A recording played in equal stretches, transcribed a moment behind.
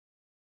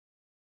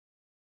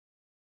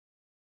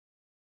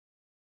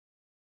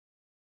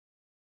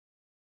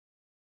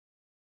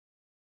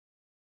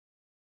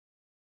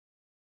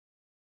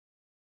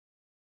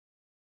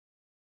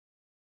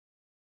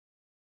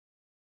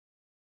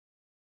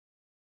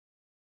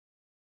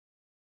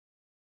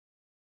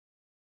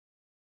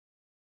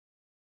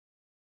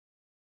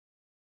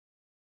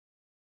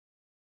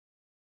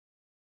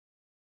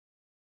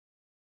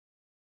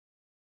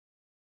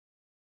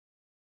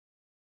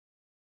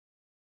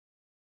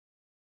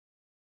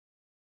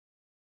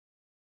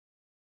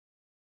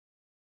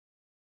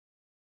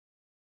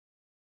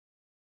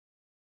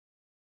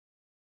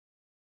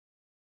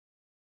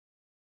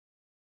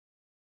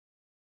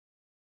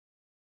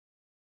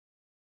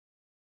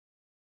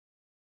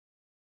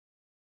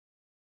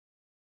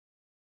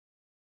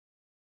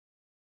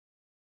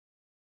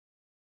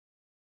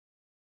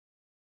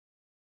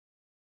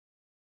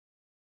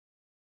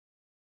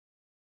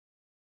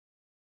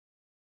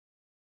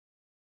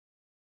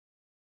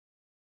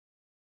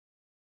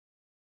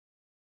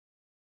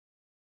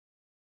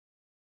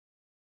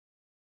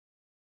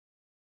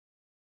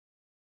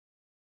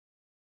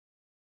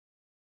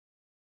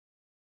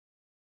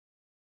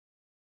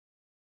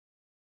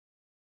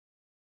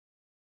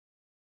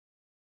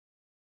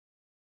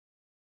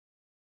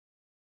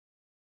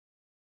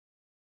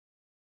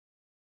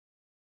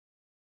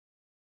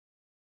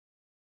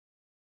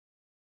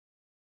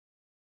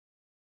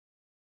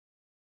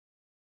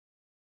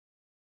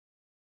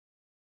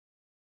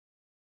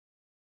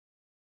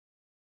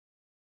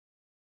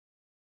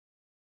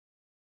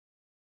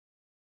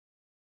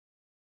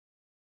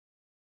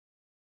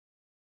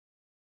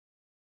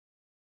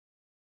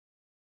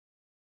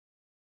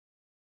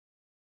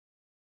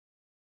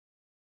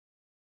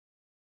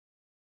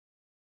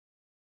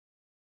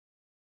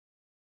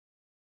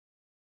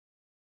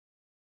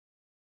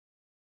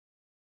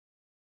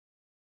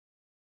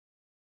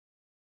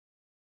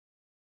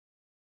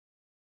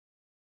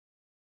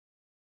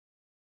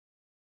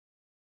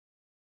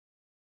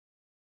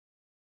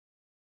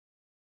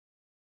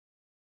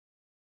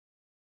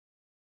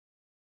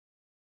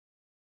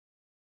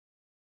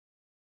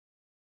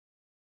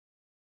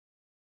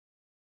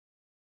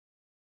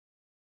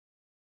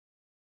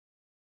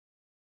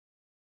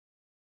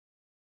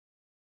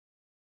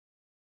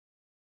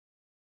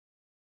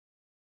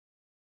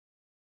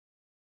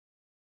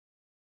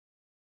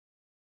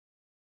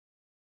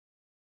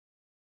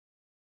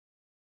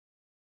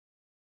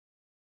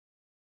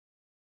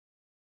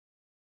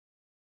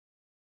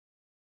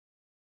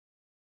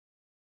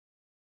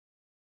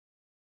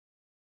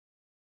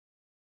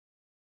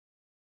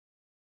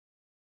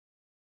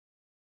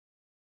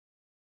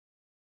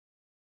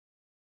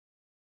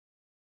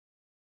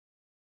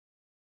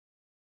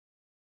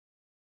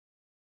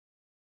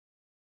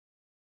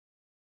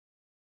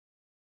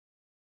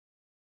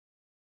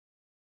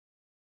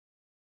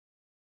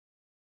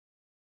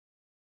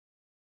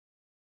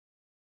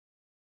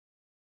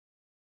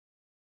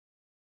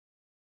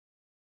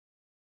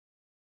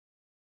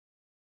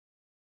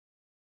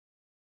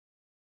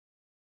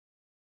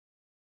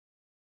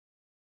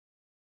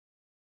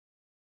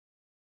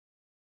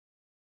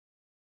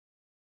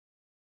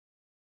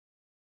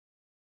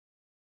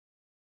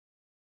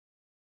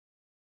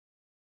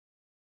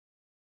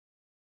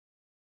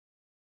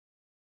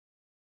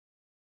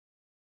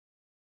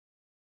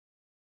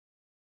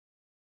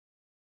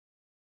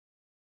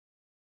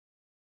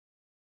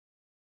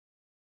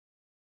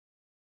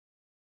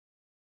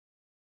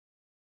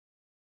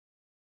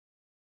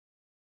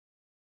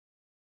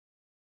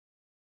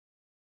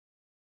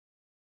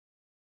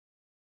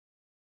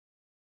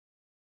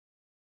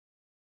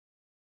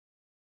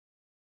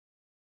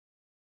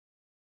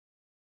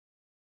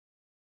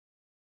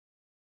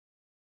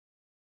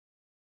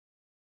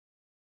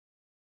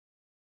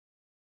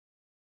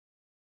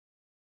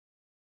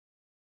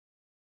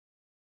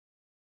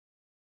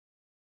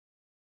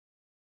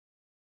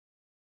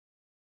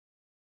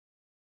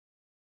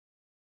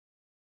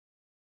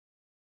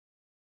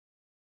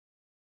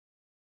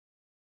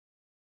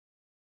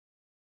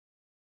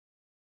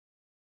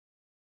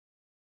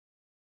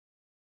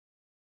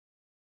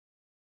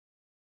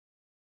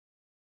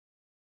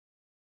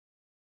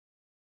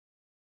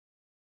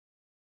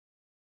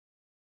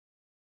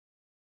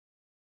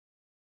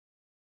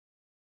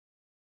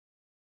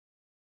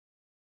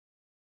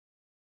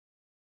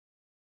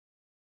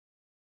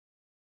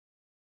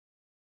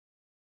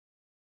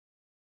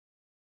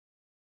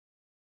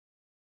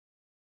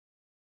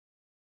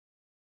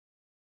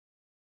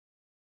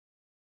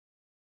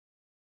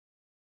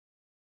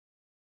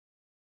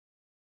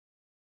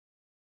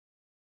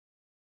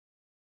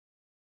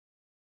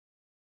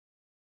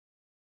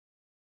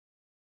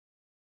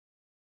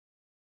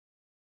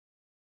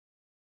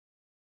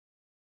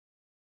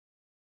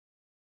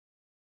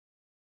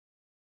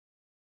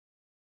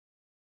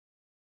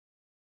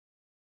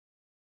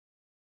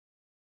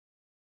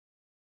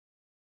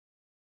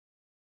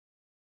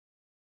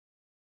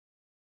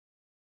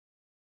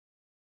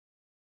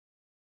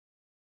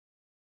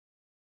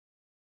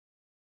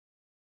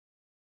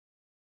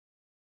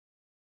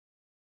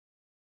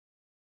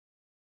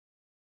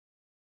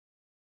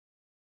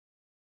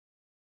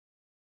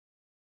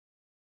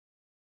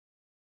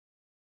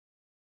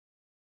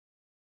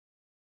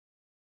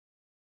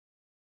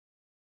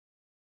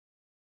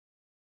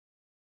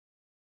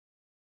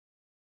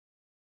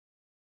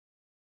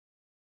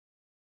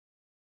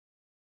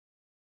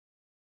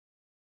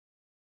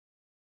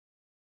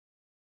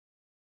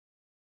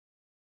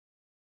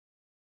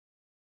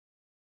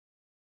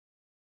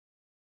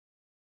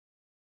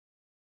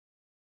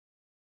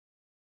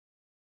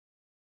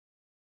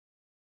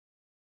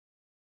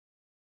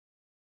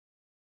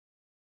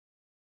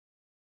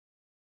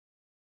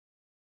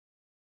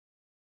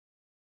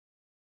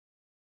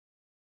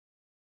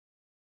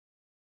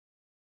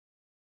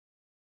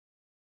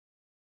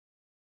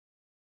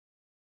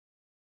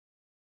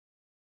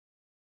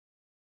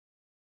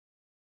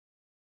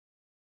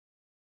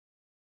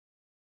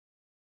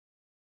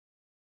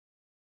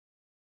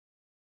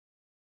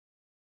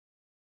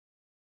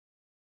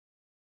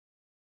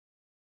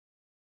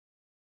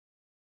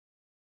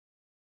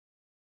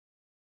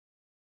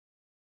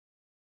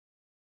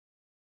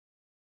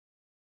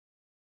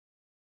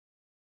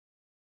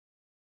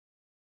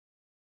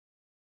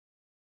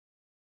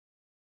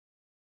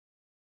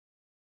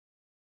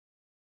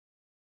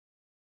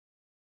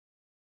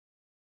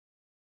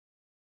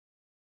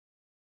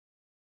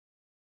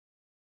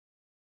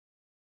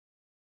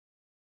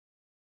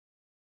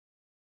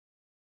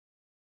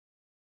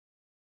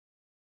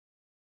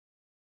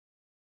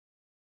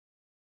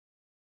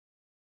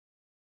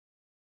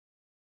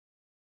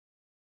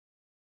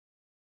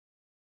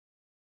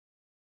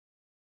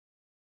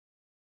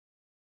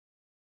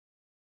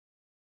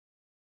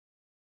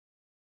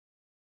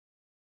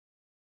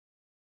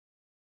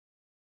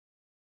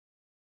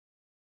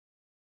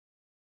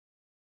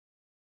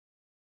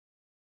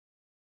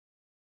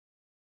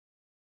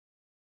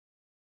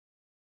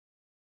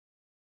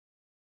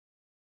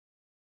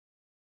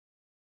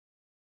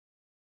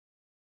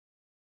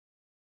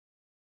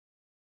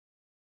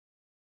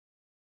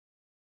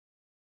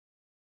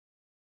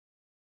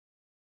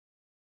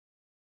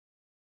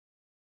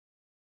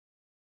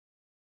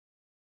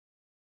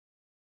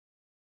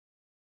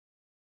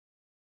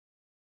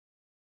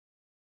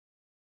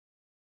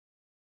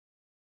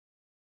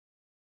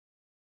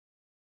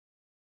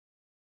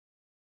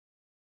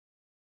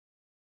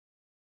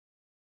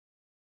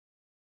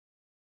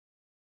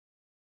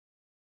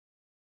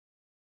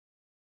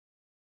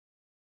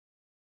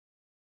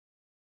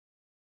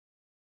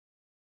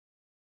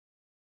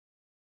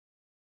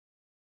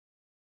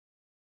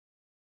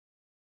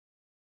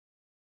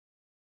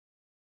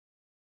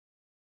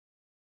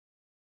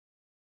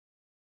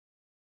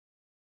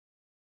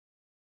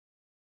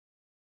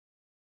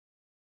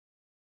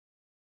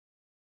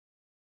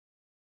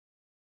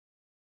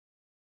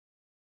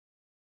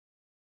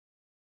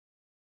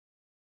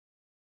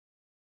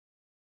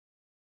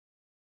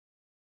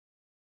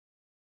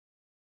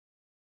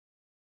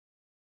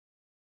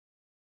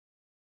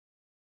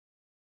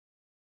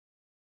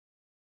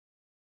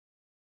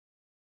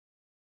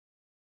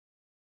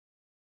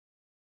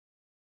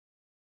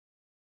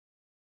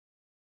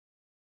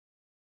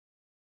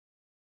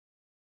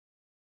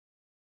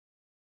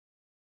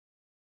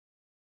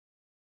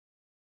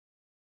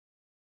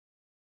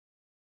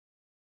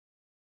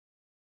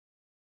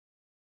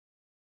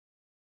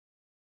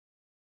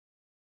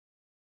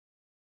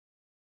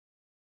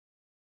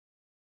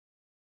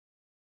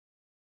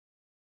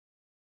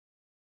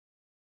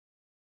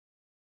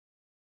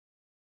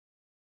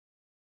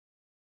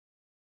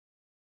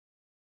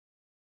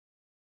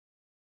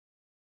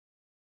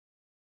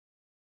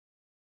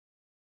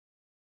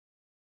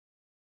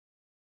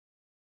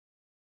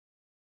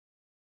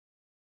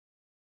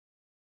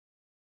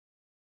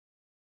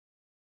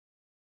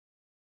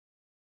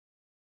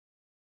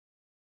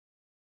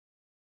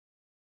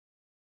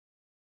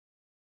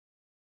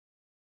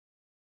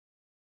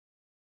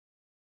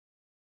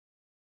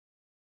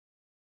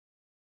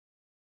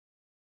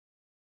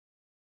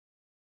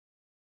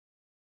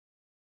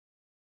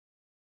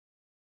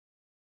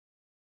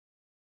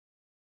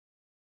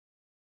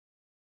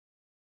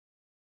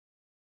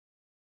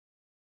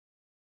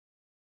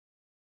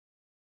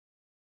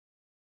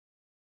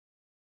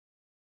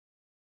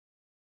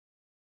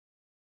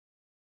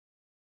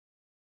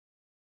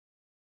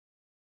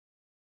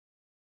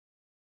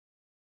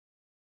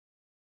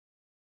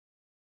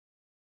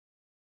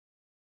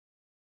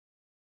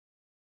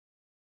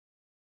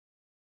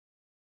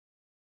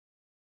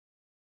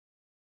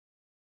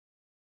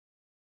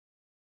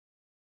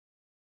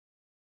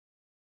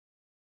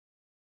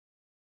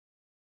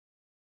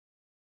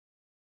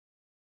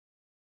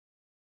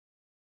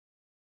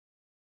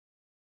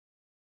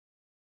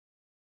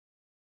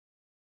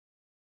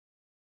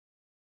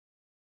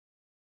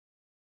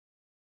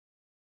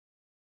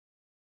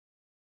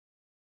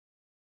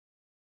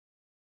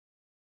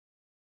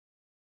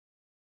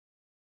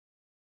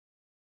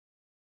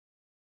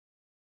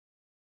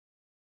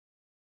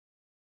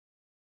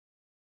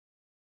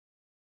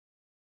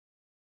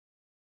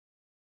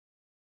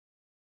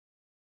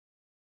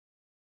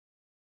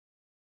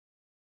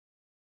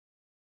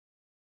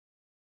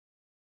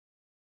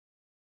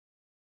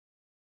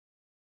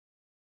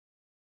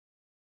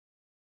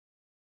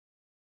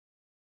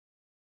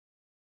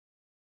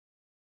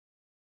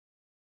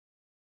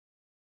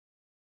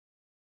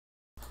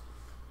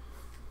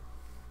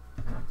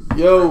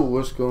Yo,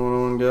 what's going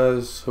on,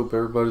 guys? Hope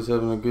everybody's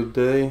having a good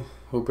day.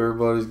 Hope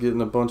everybody's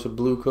getting a bunch of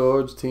blue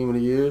cards, team of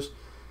the years.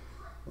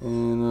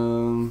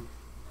 And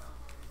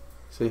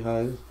say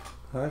hi.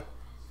 Hi.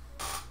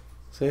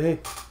 Say hey.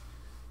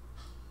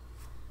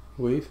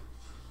 Wave.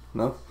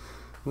 No.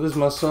 This is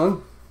my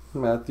son,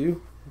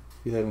 Matthew.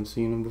 If you haven't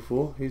seen him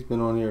before, he's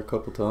been on here a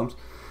couple times.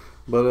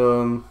 But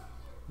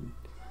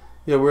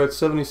yeah, we're at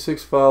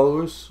 76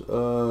 followers.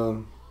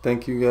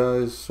 Thank you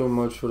guys so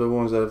much for the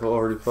ones that have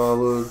already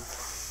followed.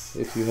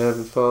 If you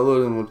haven't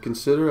followed and would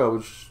consider, I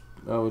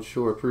would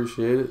sure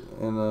appreciate it.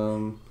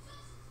 And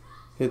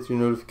hit your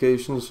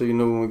notifications so you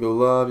know when we go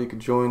live. You can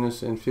join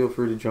us, and feel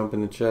free to jump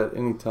in the chat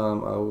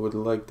anytime. I would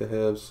like to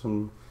have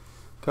some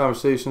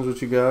conversations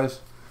with you guys.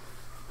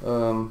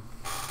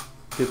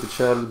 Get the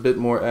chat a bit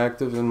more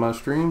active in my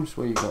streams.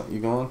 Where you going?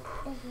 You going?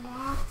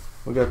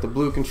 We got the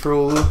blue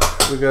controller.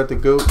 We got the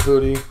goat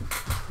hoodie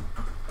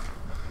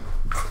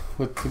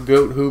with the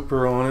goat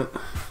hooper on it.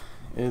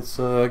 It's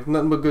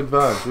nothing but good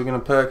vibes. We're gonna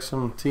pack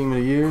some team of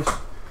the years.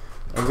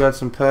 I've got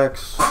some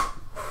packs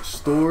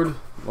stored,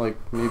 like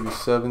maybe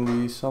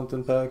 70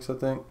 something packs, I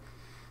think,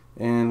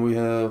 and we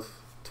have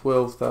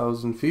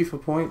 12,000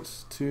 FIFA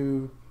points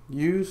to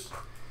use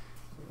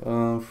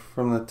from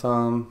the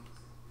time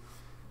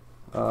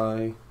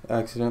I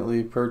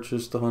accidentally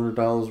purchased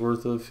 $100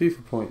 worth of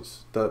FIFA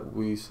points that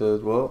we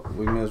said, well,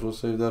 we may as well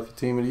save that for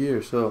team of the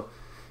year. So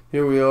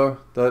here we are.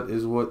 That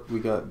is what we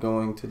got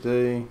going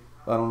today.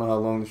 I don't know how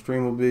long the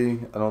stream will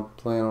be. I don't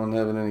plan on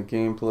having any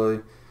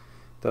gameplay.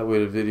 That way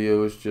the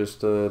video is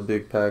just a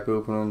big pack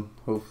opening.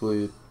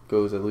 Hopefully it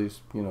goes at least,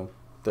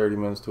 30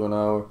 minutes to an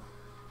hour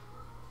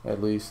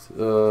at least.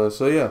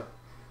 So yeah,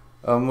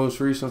 our most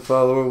recent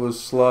follower was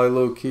Sly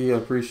Low Key. I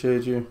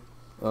appreciate you.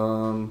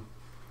 And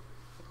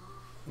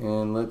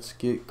let's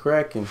get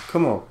cracking.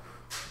 Come on,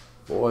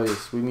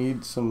 boys. We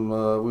need some.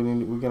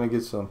 We're gonna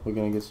get some. We're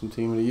gonna get some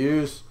team of the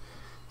years.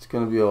 It's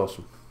gonna be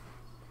awesome.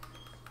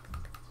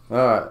 All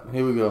right,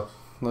 here we go.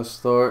 Let's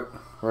start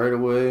right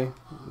away.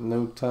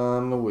 No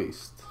time to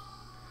waste.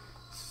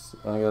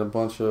 I got a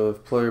bunch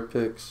of player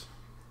picks.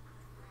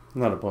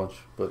 Not a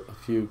bunch, but a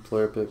few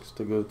player picks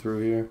to go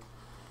through here.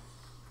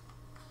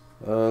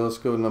 Let's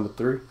go with number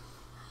 3.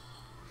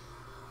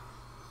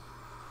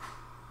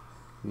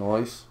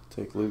 Nice.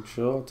 Take Luke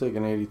Shaw. I'll take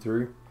an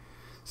 83.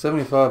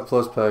 75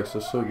 plus packs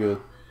are so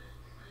good.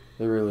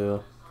 They really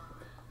are.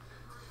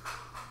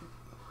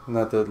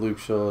 Not that Luke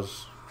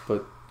Shaw's,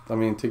 but I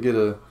mean to get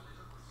a.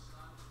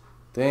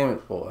 Damn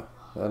it, boy.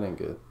 That ain't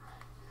good.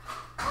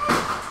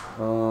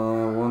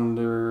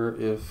 Wonder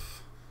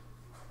if.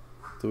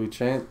 Do we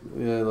chant?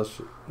 Yeah,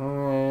 let's.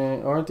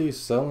 Aren't these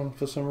selling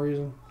for some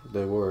reason?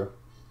 They were.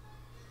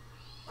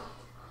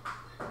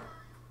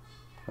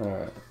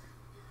 Alright.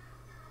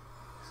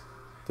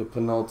 The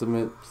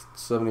penultimate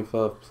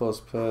 75 plus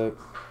pack.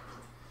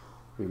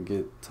 We can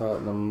get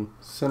Tottenham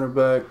center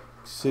back.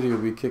 City will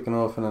be kicking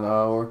off in an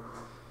hour.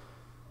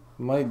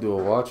 Might do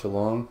a watch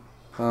along.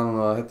 I don't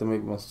know. I have to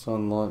make my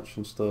son lunch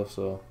and stuff,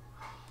 so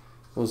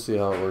we'll see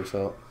how it works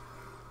out.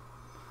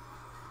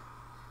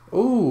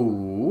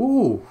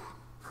 Ooh,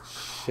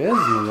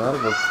 Chesney out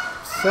of a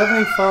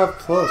 75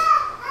 plus.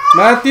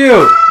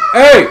 Matthew,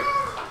 hey!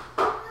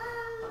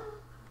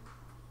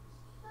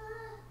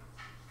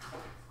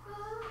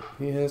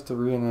 He has to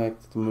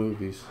reenact the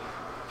movies.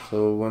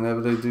 So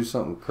whenever they do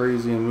something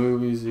crazy in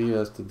movies, he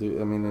has to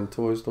do. I mean, in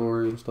Toy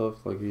Story and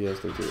stuff, like he has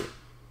to do it.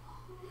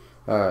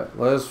 All right,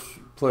 last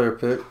player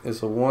pick.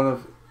 It's a 1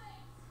 of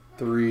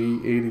 3,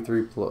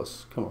 83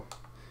 plus. Come on,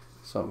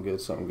 something good,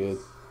 something good.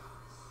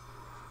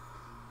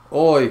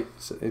 Oi,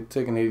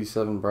 taking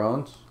 87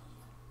 bronze.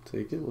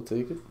 Take it, we'll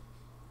take it.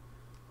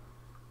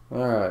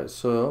 All right,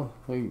 so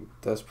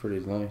that's pretty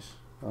nice,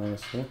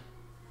 honestly.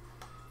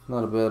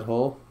 Not a bad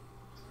haul.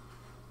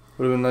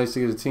 Would have been nice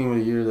to get a team of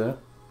the year there.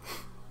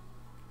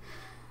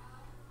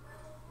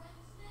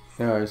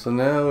 Alright, so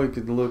now we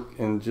could look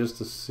and just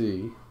to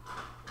see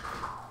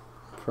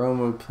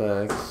promo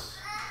packs.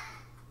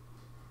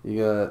 You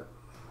got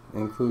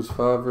includes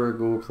 5 rare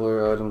gold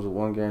player items with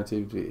 1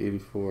 guaranteed to be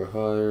 84 or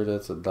higher.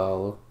 That's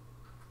 $1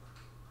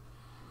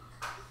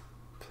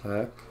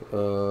 pack.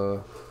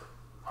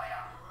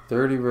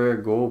 30 rare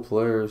gold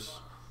players,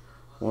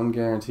 1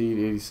 guaranteed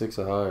 86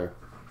 or higher.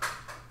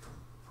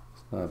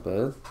 It's not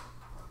bad.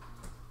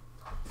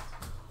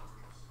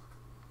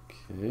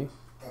 Okay.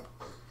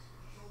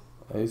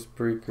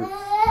 Icebreaker.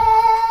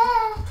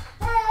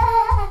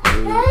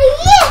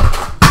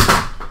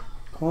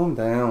 Calm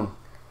down.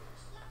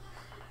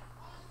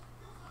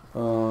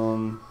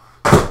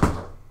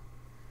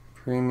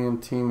 Premium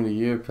Team of the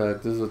Year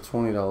pack. This is a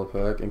 $20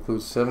 pack.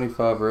 Includes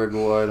 75 rare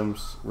gold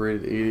items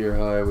rated 80 or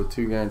higher, with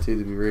 2 guaranteed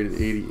to be rated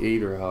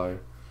 88 or higher.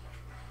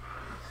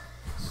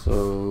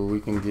 So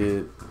we can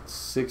get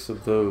 6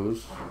 of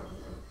those.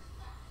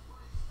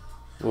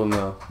 Well,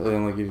 no, they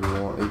only give you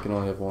 1. You can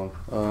only have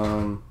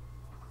 1.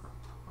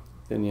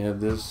 Then you have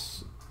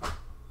this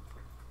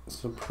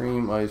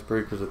Supreme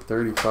Icebreakers, a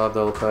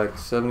 $35 pack,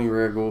 70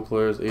 rare gold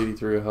players,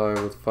 83 or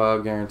higher, with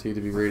 5 guaranteed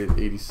to be rated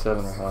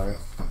 87 or higher.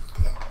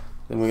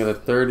 Then we got a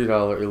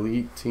 $30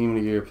 Elite Team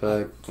of the Year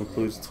pack.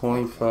 Includes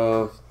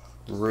 25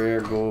 rare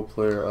gold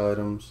player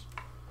items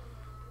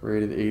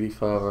rated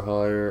 85 or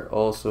higher.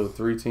 Also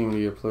 3 Team of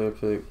the Year player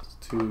picks,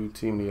 2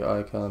 Team of the Year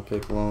icon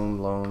pick,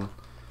 loan.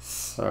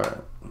 Alright.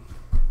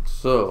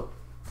 So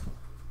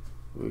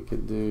we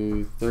could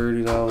do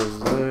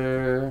 $30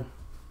 there.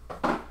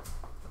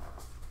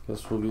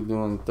 Guess we'll be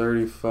doing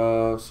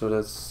 35, so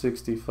that's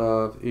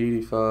 65,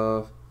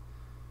 85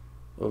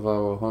 of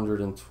our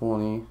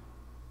 120.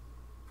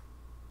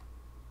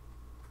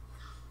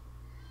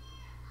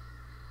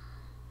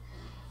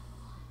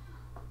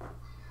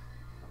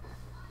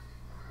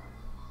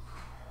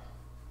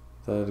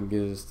 That'll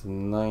get us to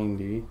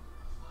 90.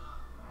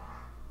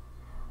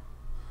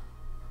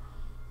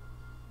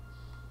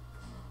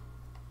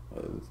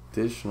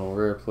 Additional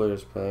rare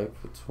players pack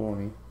for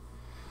 20.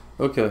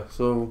 Okay,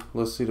 so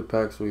let's see the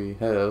packs we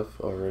have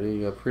already.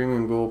 You got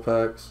premium gold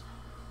packs,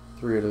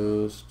 3 of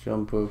those.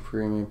 Jumbo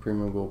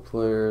premium gold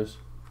players,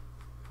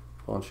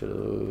 bunch of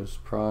those.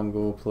 Prime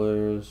gold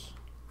players,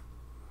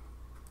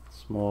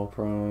 small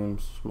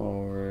primes,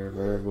 small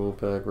rare gold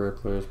pack, rare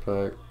players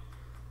pack.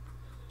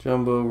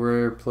 Jumbo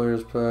rare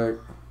players pack,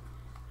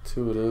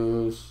 2 of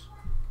those.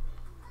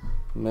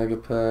 Mega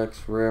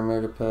packs, rare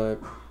mega pack.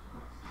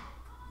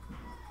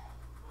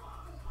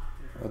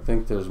 I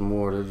think there's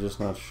more, they're just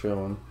not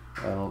showing.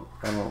 I don't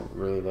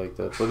really like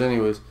that. But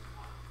anyways,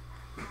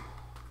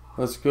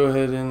 let's go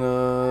ahead and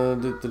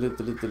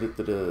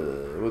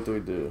what do we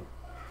do?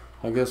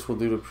 I guess we'll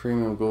do the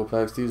premium gold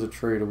packs. These are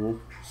tradable.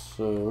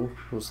 So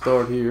we'll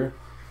start here.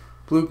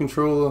 Blue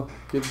controller,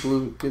 get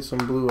some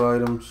blue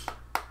items.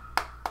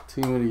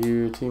 Team of the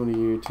year, team of the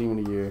year, team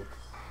of the year.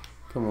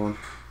 Come on.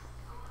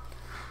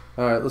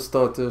 Alright, let's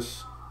start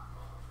this.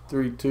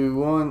 3, 2,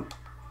 1.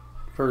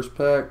 First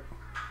pack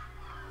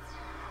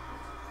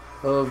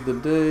of the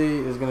day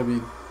is going to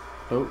be,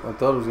 oh, I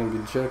thought it was going to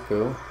be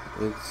Jekko.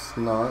 It's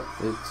not.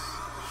 It's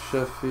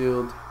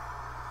Sheffield.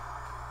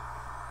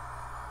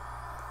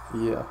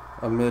 Yeah,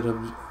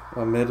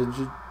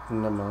 Ahmedijid.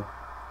 Never mind.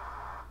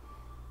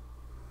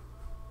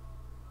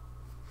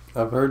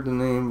 I've heard the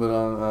name, but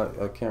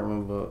I can't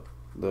remember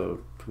the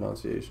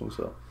pronunciation,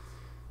 so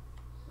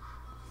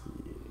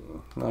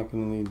yeah, not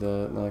gonna need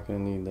that, not gonna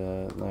need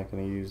that, not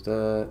gonna use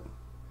that,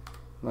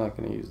 not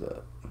gonna use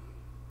that.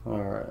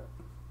 Alright,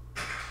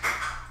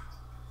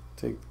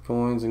 take the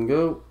coins and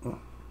go.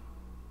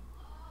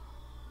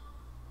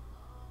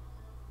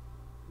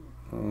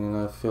 And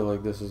I feel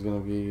like this is gonna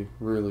be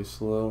really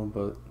slow,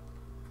 but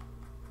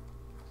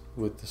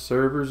with the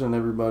servers and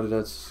everybody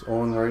that's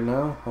on right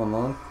now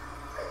online,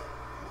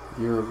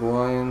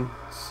 Uruguayan,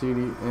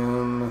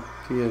 CDM,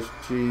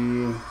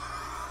 PSG,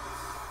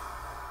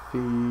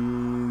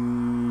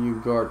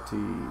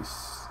 Ugarte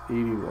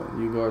 81.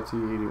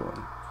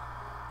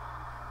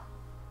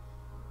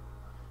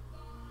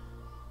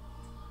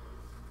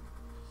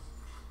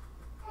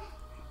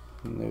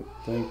 No,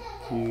 thank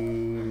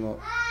you much.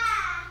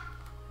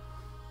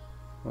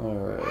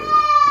 Alright,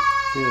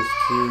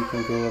 PSG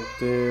can go up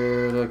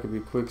there. That could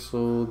be quick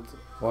sold.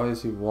 Why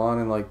is he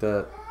whining like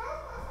that?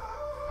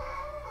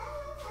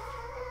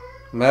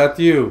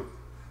 Matthew!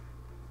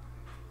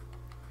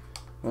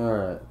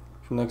 Alright,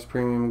 next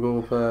premium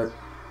gold pack.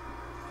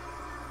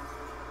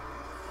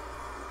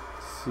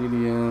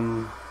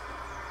 CDM,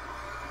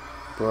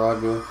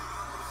 Braga,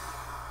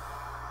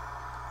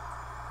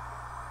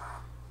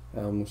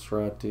 Al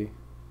Musrati.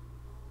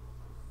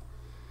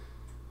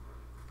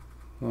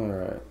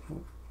 Alright,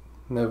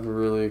 never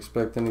really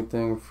expect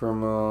anything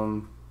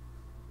from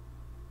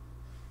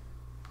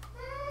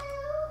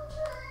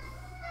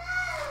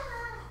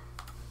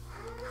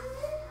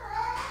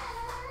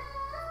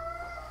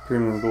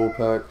premium gold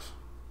packs,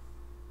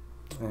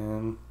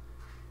 and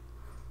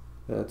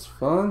that's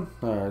fun.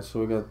 Alright, so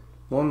we got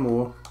one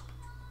more,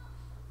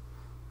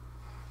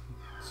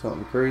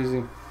 something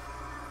crazy.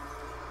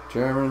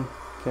 German,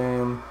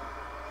 Cam,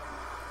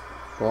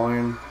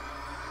 Bayern,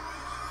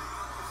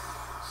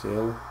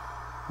 Sailor,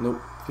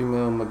 nope,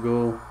 female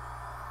Magul,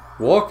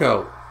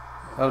 walkout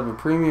out of a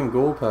premium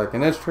gold pack,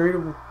 and that's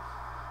tradable.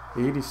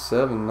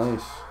 87,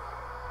 nice.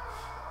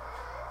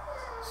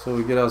 So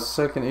we get our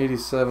second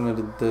 87 of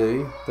the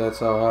day.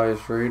 That's our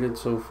highest rated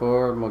so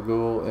far.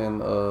 Magul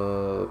and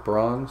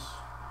bronze.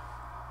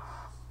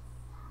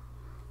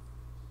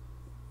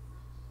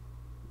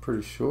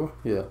 Pretty sure,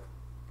 yeah.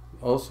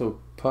 Also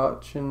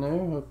Potch in there,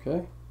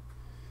 okay.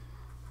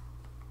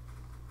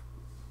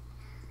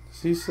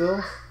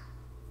 C-Cell?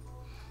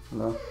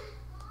 No.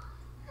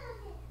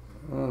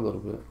 A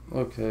little bit.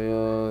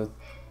 Okay,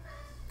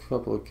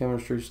 couple of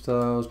chemistry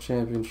styles.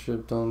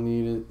 Championship, don't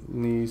need it.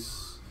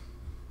 Nice.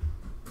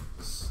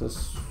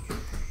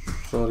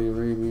 Saudi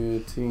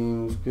Arabia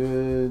team's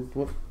good.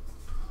 What?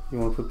 You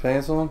want to put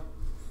pants on?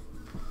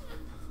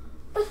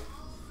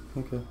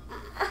 Okay.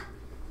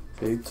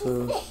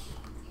 Betos.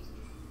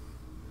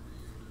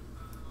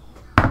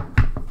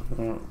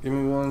 Give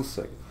me 1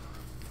 second.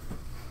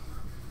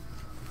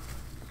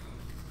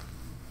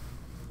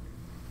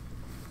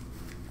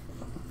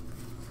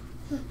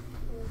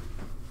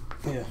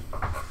 Yeah.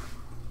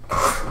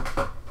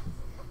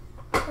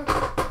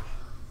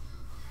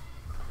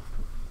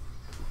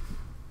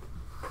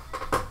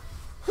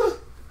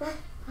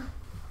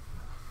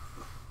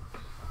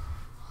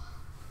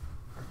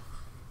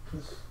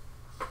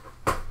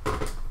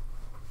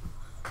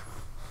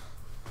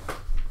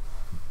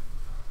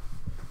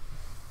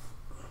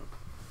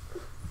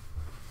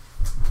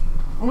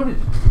 What is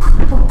it?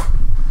 Come on.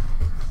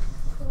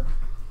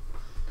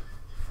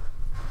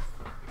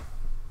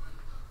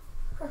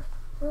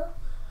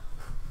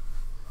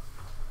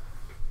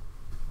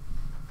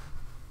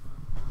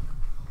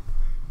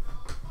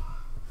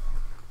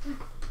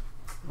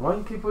 Why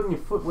you keep putting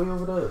your foot way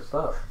over there?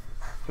 Stop.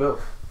 Go.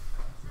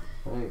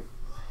 Hey.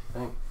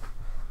 Hey.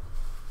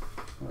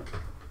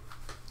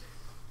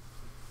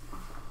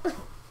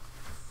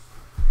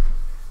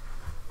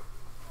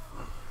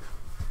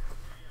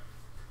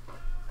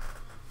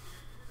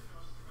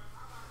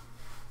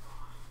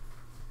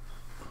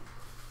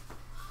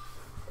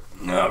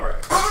 All right.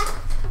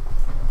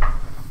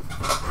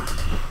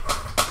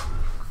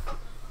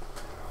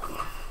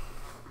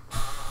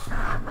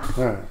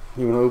 Alright,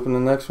 you want to open the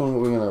next one? What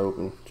are we going to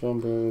open?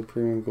 Jumbo,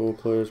 premium gold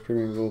players,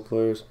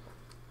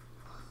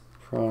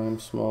 prime,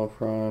 small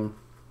prime.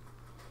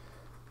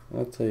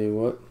 I'll tell you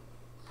what.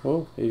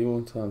 Oh,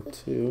 81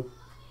 times 2.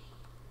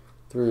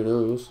 3 of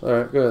those.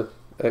 Alright, go ahead.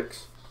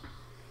 X.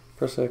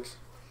 Press X.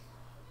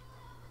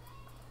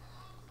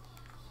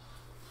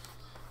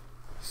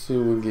 See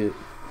what we get.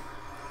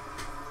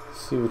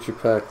 See what your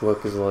pack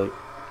look is like.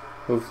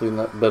 Hopefully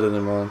not better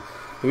than mine.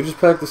 Did we just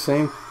pack the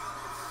same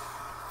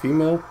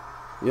female?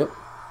 Yep.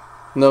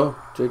 No,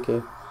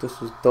 JK.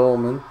 This was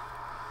Dolman.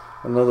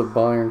 Another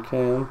Bayern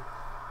Cam.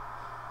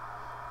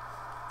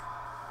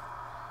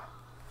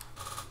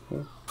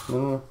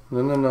 No.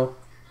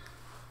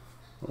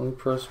 Only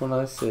press when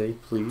I say,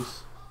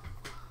 please.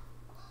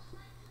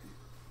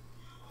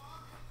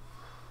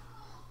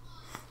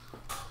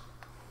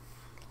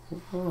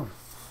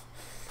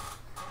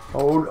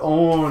 Hold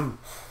on.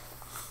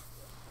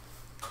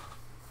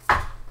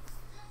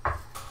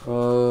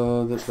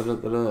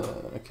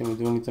 Can we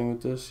do anything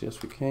with this?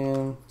 Yes, we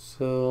can.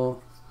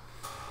 Sell.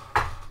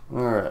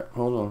 Alright,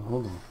 hold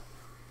on.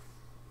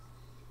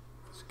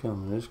 It's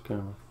coming.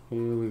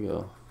 Here we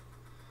go.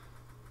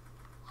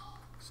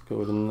 Let's go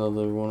with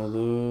another one of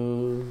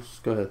those.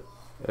 Go ahead.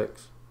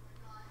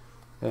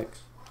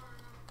 X.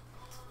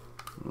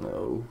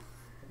 No.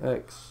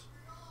 X.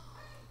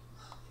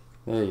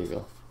 There you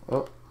go.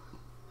 Oh.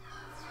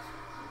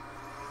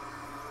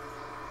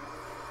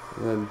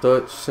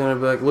 Dutch center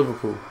back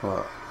Liverpool.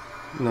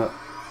 No.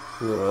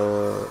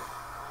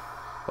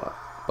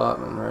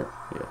 Botman, right?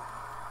 Yeah.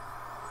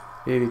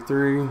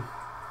 83.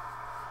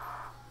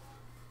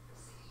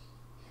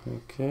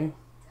 Okay.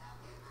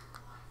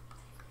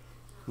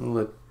 I'll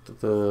let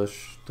the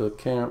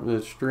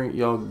string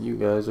you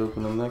guys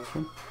open the next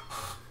one.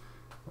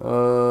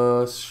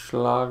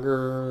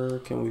 Schlager.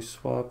 Can we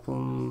swap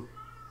them?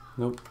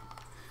 Nope.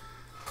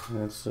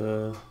 That's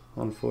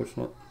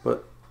unfortunate,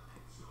 but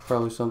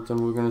probably something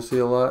we're gonna see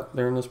a lot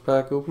during this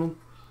pack opening.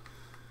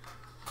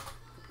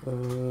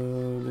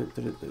 Let's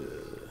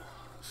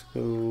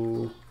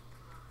go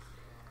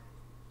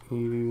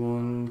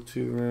 81,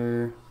 2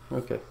 rare.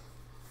 Okay.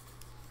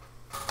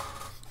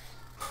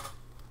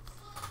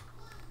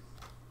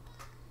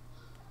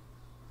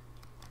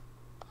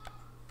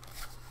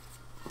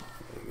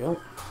 There you go.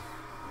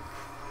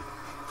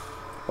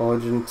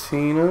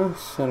 Argentina,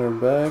 center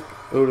back,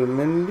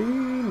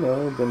 Otamendi,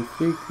 no,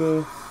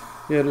 Benfica,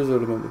 yeah, it is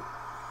Otamendi.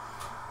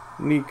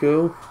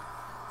 Nico,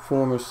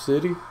 former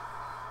City.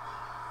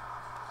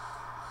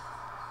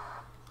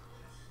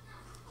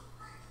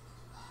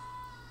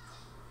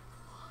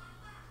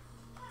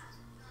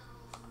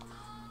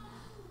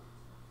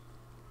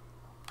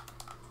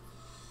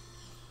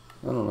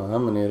 I don't know how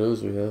many of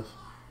those we have.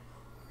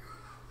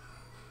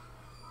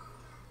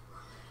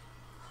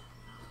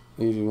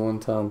 81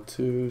 times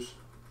 2s.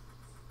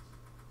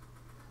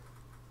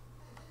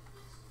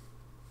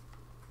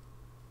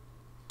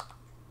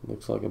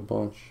 Looks like a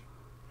bunch.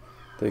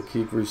 They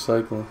keep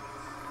recycling.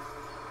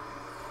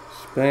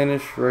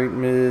 Spanish, right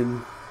mid.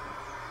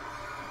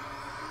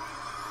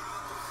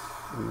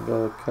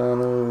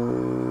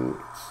 Vallecano,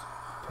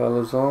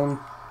 Palazon,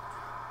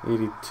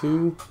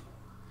 82.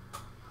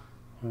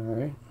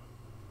 Alright.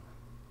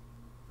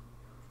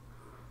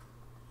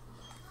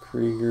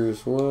 Krieger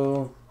as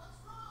well.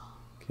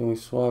 Can we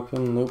swap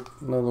him? Nope.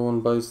 Another one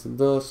bites the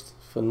dust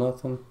for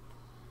nothing.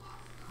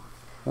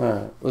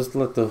 Alright, let's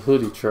let the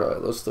hoodie try.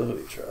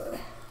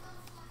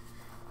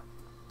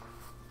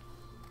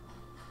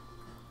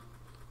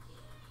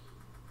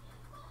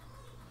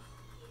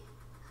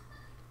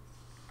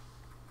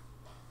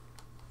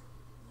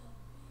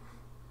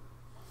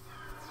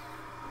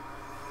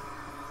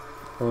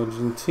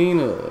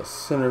 Argentina,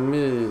 center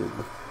mid,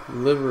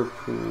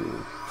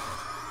 Liverpool.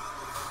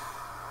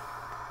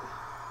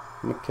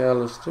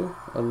 McAllister,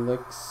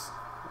 Alex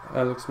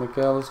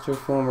McAllister,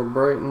 former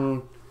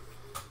Brighton,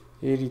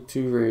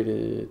 82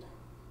 rated.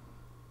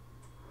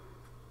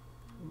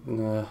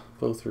 Nah,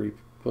 both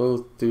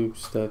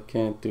dupes that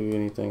can't do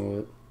anything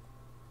with.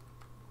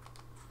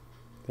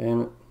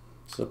 Damn it,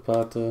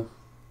 Zapata.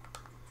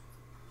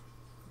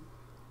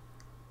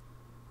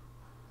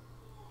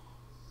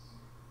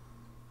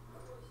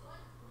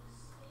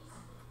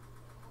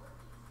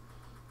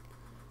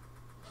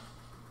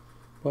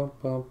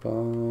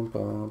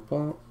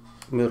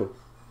 Middle.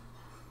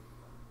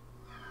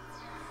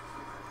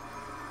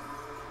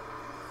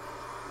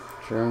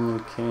 German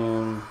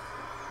Cam,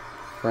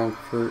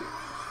 Frankfurt.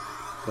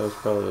 That was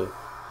probably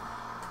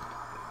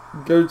a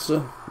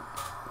Goetze.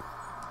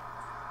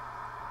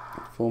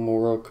 Former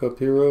World Cup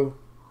hero.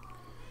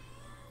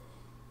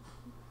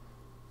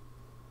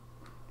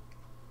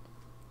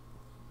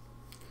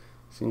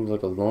 Seems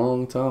like a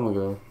long time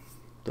ago,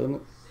 doesn't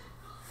it?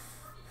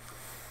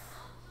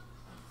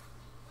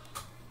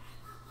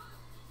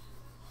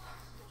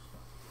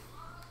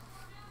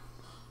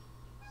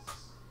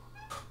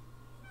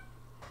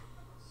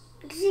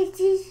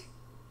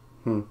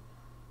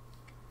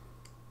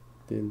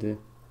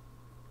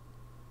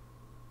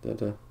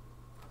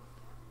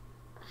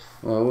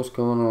 Oh, what's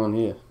going on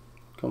here?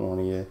 Come on,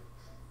 EA.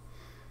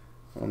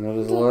 I know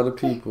there's a lot of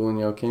people and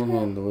y'all can't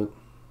handle it.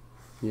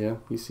 Yeah,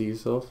 you see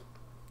yourself?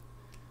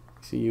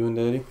 You see you and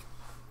Daddy?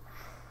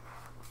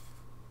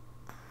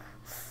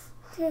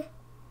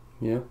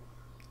 Yeah?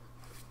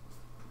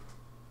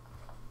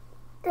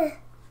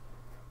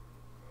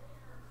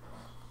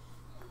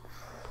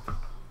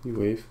 You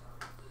wave.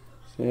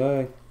 Say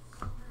hi.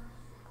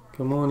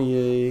 Come on,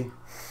 EA.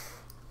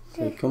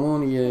 Say, come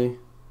on, EA.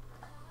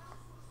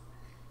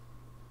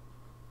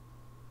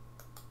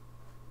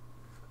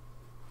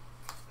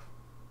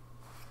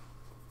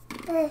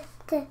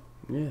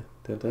 Yeah,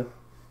 Dada.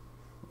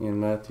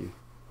 And Matthew.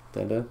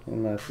 Dada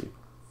and Matthew.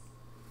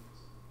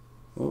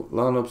 Well,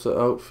 lineups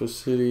are out for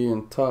City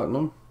and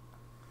Tottenham.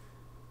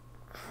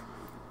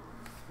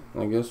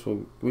 I guess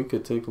we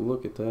could take a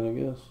look at that, I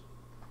guess.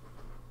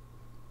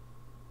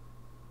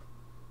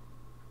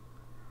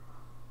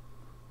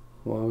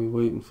 While we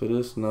waiting for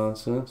this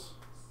nonsense.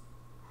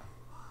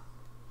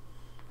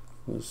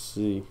 Let's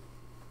see.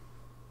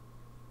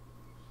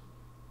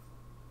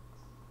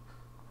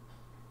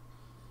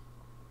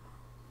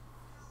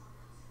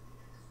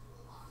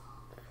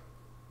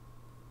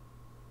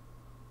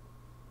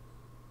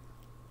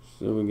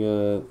 So we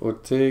got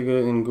Ortega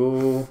in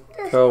goal,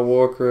 Kyle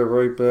Walker at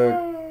right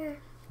back.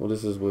 Well,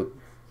 this is what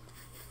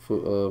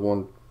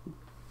one.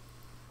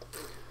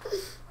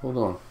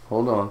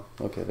 Hold on.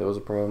 Okay, there was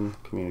a problem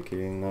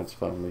communicating. That's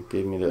fine. They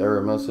gave me the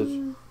error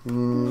message.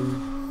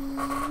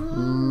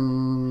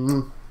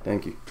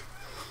 Thank you.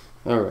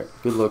 All right.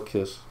 Good luck,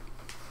 Kiss.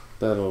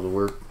 That ought to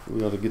work.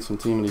 We ought to get some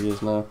team of the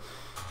years now.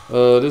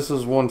 This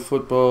is one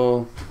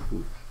football.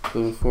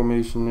 The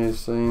formation they're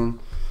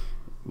saying.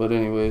 But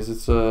anyways,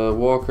 it's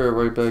Walker at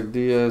right back,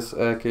 Diaz,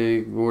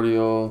 Ake,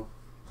 Guardiola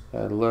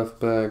at left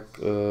back,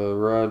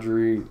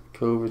 Rodri,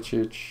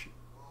 Kovacic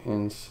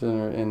in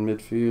center and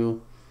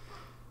midfield.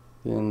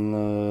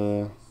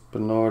 Then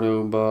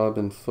Bernardo, Bob,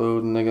 and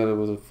Foden. They got it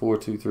with a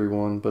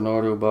 4-2-3-1.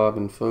 Bernardo, Bob,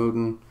 and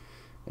Foden.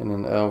 And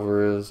then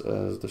Alvarez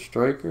as the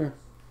striker.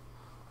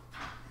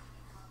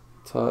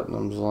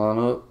 Tottenham's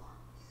lineup.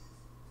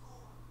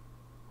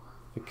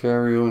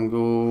 Vicario in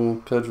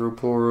goal, Pedro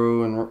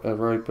Porro and at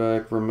right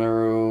back,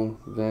 Romero,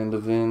 Van de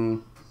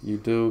Ven,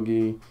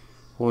 Udogi,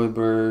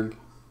 Højbjerg,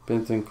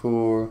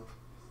 Bentancur,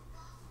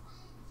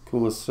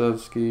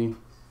 Kulusevski,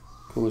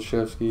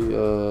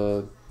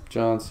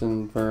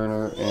 Johnson,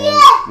 Werner,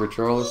 and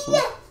Richarlison.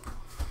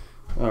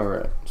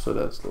 Alright, so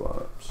that's the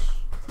lineups.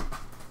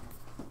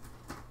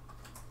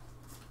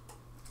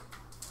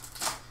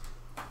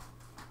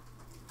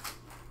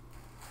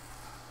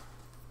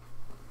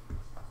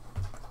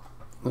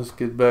 Let's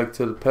get back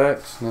to the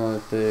packs now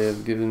that they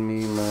have given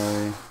me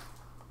my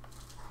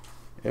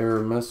error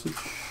message.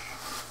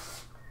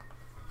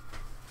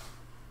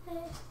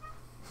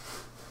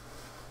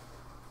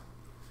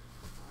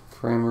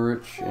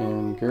 Kramerich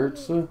and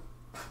Goetze.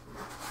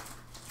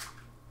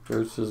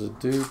 Goetze is a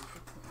dupe,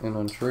 an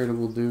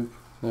untradeable dupe,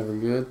 never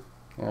good.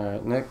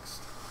 Alright,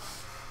 next.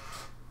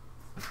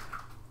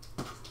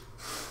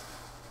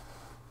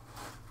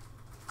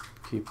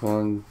 Keep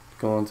on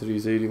going to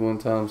these 81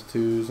 times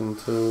 2s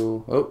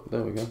until, oh,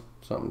 there we go,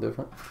 something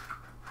different.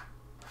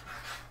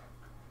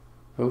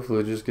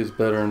 Hopefully it just gets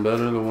better and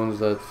better, the ones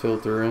that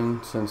filter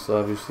in, since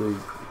obviously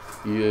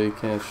EA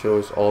can't show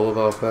us all of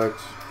our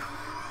packs.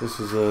 This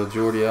is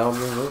Jordi Alba,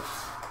 right?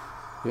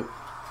 Yep.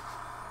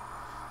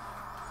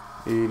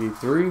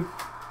 83.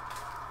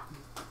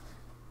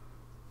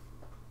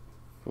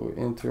 For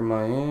Inter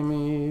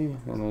Miami,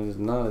 and it is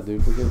not a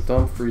duplicate.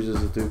 Dumfries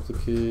is a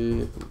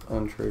duplicate,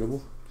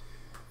 untradeable.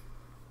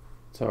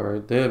 It's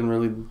alright. They haven't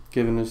really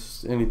given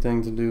us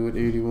anything to do with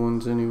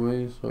 81s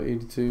anyways, or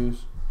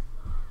 82s.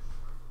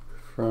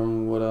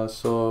 From what I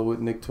saw with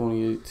Nick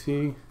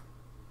 28T.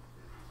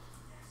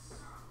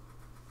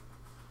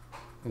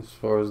 As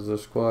far as the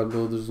squad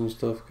builders and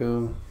stuff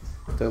go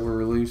that were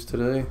released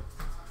today.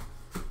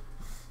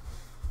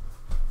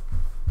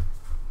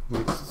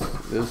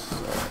 This,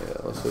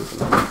 yeah, let's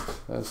open it.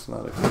 That's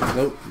not a good,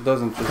 nope,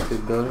 doesn't just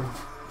get better.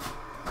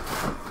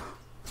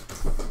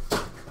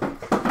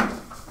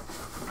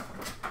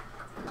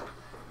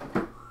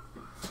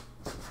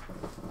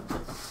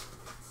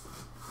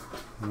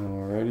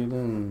 Alrighty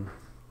then.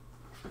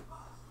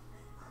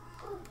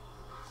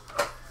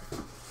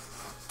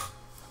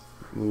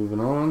 Moving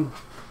on.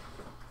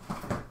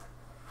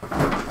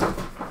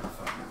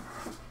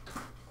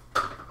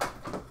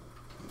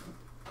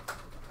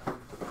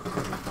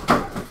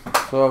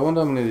 So I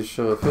wonder how many to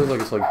show. It feels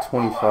like it's like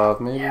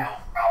 25 maybe.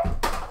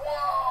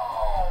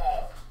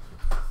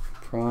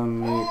 Prime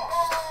mixed.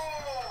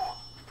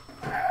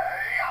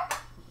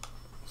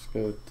 Let's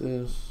go with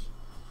this.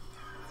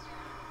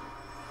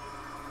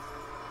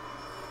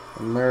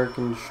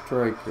 American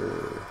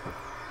Striker.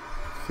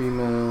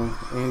 Female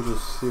Angel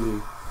City.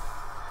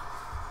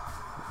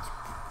 It's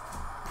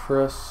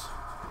Press.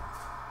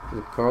 Is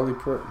it Carly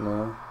Press?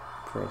 No.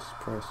 Press.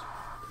 What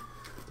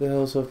the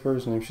hell's her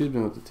first name? She's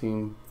been with the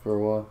team for a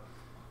while.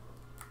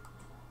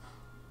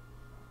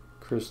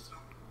 Kristen.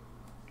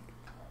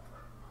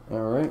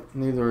 Alright,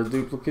 neither are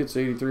duplicates.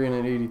 83 and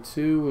an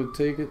 82 would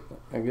take it,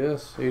 I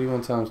guess.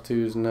 81 times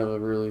 2 is never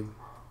really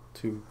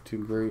too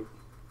great,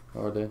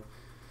 are they?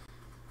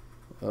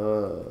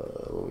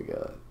 What we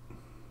got?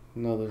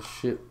 Another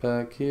shit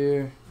pack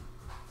here.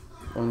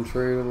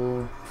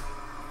 Untradeable.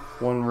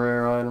 One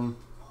rare item.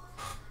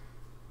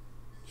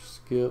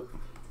 Skip.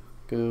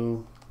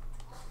 Go.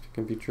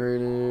 Can be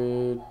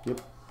traded.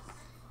 Yep.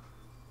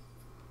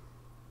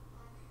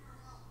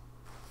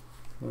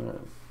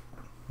 Alright.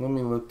 Let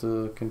me let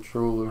the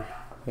controller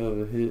have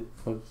a hit.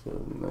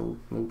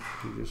 Nope.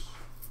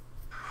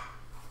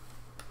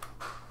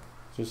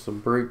 Just a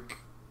break.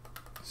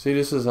 See,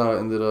 this is how I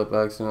ended up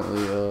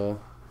accidentally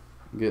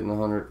getting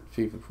 100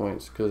 FIFA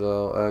points, because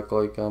I'll act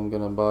like I'm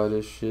gonna buy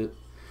this shit,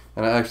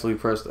 and I actually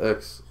pressed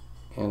X,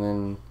 and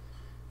then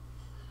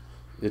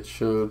it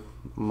showed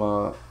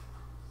my.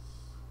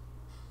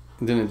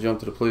 Then it jumped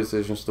to the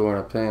PlayStation Store,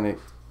 and I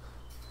panicked,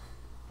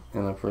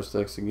 and I pressed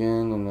X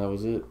again, and that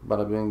was it.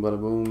 Bada bing, bada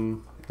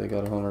boom. They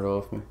got 100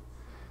 off me,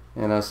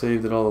 and I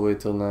saved it all the way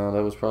till now.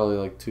 That was probably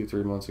like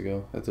 2-3 months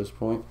ago at this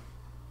point.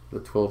 The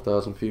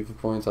 12,000 FIFA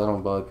points. I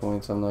don't buy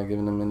points. I'm not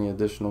giving them any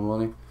additional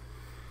money.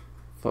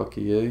 Fuck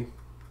EA.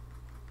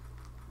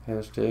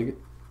 Hashtag it.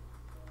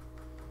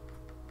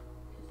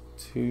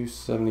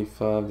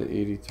 275 to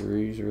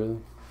 83s,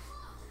 really?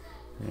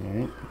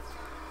 Alright.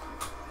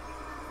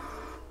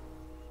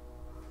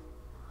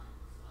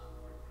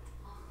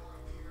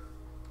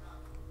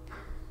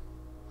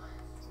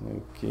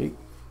 Okay.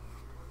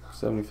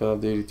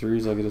 75 to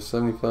 83s. I get a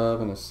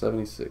 75 and a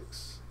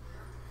 76.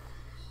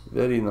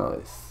 Very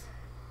nice.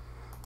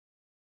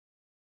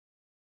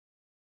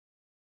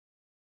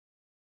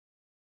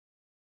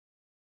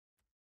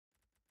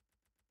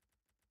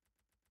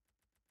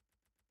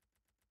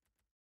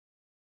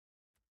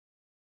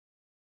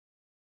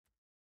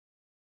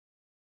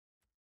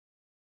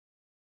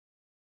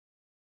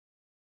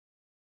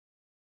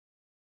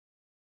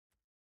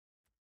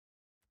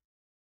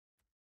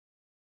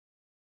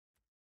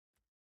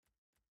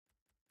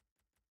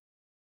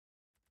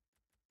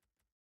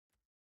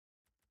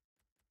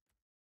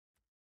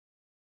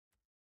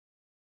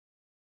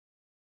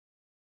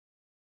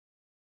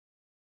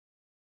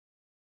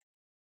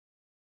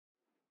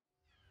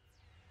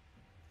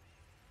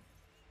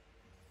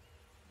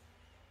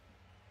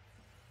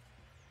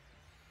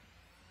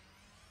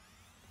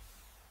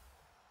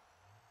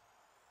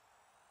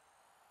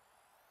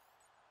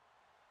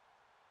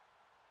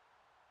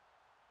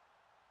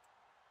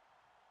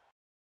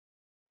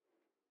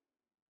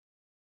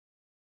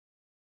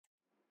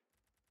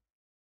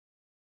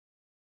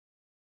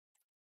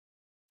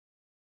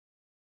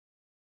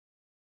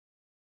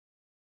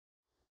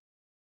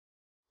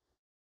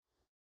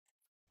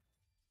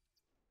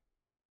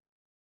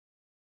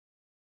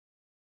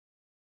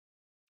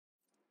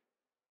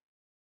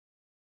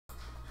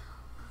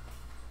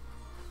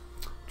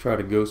 Try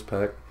the ghost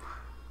pack.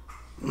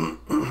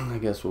 I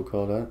guess we'll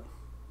call that.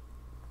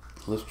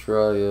 Let's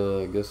try,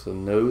 I guess, a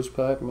nose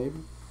pack, maybe.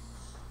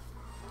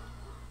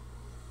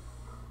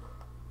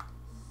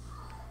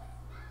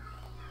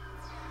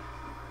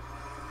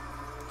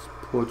 It's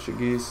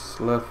Portuguese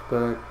left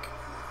back.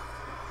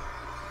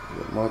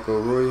 We got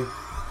Marco Rui.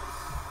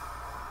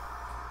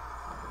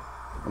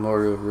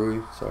 Mario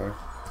Rui, sorry.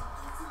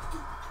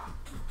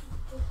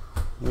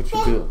 What's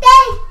your build?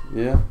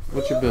 Yeah?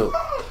 What's your build?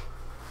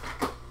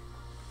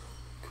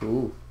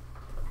 Cool.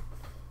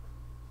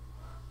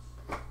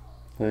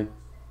 Hey.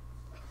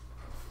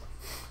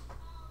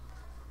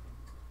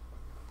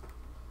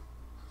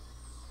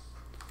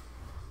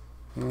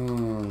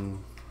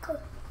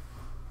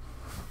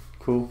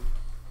 Cool.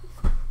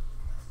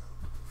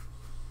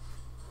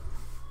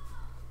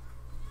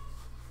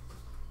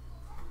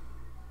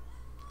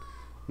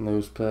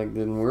 Nose pack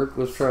didn't work.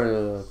 Let's try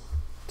a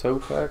toe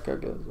pack, I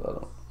guess. I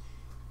don't.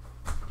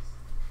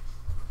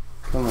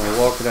 Come on,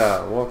 walk it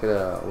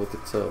out with the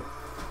toe.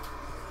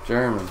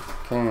 German,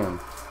 Cam,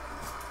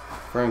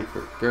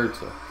 Frankfurt,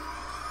 Goethe.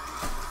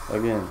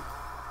 Again.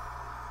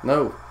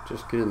 No,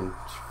 just kidding.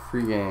 It's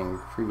free gang.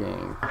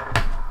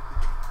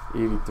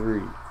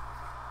 83.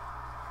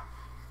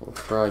 Well,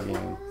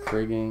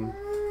 free gang.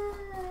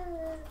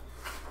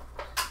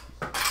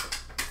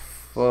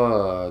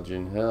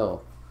 Fudging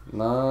hell.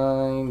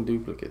 9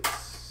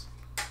 duplicates.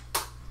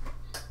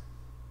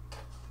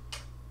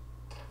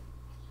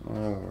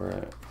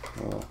 Alright,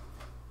 well.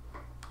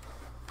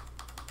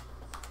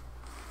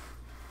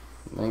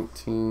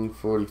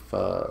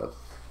 1945.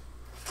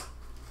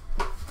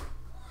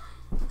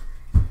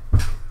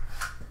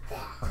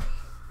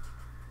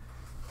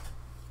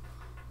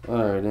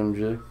 Alright,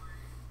 MJ.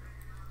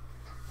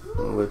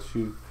 I'll let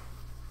you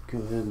go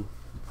ahead and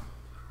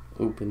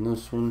open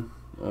this one.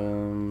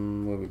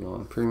 Where we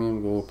going?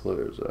 Premium gold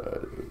players.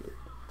 Alright,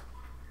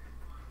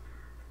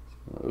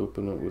 I'll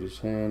open it with his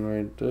hand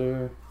right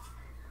there.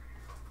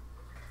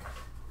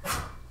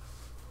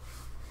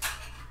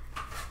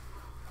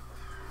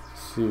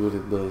 See what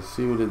it does.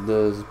 See what it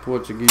does.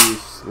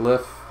 Portuguese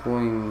left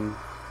wing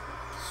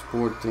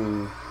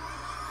Sporting.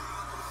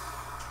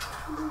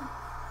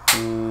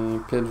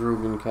 Pedro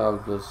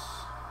Goncalves.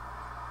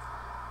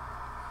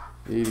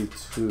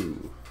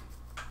 82.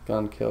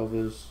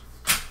 Goncalves.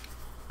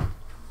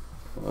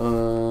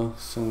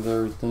 Send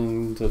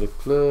everything to the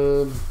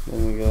club.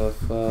 Then we got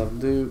 5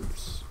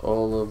 dupes.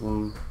 All of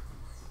them.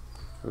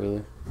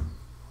 Really.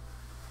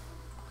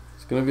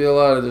 It's gonna be a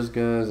lot of this,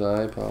 guys.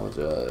 I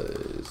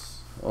apologize.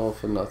 All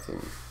for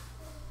nothing.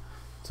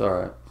 It's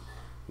alright.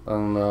 I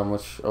don't know how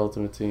much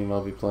Ultimate Team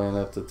I'll be playing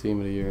after Team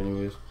of the Year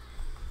anyways.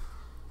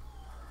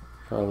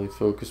 Probably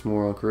focus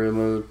more on career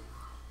mode.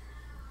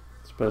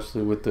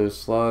 Especially with those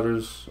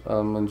sliders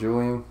I'm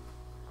enjoying.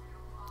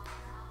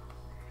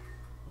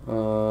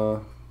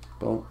 Boom.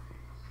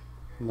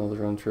 Another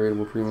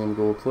untradeable premium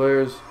gold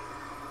players.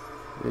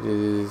 It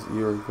is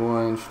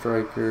Uruguayan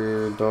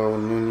striker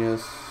Darwin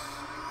Nunez.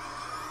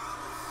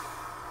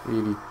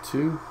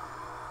 82.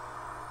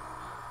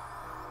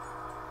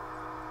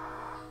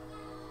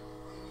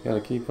 Gotta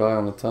keep eye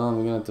on the time.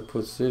 We're gonna have to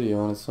put City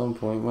on at some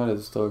point. Might have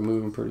to start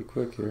moving pretty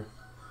quick here.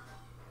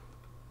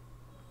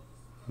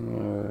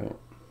 Alright.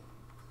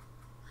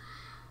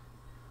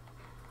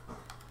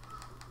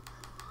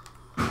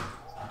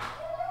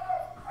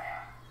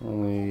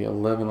 Only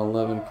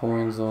 11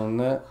 coins on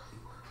that.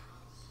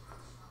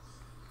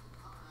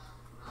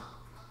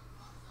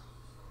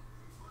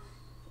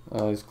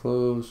 Eyes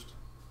closed.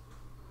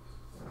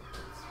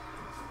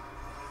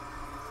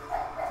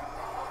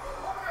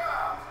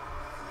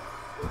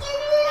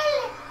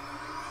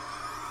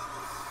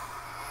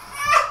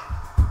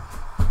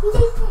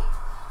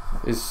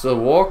 It's a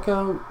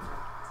walkout.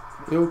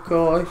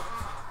 Ilkay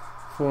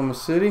from a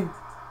City.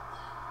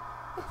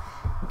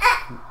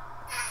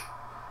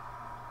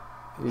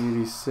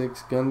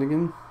 86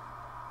 Gundogan.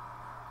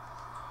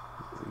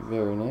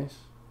 Very nice.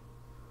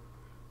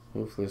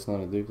 Hopefully it's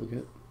not a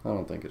duplicate. I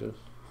don't think it is.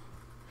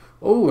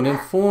 Oh, an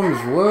inform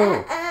as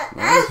well.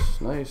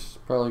 Nice, nice.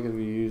 Probably going to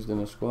be used in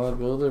a squad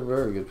builder.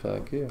 Very good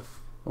pack here.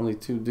 Only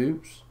 2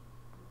 dupes.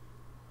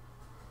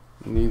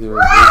 Neither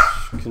of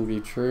which can be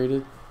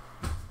traded.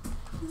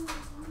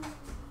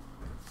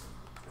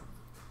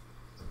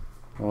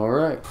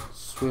 Alright,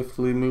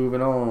 swiftly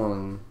moving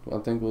on. I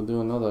think we'll do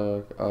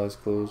another eyes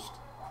closed.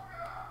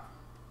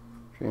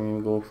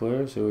 Premium gold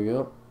players, here we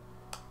go.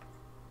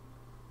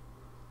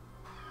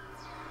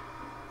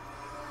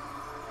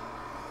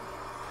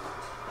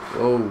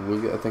 Oh,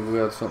 I think we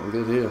got something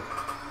good here.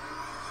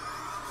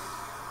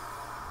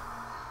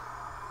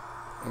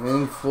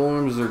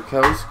 Inform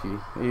Zurkowski,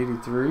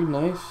 83,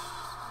 nice.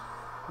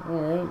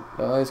 Alright,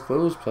 the eyes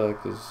closed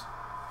pack is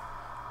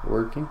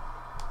working.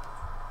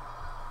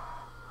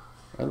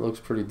 That looks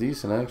pretty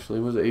decent actually.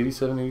 Was it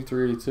 87,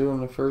 83, 82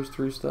 on the first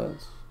 3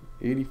 stats?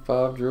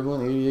 85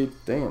 dribbling, 88.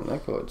 Damn,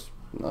 that card's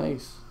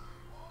nice.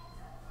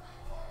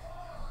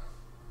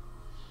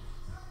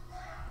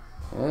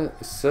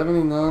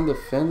 79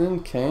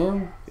 defending,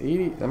 Cam,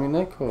 80. I mean,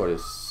 that card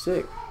is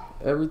sick.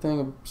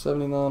 Everything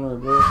 79 or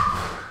above.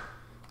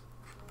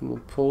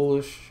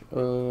 Polish,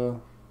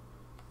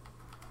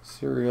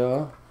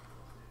 Syria.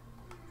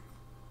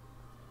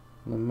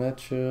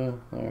 Nemecha.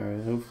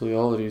 Alright, hopefully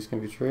all of these can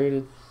be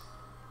traded.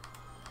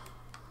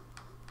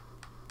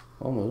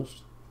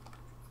 Almost.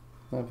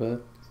 Not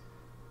bad.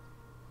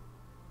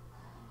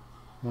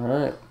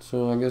 Alright,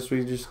 so I guess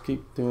we just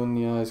keep doing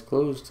the eyes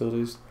closed till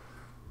these.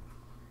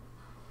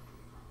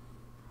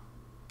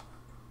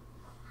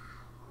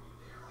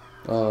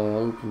 Oh, I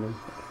opened them.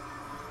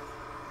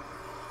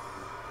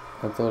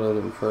 I thought I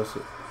didn't press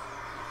it.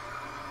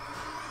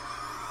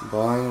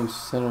 Bayern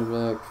center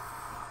back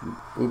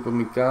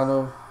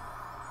Upamecano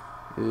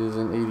is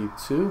an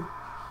 82.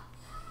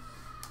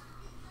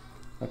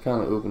 I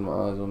kind of opened my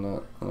eyes on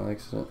that on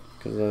accident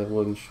because I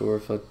wasn't sure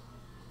if I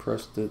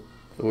pressed it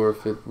or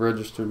if it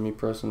registered me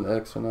pressing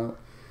X or not.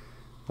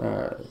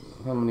 Alright,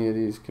 how many of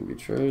these can be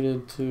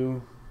traded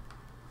to?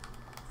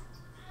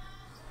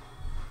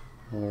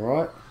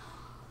 Alright.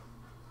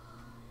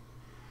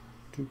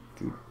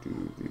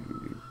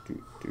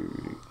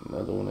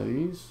 Another one of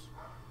these.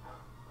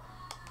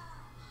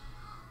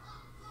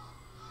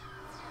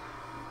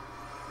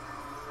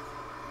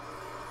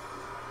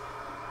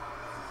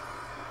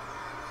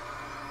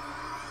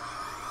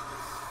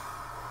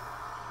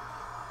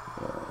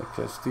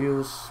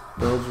 Castella's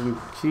Belgian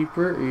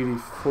keeper,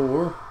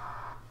 84.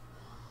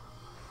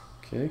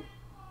 Okay.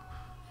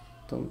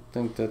 Don't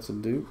think that's a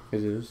dupe.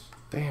 It is.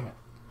 Damn it.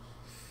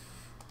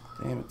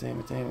 Damn it, damn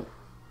it, damn it.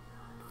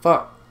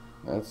 Fuck.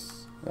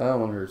 That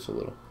one hurts a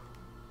little.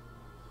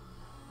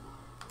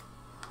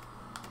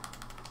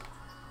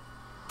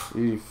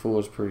 84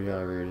 is pretty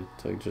high rated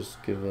to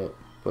just give up,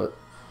 but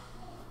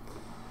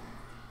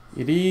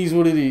It is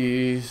what it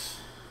is.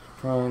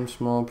 Prime,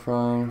 small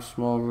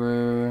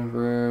rare,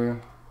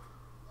 rare.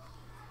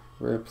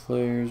 Rare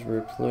players.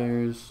 Rare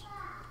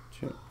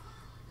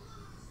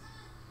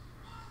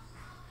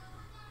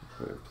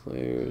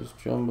players,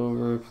 jumbo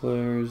rare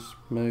players,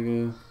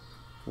 mega,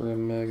 rare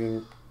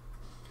mega,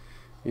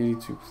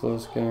 82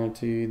 plus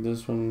guaranteed.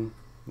 This one,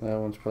 that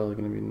one's probably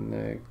going to be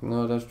neg.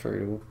 No, that's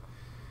tradable.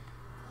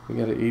 We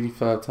got an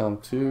 85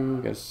 times 2,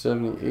 we got a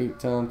 78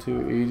 times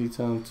 2, 80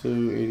 times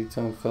 2, 80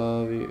 times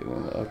 5, 80,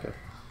 okay.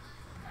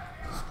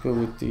 Let's go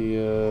with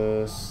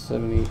the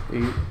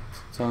 78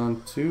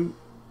 times 2.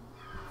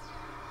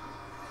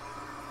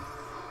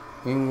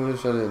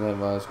 English, I didn't have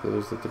my eyes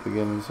closed at the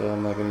beginning, so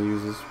I'm not going to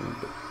use this one.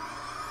 But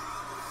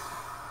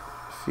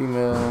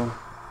female,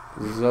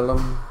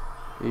 Zellum,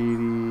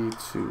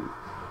 82.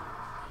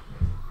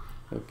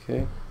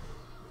 Okay.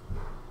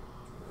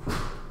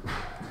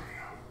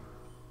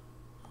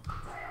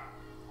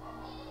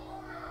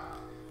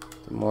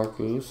 The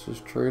Marcos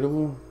is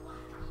tradable.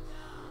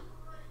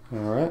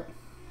 Alright.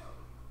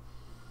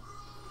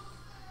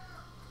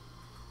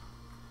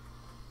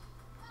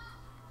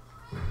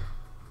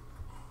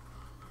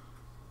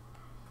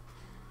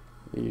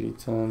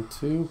 Times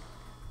 2.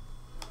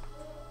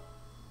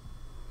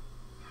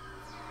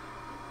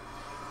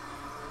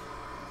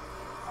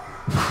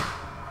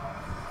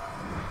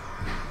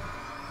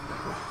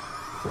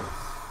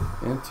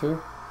 Enter.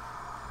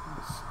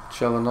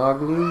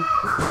 Chalanoglu.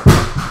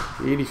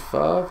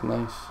 85.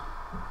 Nice.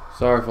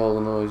 Sorry for all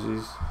the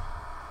noises.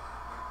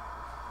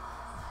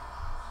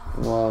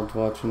 Wild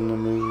watching the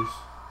movies.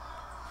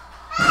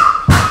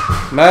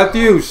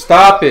 Matthew,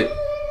 stop it.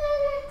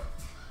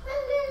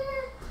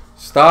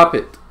 Stop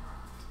it.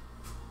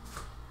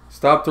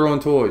 Stop throwing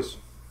toys.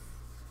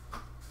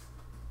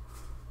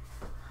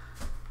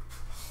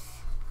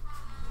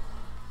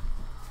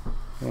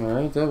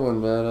 Alright, that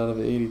wasn't bad out of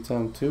the 80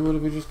 times 2. What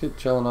did we just get?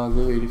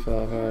 Chalanoglu,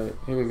 85. Alright,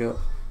 here we go.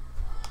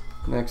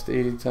 Next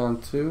 80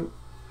 times 2.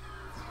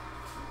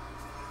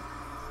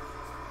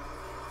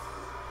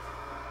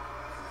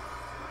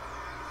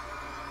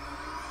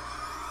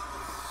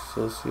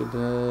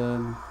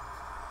 Sociedad.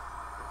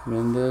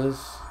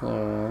 Mendez.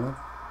 Alright.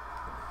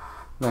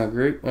 Not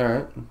great.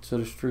 Alright, so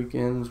the streak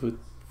ends with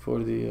for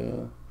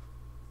the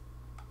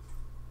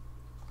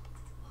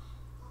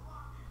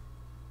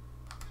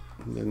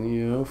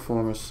Neo,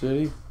 former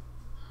city.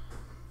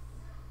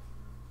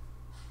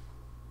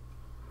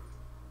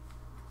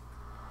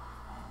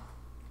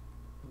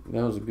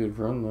 That was a good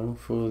run though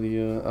for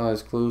the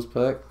eyes closed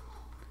pack.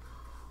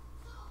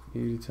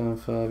 80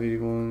 times 5,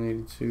 81,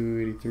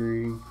 82,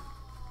 83.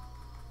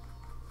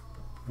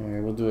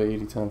 Alright, we'll do it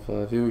 80 times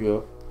 5. Here we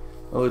go.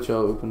 I'll let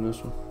y'all open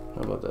this one.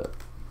 How about that?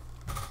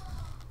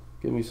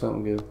 Give me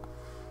something good.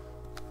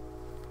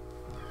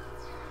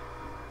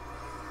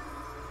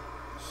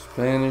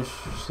 Spanish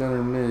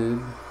center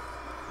mid.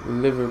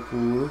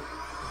 Liverpool.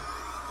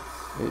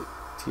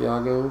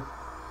 Thiago.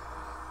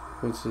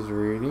 What's his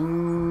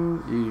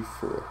rating?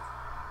 84.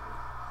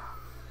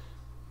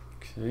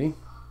 Okay.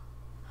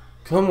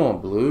 Come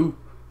on, blue.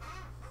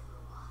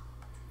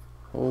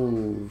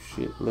 Oh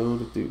shit,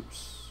 load of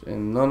dupes.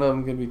 And none of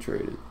them can be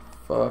traded.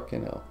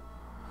 Fucking hell.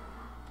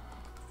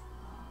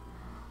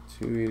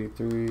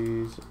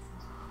 283s.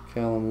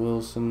 Callum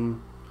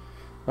Wilson.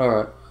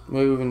 Alright,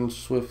 moving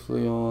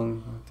swiftly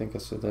on. I think I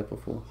said that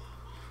before.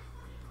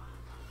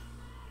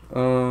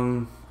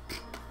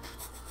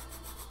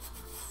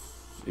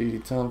 80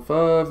 times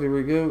 5, here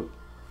we go.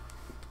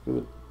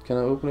 Can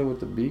I open it with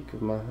the beak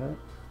of my hat?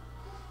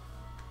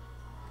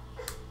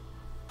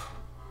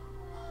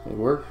 It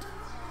worked.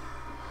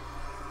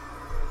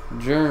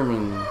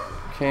 German,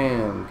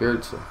 Cam,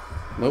 Goetze.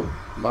 Nope,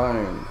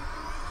 Bayern.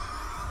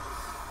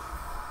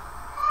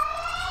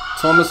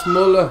 Thomas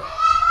Muller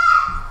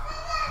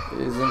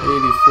is an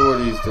 84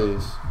 these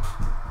days.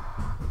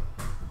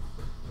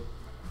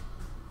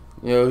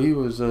 Yo, he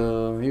was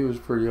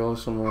pretty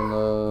awesome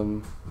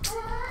on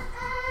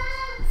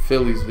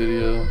Philly's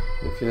video,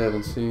 if you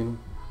haven't seen him.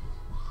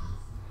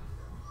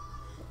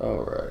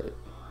 Alright.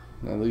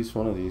 At least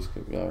one of these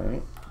could be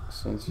alright.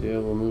 Since yeah,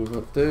 we'll move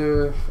up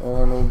there.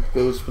 Arnold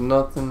goes for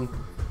nothing.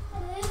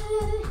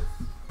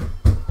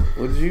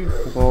 Would you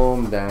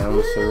calm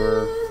down,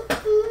 sir?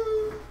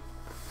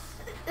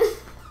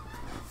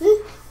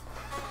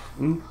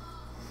 You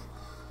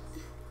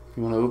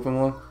want to open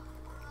one?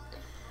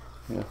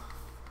 Yeah.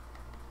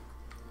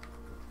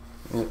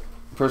 Yeah.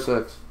 Press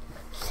X.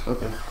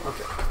 Okay.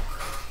 Okay.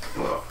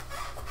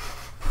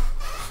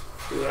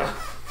 Yeah.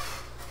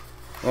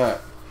 Alright.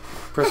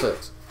 Press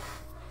X.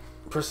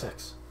 Press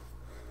X.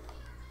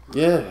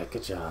 Yeah,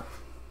 good job.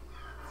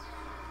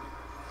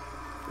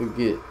 We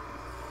get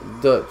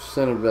Dutch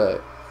center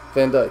back.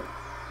 Van Dijk.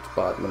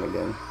 Botman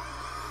again.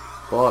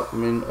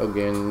 Botman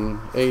again.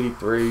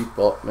 83.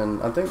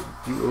 Botman. I think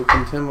you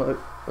opened him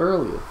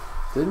earlier,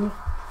 didn't you?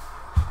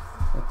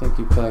 I think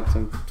you packed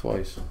him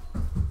twice.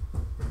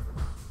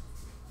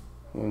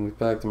 When we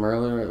packed him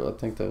earlier, I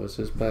think that was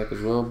his pack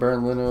as well.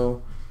 Bernd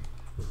Leno.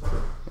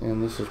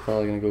 And this is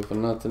probably going to go for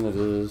nothing. It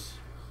is.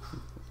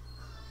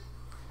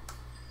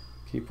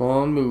 Keep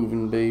on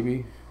moving,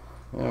 baby.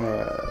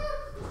 Alright.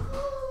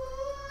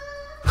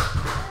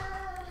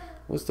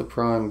 What's the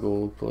prime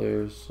gold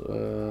players?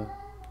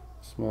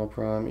 Small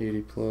prime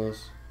 80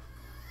 plus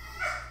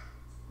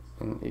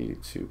and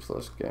 82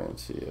 plus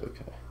guarantee.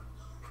 Okay.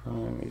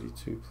 Prime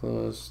 82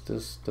 plus.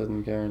 This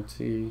doesn't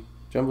guarantee.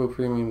 Jumbo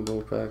premium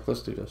gold pack.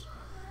 Let's do this.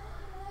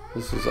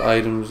 This is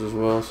items as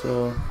well.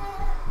 So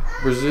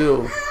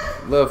Brazil,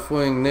 left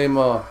wing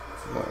Neymar.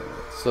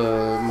 It's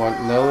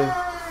Martinelli.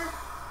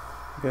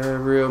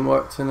 Gabriel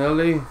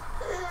Martinelli.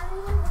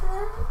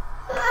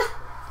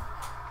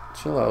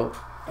 Chill out.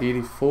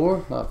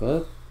 84, not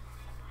bad.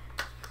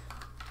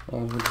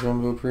 The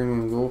Jumbo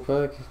Premium Gold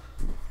Pack.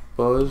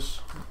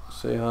 Buzz,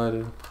 say hi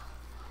to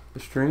the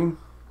stream.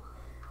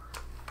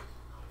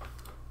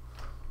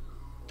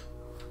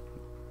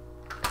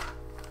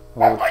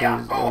 All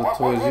the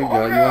toys you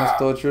got. You want to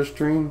start your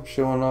stream?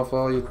 Showing off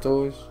all your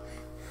toys?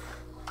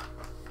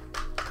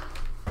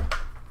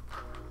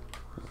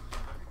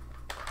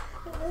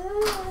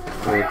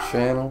 For a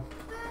channel.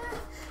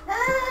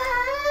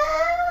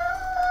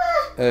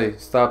 Hey,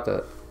 stop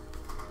that.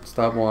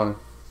 Stop whining.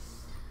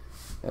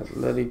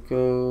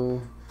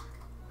 Atletico.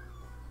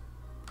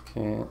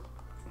 Can't.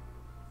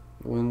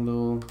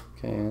 Windle.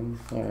 Can.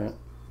 Alright.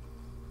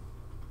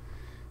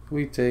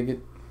 We take it.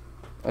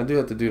 I do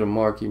have to do the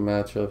marquee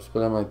matchups,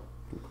 but I might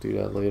do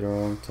that later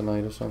on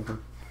tonight or something.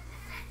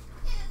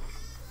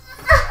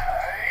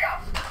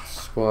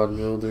 Squad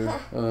builder.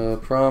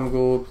 Prime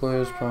gold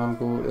players. Prime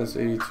gold. That's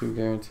 82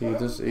 guaranteed.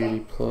 This is 80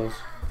 plus.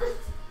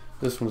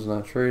 This one's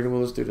not tradable.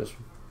 Let's do this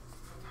one.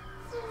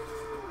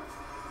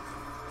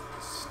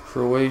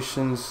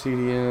 Croatian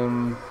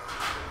CDM.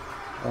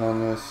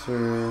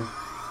 Nasser.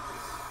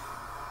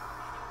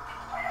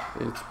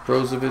 It's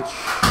Brozovic,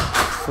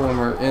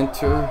 former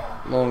Inter,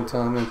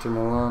 long-time Inter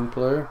Milan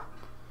player.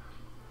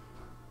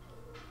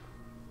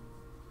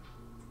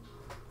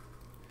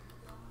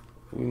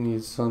 We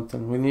need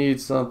something. We need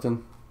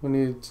something. We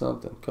need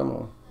something. Come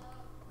on.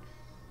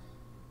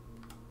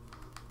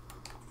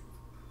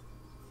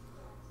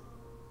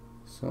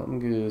 Something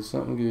good.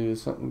 Something good.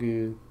 Something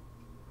good.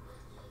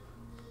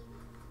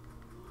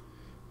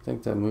 I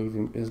think that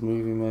his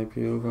movie might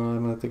be over.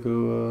 I'm gonna have to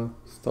go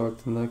start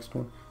the next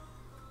one.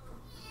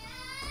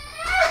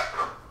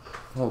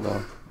 Hold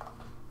on.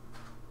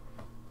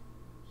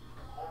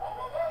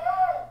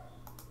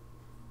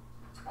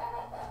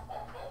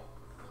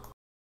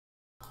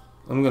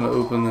 I'm gonna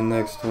open the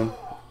next one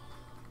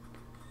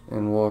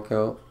and walk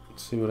out,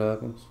 see what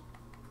happens.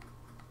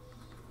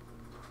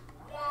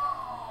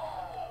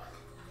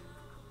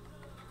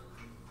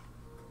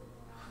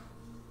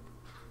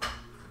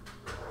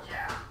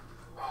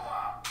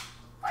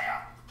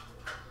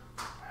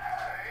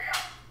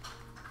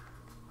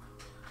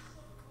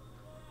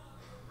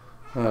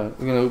 Alright,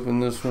 we're going to open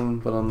this one,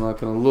 but I'm not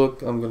going to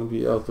look. I'm going to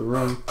be out the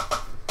room.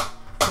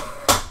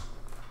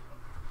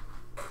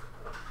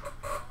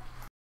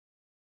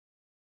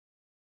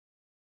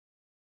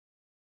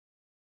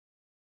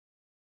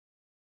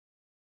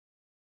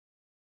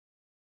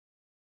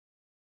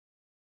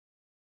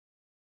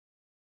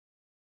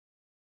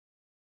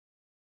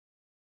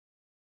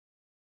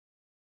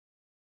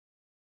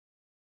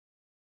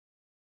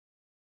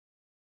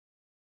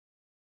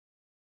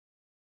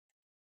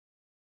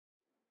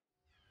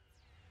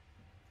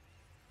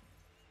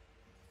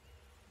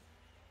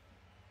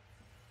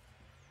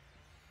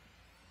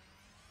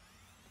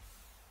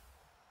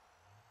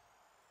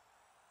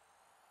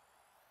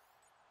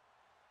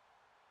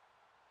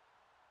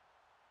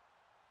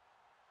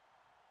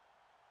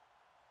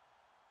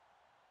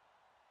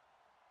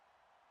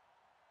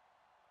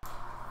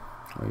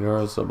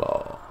 Here's the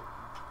ball.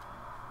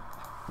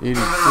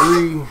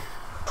 83.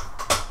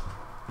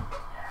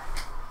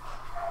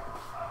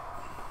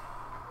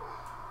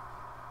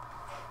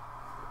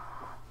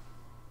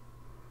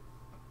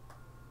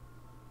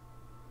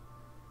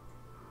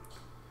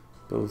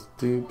 Both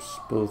dupes,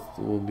 both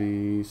will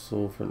be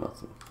sold for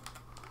nothing.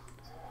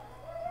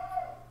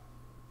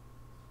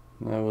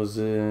 That was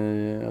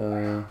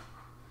a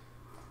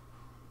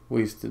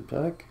wasted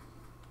pack.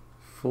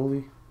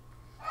 Fully.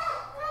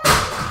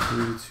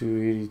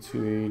 82,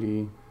 82,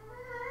 80.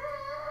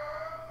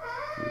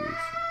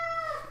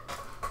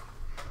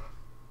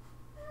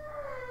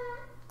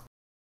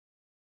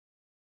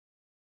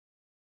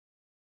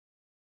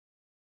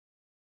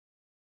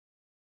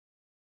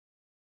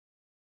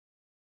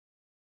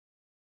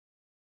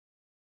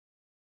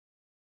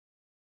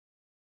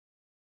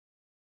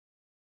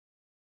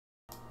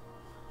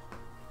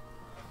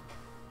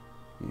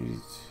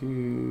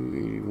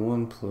 82,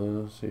 81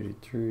 plus,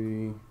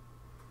 83.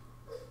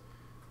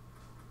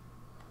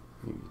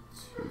 82,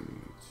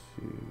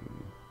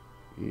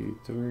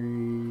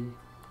 83,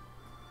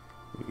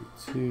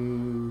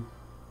 82.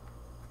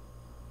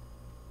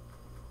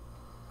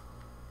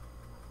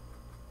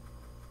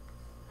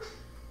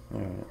 All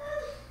right.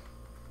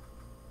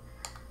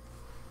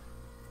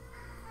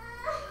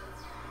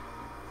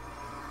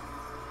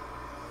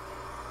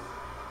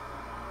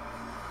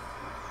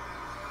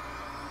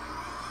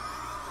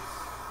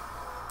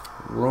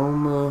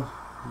 Roma,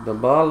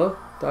 Dybala,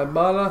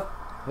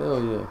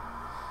 hell yeah.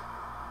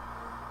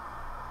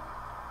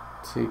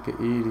 Take a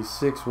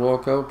 86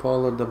 walkout,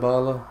 Paulo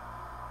Dybala.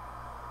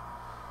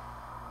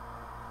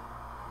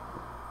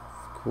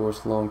 Of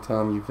course,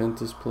 long-time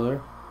Juventus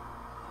player.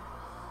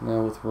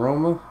 Now with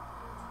Roma,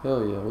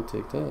 hell yeah, we'll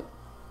take that.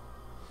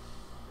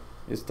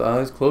 It's the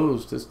eyes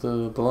closed. It's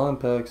the blind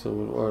packs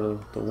or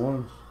the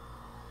ones.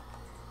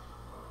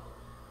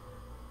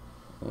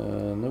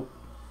 Nope.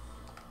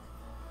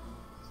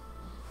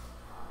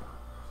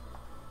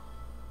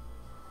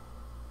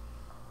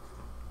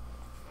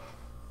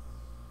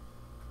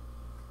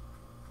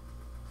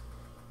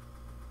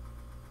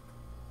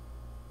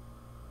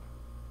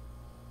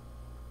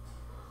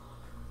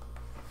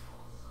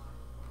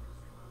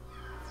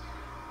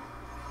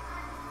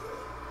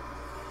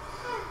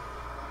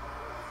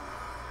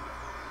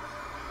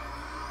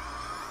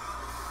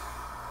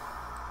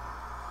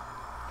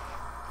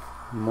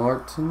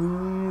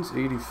 Martins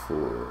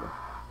 84.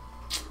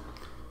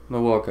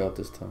 No walkout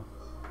this time.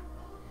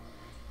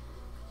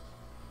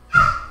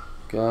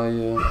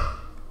 Gaia.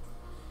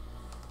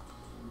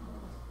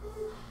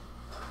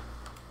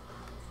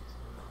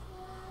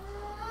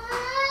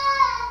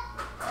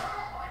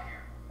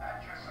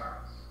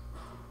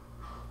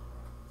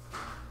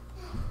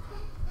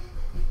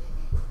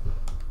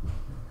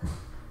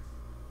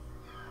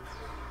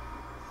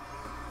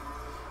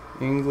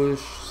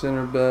 English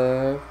center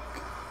back.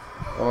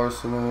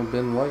 Arsenal,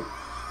 Ben White.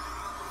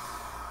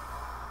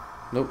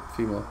 Nope,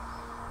 female.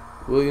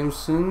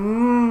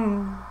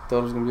 Williamson. Thought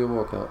it was going to be a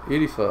walkout.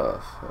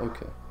 85.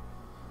 Okay.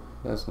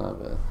 That's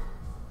not bad.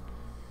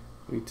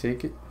 We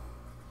take it.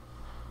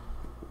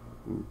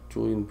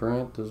 Julian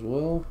Brandt as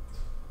well.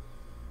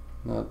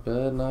 Not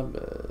bad, not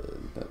bad.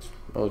 That's,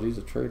 oh, these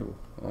are tradable.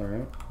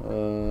 Alright.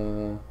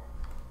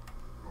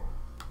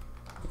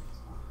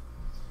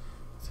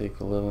 Take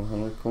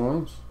 1,100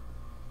 coins.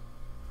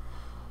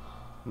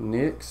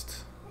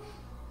 Next,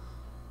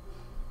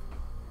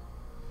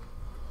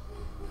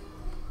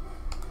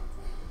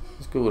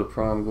 let's go with a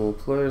prime gold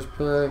players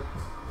pack.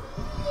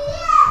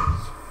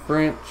 It's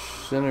French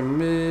center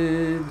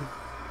mid,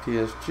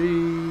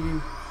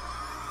 PSG,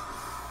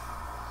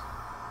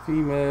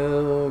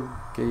 female,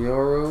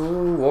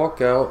 Gayaro,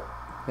 walkout,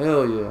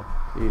 hell yeah,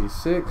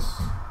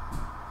 86,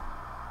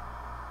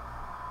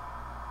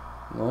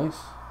 nice.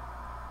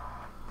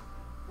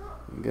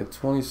 We got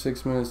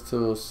 26 minutes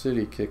till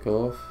City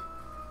kickoff.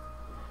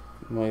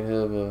 Might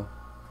have a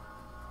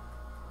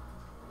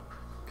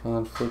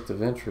conflict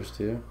of interest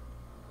here.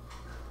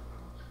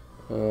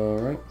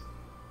 Alright.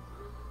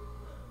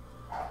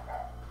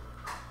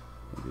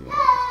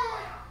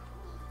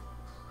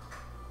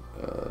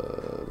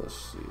 Let's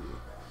see.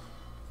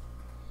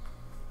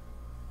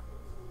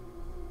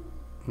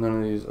 None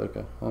of these,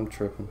 okay, I'm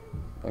tripping.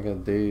 I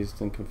got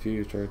dazed and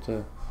confused right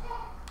there.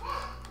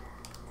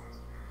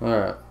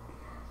 Alright.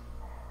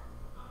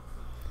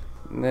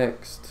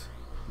 Next.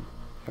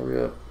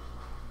 Hurry up.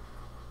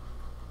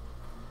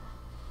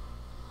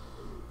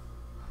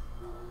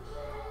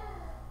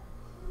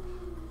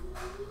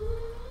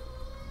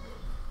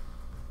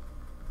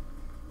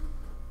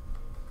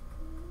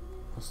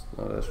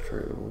 Oh, that's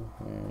tradable.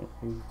 Alright,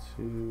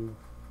 82.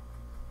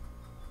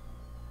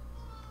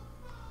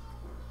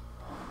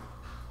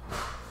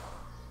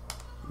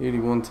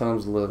 $81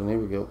 times 11. Here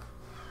we go.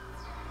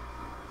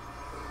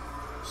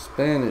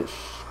 Spanish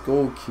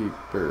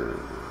goalkeeper,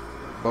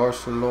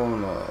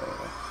 Barcelona.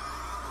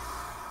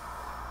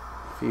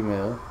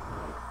 Female.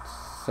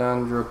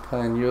 Sandra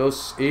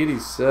Panos,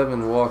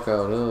 87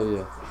 walkout. Hell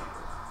yeah.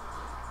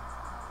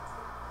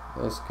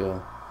 Let's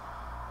go.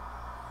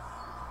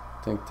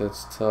 I think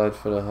that's tied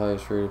for the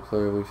highest rated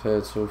player we've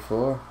had so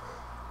far,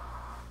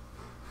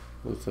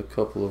 with a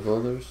couple of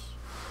others.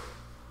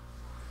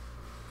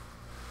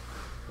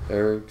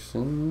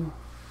 Ericsson.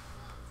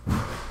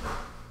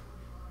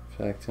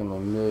 Packed him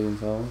 1,000,000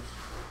 times.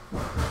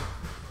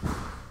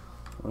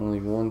 Only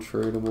one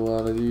tradable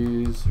out of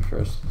these. The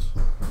rest is...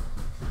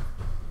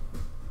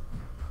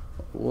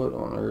 What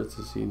on earth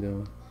is he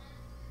doing?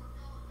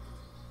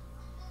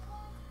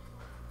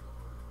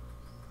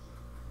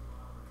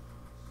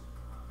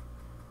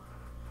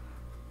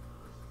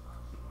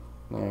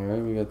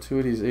 Alright, we got two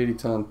of these 80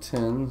 ton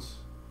 10s.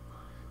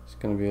 It's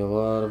going to be a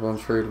lot of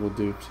untradeable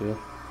dupes here.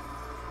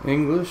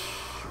 English,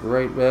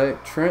 right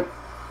back, Trent.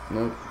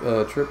 Nope,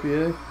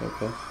 Trippier.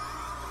 Okay.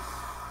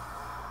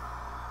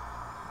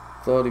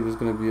 Thought he was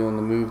going to be on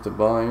the move to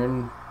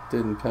Bayern.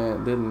 Didn't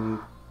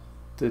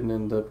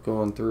end up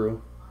going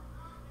through.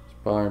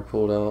 Bayern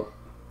pulled out.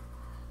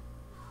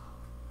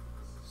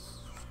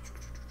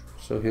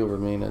 So he'll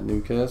remain at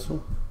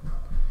Newcastle.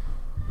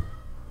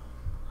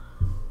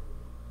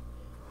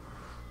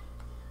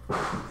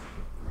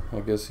 I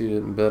guess he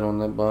didn't bet on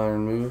that Bayern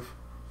move.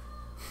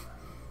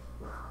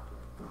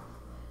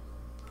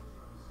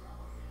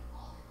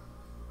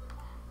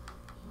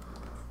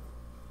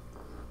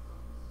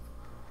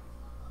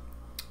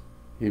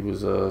 He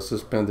was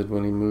suspended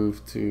when he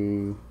moved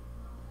to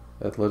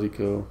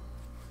Atletico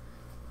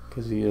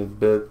because he had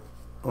bet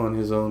on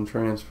his own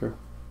transfer.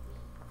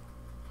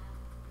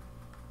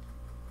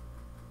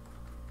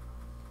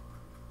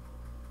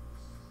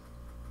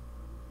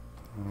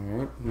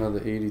 Alright,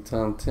 another 80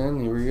 times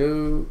 10. Here we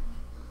go.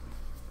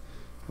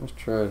 Let's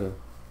try the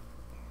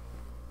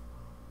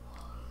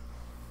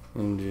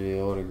MJ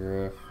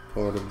autograph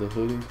part of the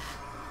hoodie.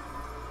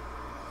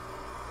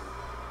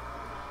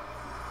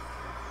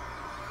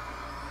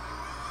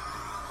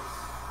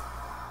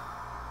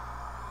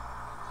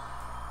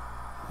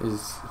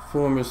 His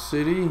former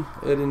city,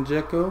 Edin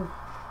Dzeko,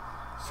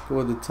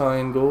 scored the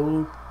tying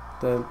goal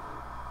that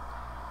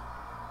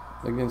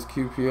against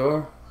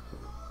QPR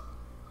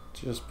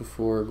just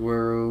before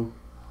Aguero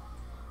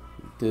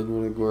did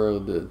what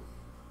Aguero did.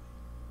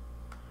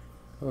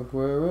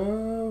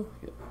 Aguero,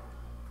 yeah.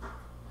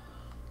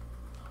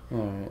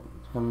 Alright,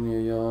 how many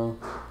of y'all?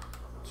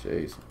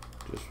 Jason,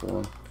 just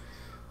one.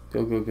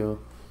 Go, go, go.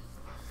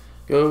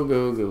 Go,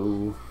 go,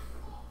 go.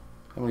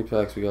 How many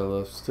packs we got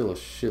left? Still a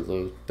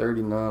shitload.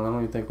 39. I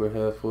don't even think we're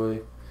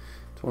halfway.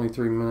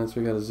 23 minutes.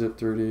 We gotta zip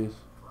through these.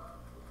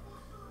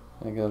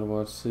 I gotta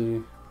watch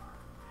City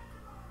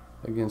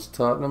against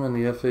Tottenham in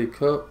the FA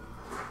Cup.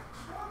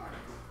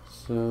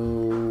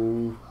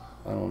 So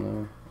I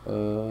don't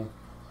know.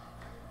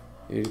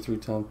 83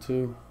 times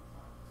 2.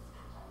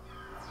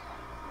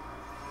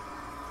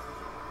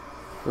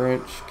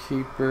 French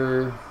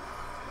keeper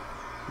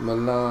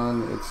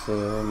Milan. It's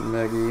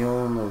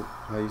Maguillon, or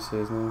how you say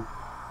his name?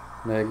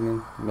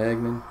 Magnan.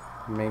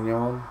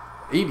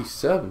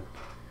 87.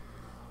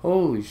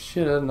 Holy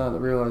shit, I did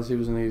not realize he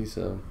was an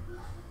 87.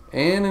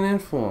 And an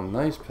inform.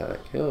 Nice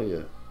pack. Hell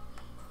yeah.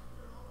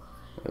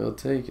 I'll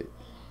take it.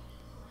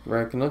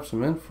 Racking up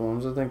some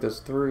informs. I think that's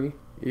 3.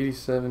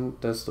 87.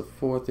 That's the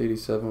 4th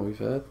 87 we've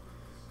had.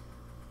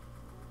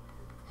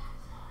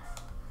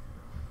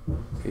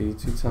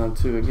 82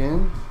 times 2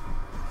 again.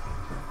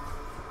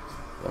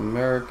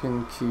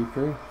 American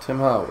keeper. Tim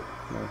Howard.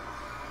 No,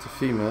 it's a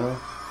female.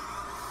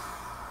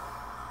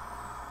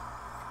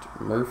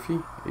 Murphy,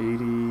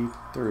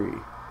 83.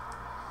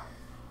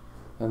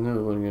 I knew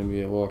it wasn't going to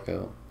be a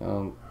walkout. I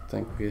don't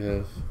think we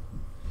have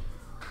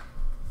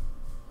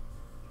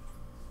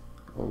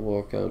a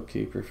walkout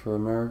keeper for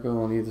America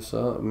on either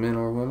side, men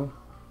or women.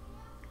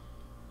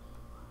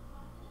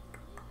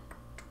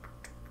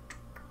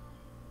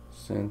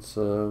 Since,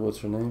 what's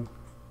her name?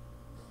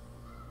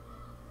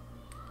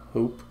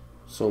 Hope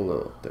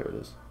Solo. There it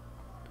is.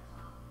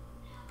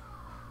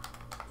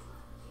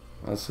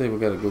 I say we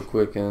gotta go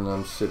quick, and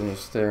I'm sitting here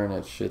staring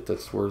at shit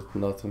that's worth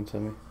nothing to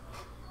me.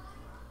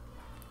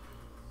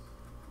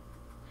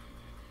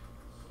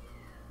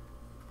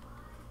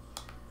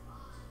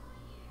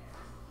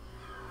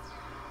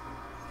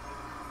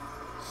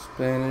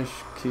 Spanish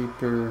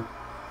keeper,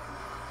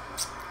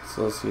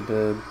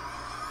 Sociedad,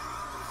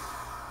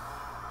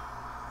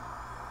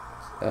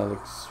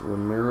 Alex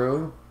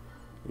Ramiro,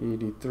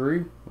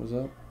 83. Was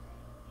that?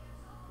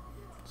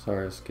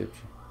 Sorry, I skipped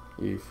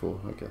you. 84.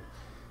 Okay.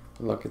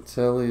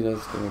 Locatelli,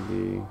 that's going to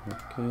be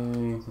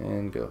okay,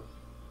 and go.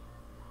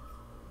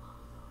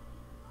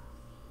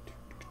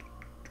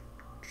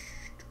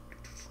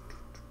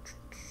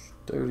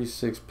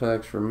 $36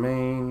 packs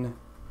remain.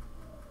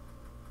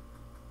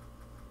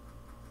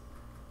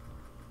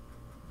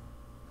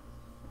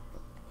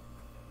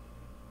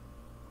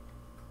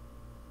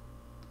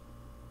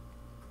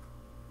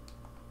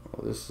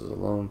 Well, this is a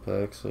lone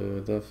pack, so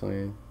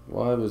definitely.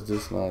 Why was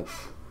this not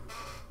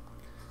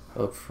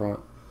up front?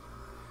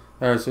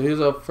 Alright, so here's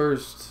our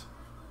first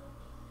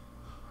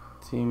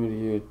team of the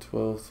year,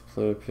 12th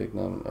player pick.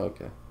 No,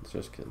 okay,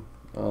 just kidding.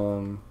 I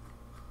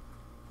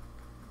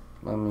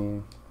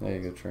mean, there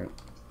you go, Trent.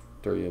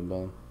 Throw you a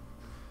bone.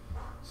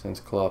 Since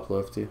Klopp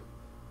left you.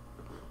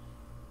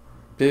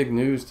 Big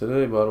news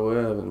today, by the way,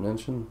 I haven't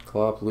mentioned.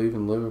 Klopp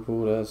leaving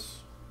Liverpool,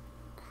 that's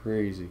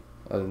crazy.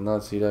 I did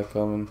not see that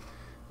coming.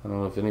 I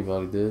don't know if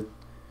anybody did.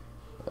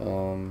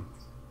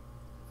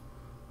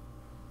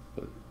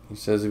 But he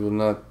says he will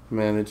not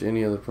manage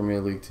any other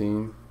Premier League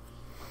team.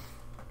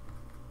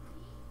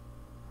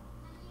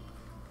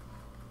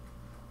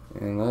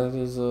 And that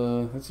is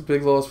that's a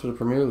big loss for the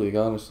Premier League,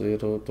 honestly.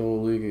 The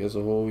whole league as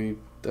a whole, he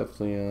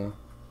definitely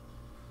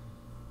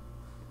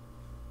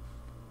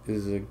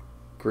is a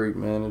great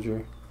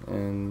manager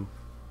and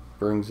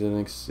brings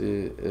an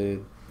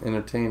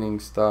entertaining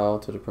style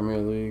to the Premier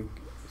League.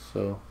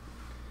 So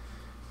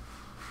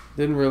I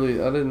didn't really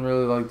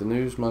like the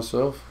news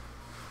myself.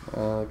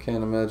 I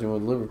can't imagine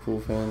what Liverpool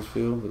fans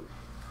feel, but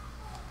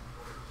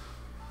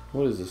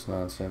what is this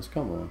nonsense?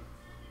 Come on.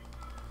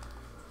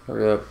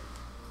 Hurry up.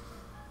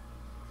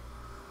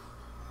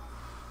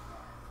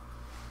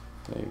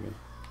 There you go.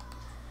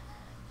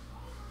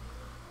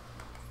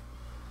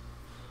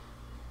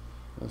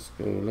 Let's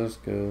go, let's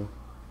go.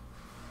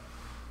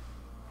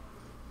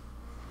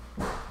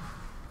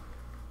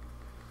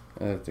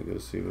 I have to go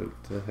see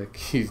what the heck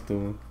he's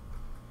doing.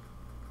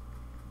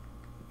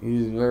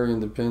 He's very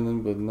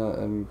independent, but not.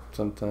 I mean,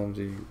 sometimes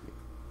he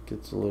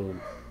gets a little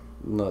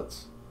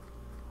nuts.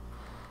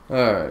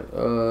 Alright,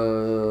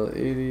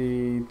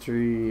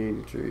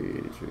 83.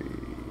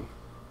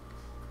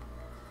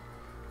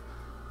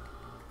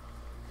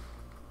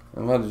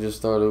 might just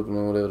start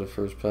opening whatever the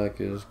first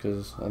pack is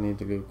because I need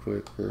to go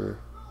quick. Or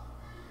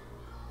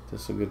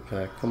this is a good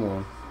pack. Come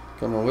on.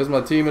 Come on. Where's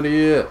my team of the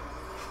year?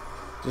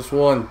 Just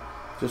one.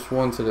 Just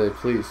one today,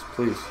 please.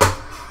 Please.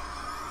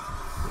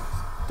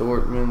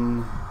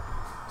 Dortmund.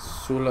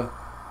 Sula.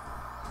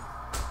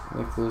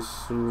 Nicholas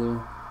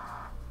Sula.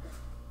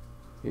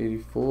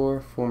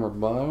 84. Former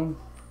Bayern.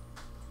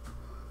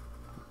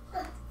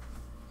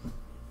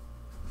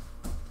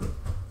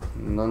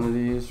 None of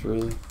these,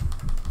 really.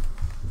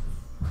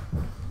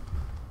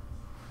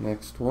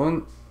 Next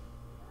one.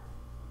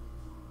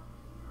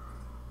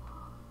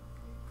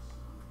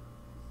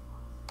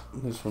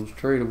 This one's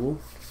tradable.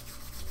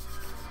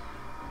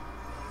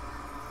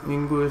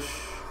 English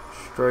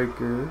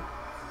striker.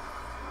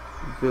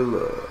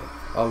 Villa.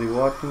 Ollie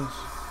Watkins.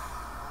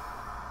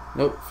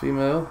 Nope,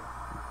 female.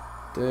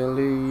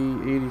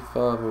 Daily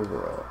 85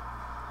 overall.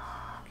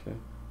 Okay.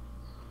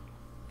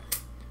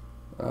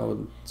 I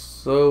would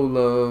so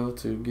love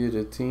to get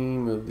a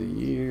team of the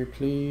year,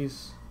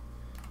 please.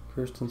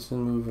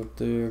 Christensen move up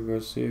there.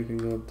 Garcia can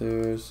go up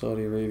there.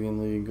 Saudi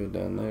Arabian League go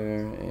down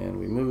there, and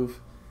we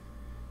move.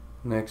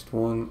 Next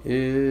one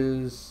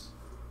is,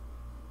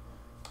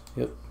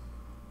 yep,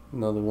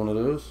 another one of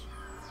those.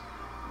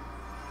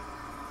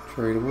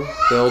 Tradable.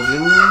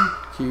 Belgian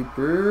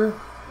keeper.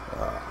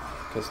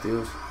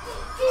 Castillos.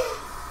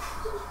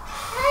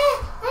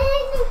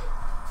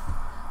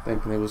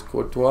 Thinking it was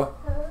Courtois.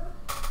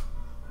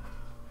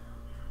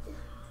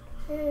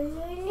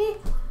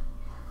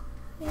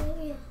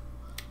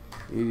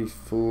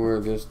 84, I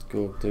guess to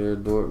go up there.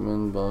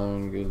 Dortmund,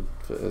 Bayern, good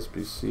for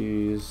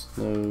SBCs.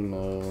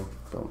 No.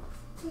 Don't.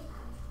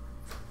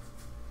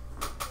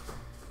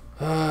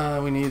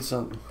 We need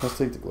something. Let's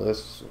take the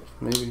glasses off.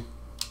 Maybe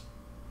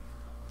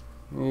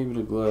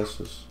the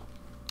glasses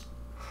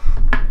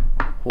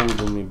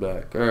holding me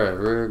back. Alright,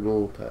 rare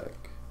gold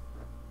pack.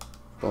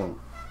 Boom.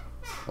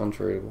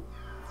 Untradeable.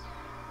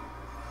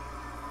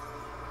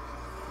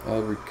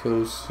 Ivory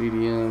Coast,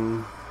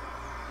 CDM.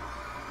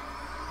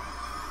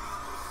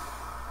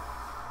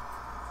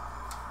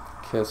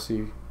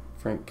 Kessie,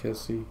 Frank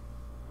Kessie.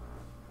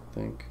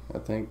 I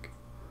think.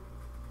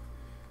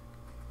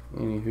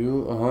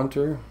 Anywho, a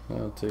hunter.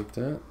 I'll take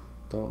that.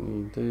 Don't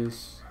need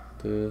this.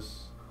 I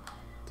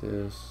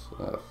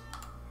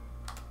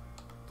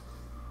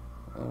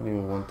don't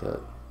even want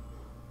that.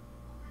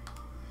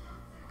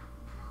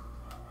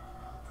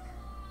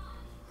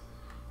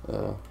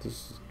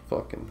 This is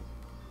fucking.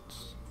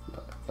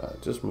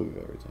 Just move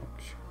everything.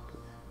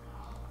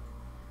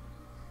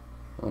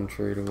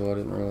 Untradeable. I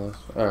didn't realize.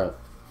 Alright.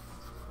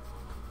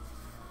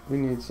 We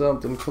need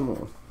something. Come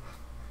on.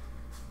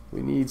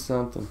 We need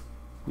something.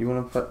 You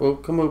want to? Oh,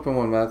 come open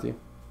one, Matthew.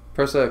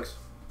 Press X.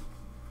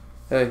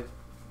 Hey.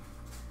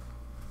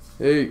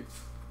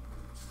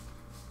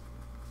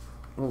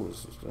 What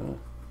was this? What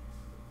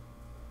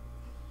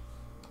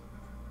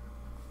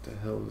the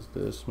hell is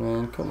this,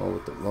 man? Come on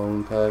with the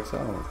loan packs. I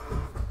don't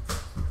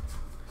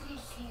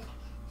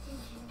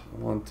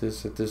want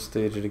this at this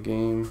stage of the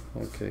game.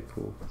 Okay,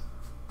 cool.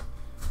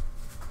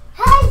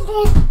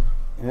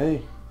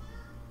 Hey.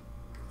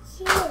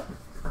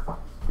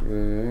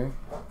 Okay.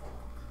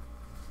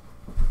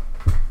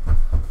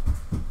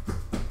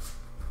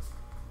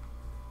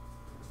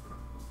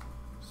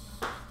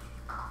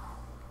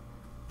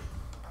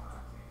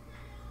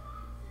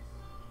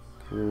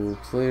 Cool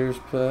players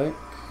pack.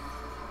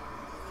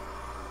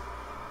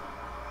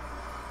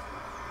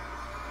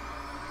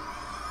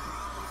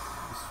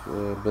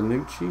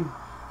 Bonucci.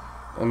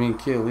 I mean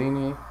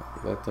Chiellini. I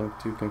got them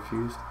too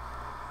confused.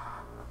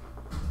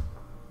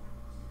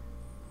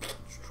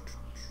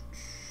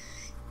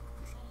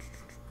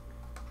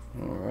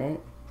 Alright.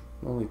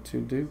 Only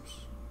 2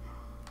 dupes.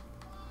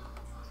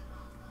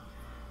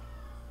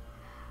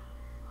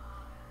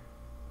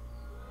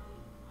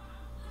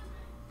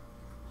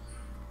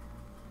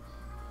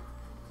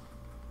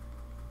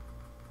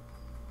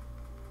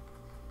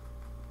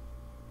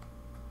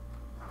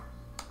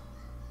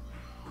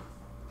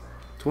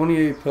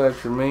 $28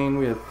 packs remain.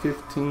 We have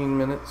 15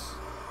 minutes.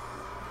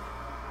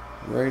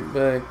 Right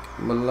back,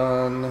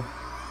 Milan.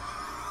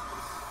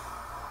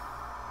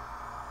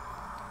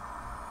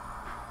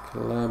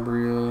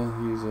 Calabria,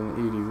 he's an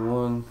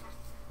 81.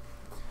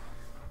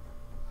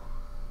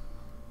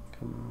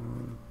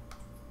 Come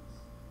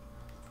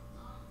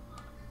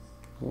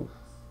on. Oh.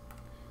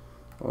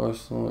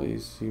 Arsenal,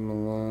 AC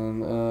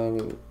Milan.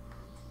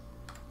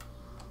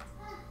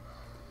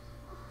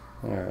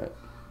 Alright,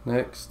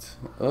 next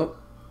up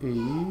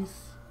is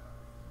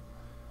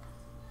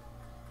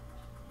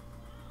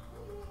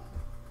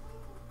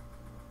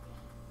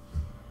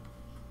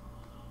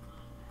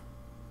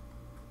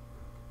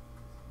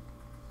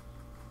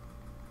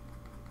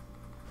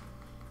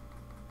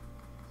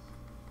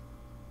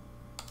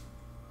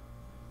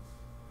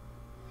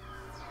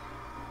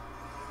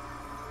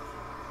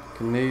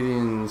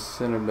Canadian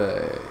center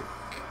back,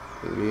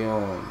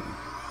 Leon.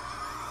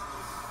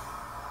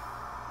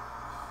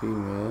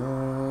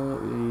 Female,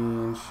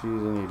 and she's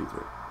an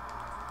 83.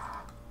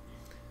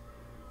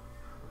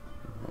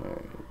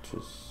 Alright,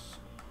 just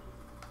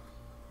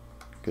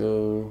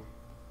go.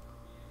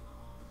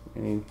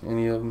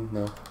 Any of them?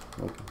 No.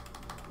 Okay.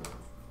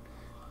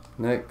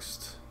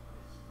 Next.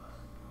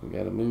 We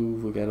gotta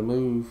move. We gotta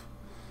move.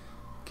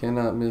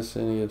 Cannot miss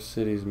any of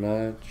City's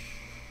match.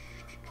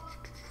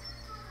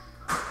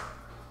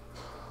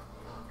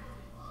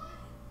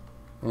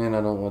 And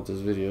I don't want this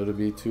video to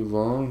be too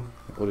long,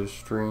 or this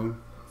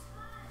stream.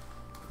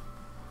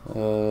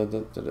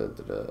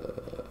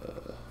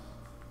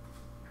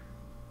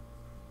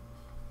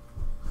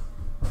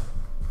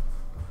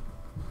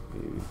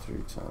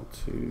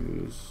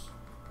 3x2s.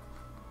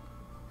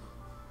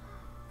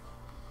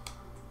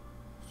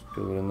 Let's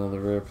go with another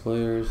rare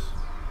players.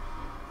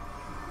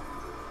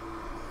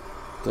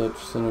 Dutch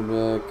center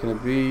back, can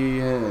it be?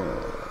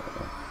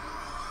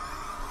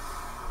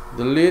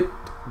 Delete,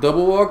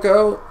 double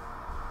walkout.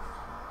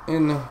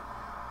 In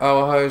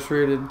our highest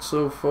rated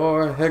so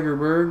far,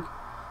 Hegerberg,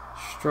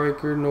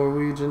 striker,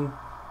 Norwegian,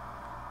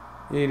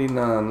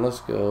 89. Let's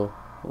go.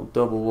 Little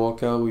double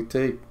walkout we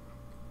take.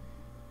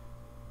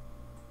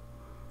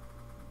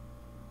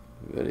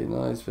 Very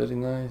nice, very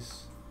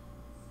nice.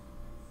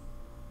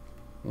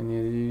 Any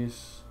of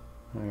these?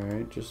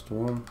 Alright, just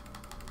one.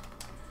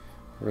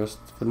 Rest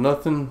for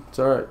nothing. It's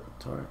alright.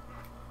 It's alright.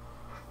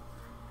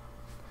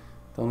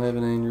 Don't have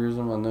an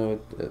aneurysm. I know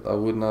it. I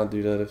would not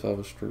do that if I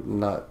was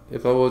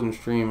if I wasn't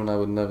streaming. I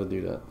would never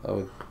do that. I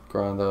would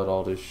grind out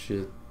all this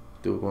shit,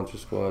 do a bunch of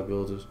squad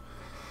builders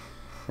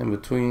in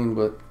between.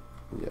 But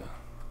yeah,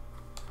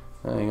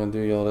 I ain't gonna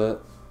do y'all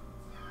that.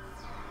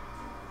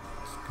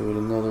 Let's go with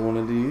another one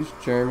of these.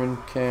 German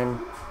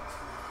Cam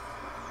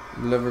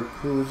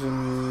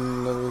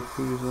Leverkusen,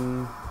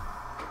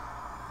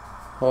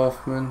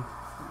 Hoffman.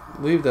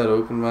 Leave that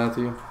open,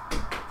 Matthew,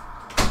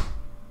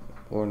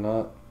 or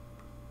not.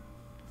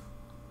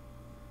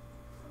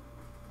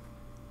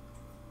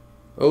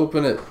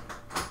 Open it.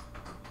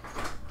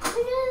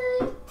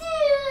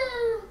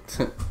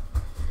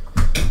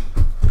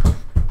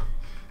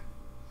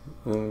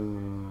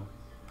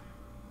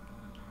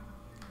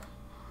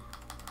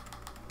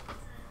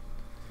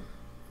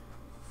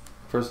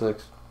 First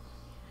X.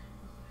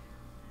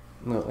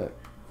 No, X.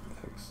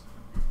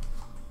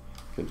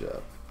 Good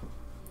job.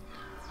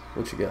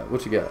 What you got?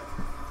 What you got?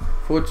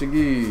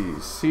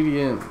 Portuguese.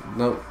 CDN.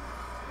 No.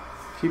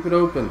 Keep it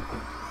open.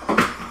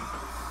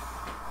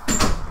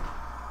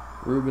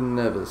 Ruben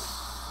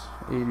Neves,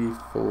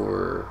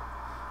 84.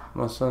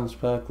 My son's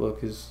pack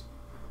look is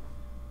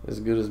as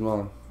good as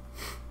mine,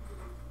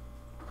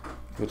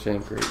 which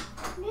ain't great,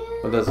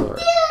 but that's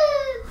alright.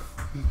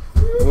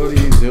 What are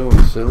you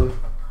doing, silly?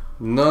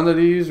 None of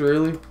these,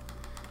 really?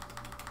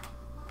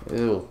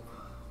 Ew.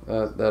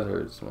 That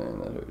hurts, man.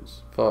 That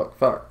hurts. Fuck.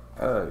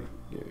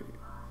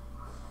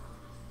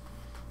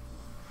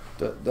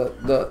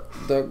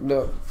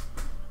 Duck.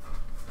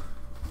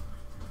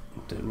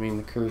 Didn't mean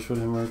to curse with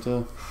him right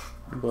there.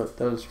 But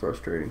that is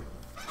frustrating.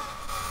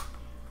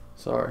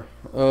 Sorry.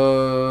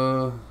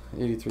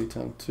 83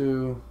 times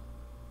 2.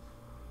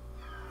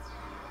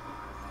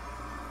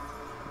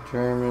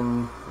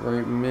 German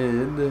right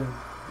mid.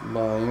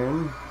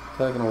 Bayern.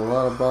 Attacking a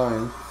lot of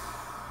Bayern.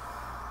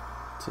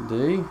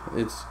 Today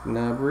it's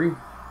Gnabry.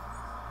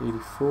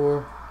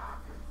 84.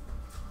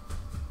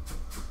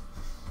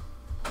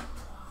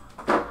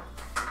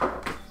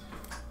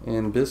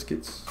 And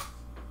biscuits.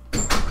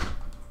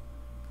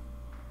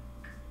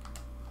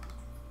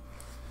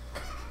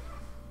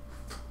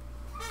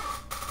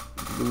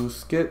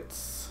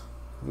 Busquets.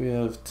 We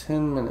have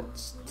 10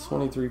 minutes,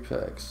 23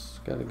 packs.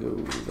 Gotta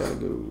go.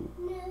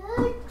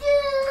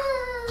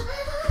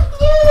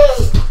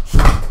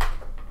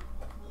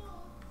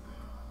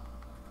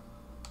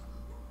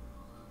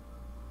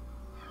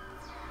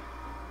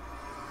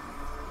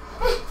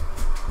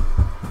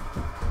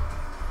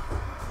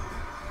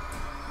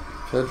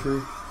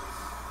 Pedri.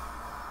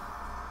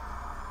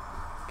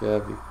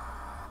 Gavi.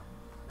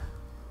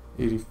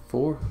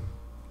 84.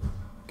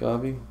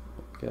 Gavi,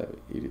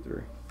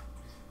 83.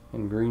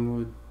 And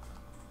Greenwood.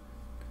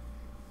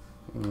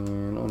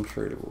 And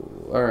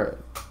untradeable. Alright.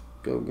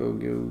 Go.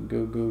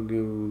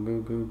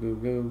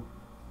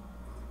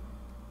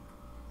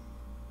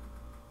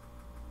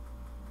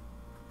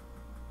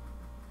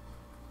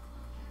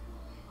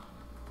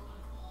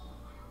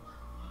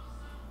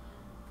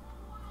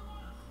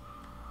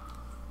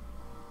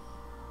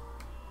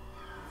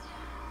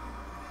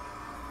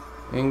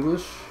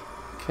 English,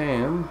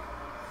 Cam,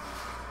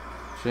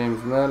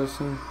 James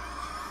Madison,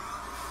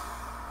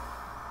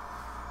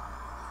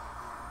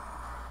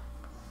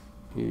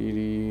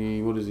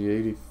 80, what is he,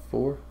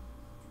 84?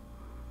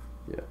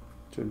 Yeah,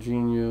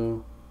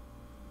 Jorginho,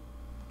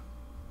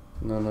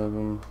 none of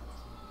them.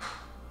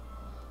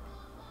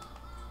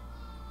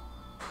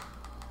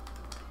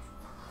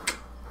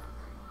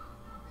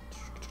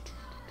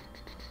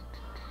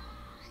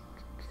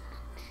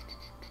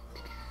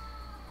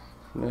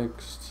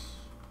 Next.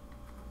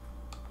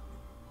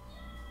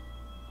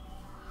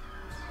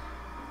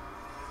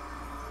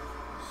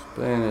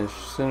 Spanish,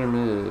 center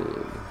mid,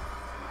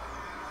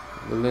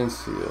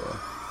 Valencia,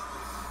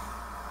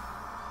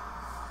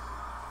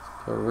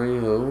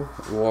 Parejo,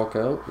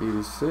 walkout,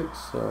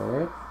 86.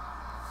 Alright.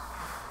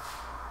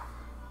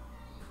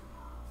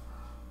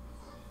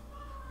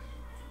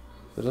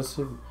 Did I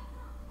say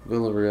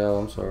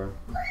Villarreal? I'm sorry.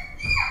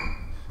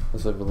 I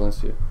said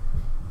Valencia.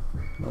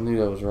 I knew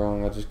that was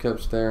wrong. I just kept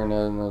staring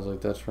at it and I was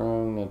like, that's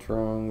wrong, that's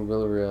wrong.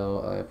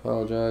 Villarreal, I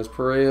apologize.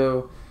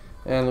 Parejo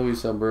and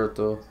Luis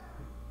Alberto,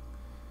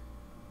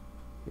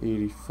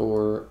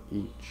 84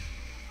 each.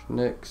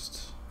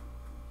 Next.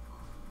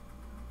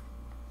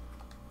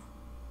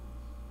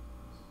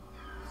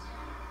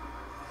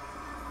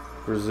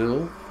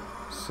 Brazil,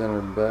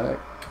 center back.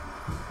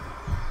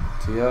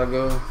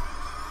 Thiago.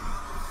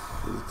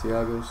 Is it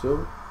Thiago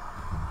Silva?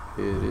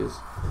 It is.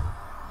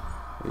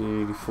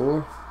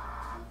 84.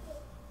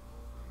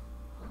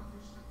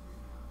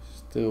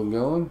 Still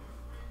going.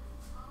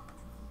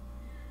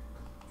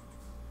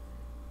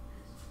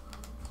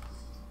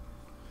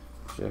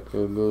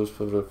 Jacko goes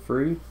for the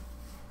free.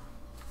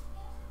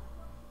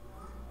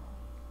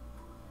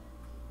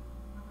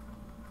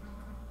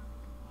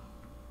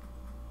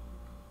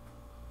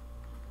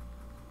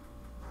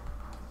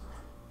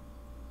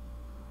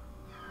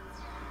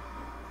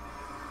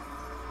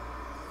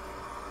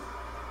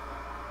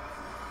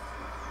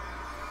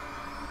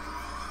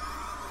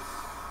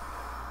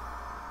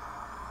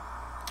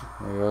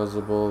 There's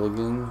the ball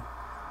again.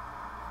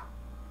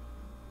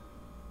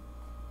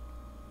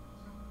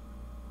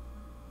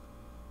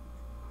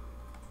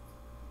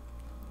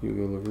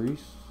 Hugo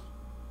Lloris.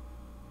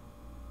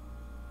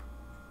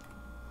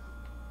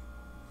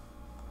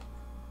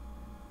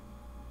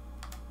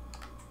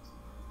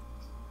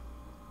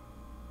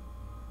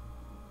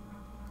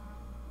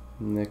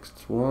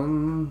 Next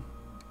one.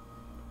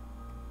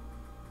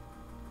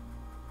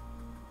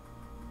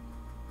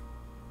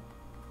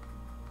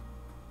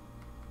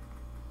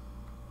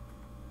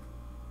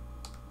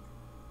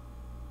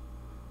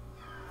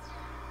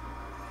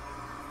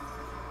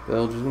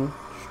 Belgian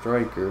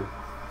striker,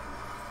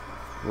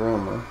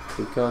 Roma,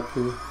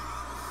 Lukaku,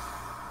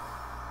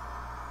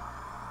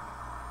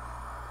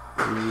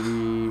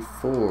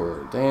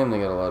 84. Damn, they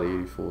got a lot of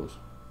 84s.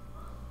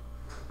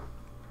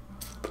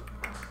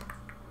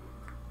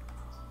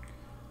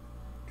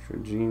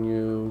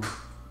 Jorginho,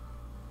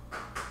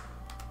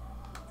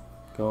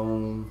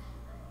 gone.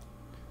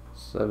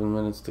 7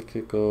 minutes to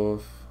kick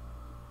off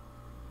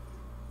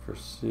for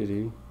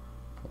City.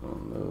 I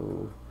don't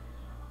know.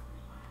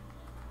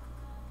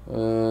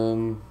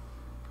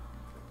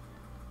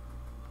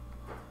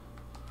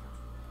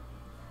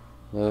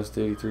 Last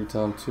 83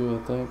 times 2, I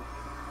think.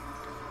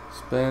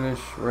 Spanish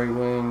right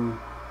wing,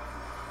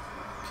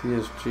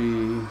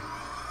 PSG,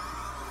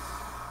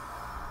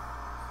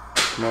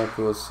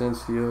 Marco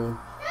Asensio.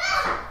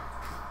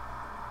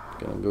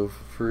 Gonna go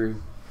for free.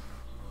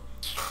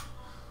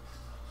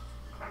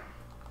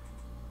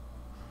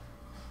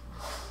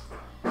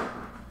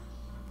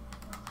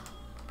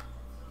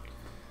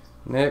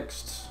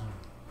 Next.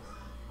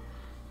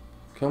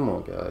 Come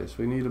on, guys.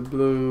 We need a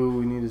blue.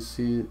 We need to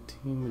see it.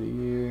 Team of the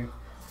year.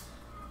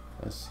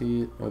 I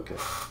see it. Okay.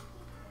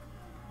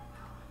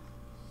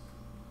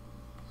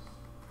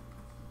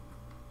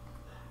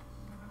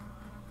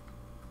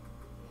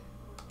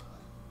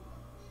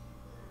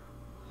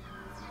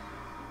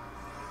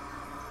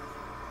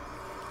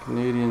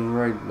 Canadian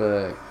right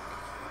back.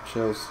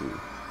 Chelsea.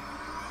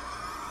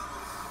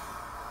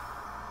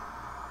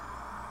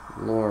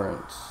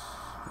 Lawrence.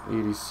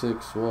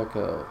 86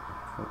 walkout.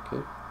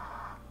 Okay.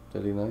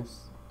 Pretty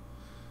nice.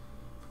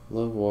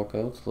 Love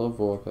walkouts. Love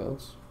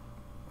walkouts.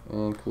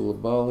 And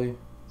Koulibaly.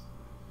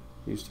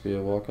 Used to be a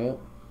walkout.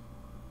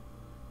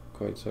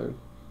 Quite sorry.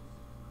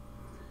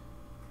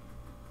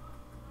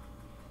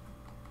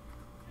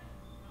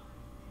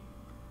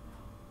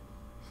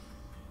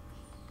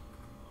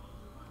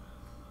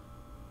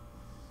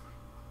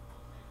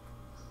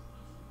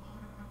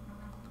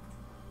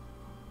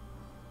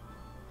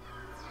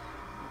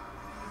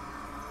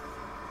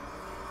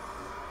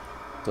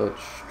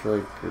 Dutch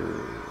striker,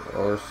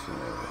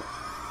 Arsenal.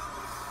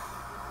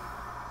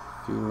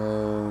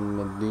 Female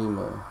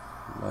Medina.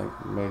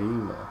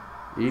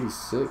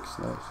 86,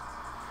 nice.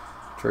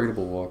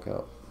 Tradable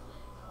walkout.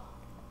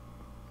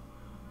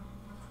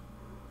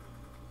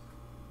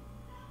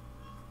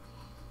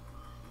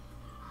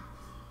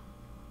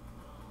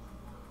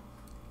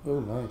 Oh,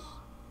 nice.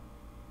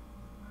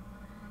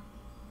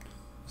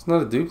 It's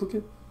not a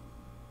duplicate?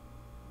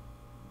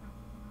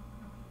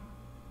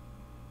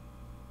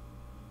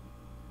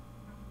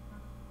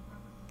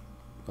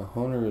 A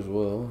Hunter as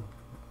well.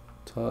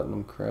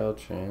 Tottenham crowd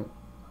chant.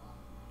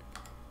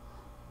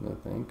 No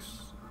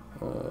thanks.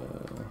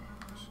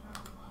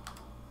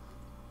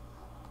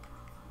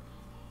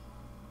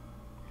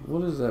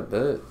 What is that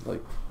badge?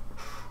 Like,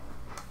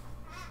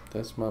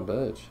 that's my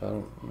badge. I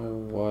don't know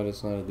why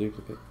that's not a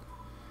duplicate.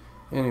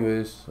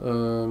 Anyways,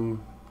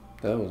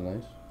 that was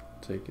nice.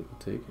 Take it,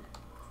 take it.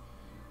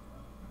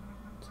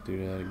 Let's do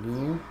that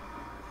again.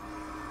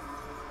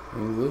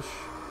 English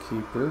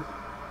keeper.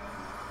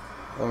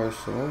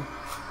 Arsenal.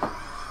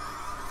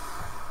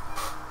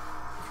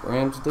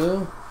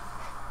 Ramsdale.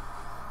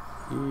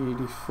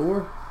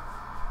 84.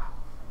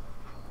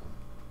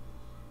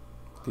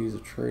 These are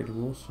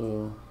tradable,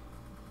 so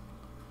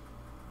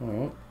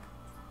alright.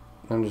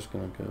 I'm just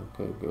gonna go.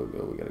 We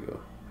gotta go.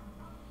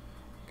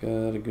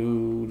 Gotta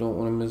go. Don't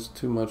want to miss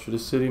too much of the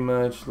city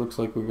match. Looks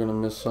like we're gonna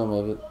miss some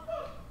of it.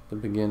 The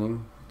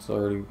beginning. It's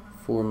already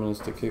 4 minutes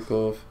to kick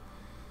off.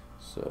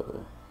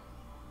 So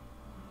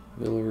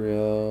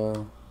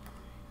Villarreal,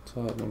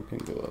 Tottenham can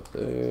go up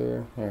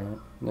there. Alright,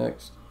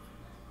 next.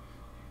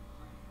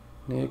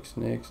 Next.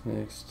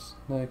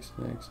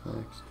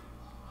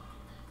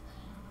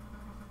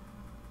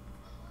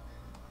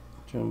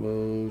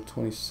 Jumbo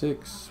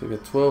 26. We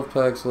got 12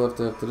 packs left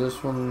after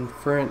this one.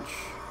 French,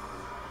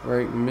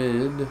 right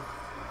mid.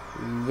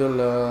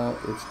 Villa,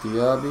 it's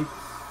Diaby.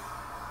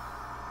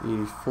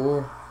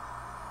 84.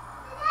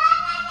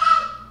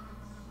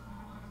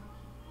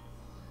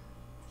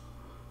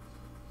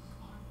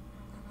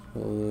 As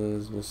well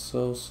as Lo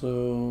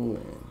Celso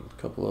and a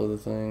couple other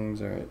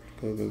things. Alright,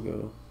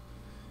 go.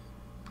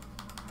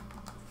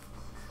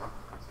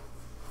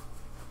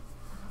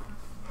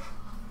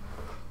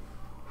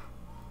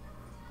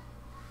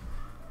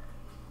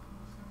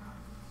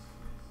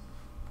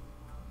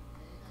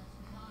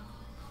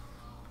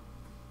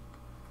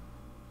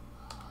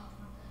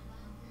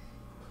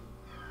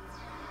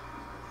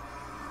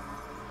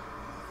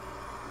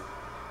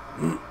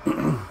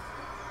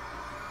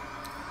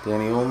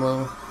 Danny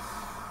Olmo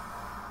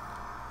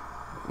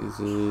is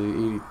a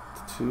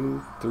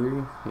 82,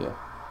 3, yeah.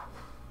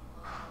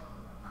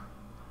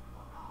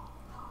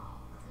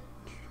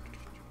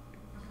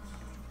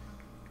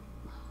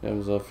 That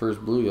was our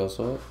first blue, y'all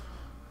saw it.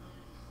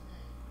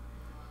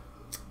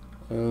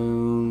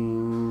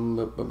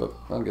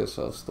 I guess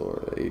I'll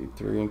store at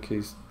 83 in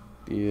case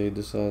EA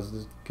decides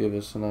to give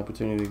us an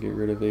opportunity to get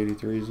rid of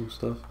 83s and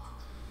stuff.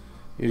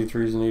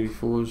 83s and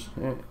 84s,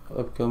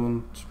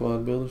 upcoming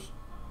squad builders.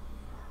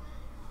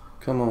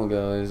 Come on,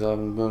 guys,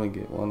 I'm gonna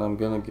get one. I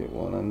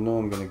know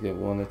I'm gonna get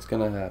one. It's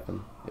gonna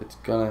happen.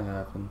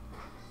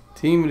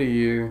 Team of the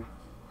year,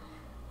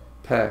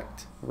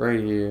 packed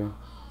right here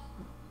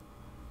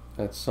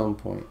at some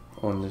point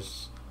on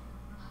this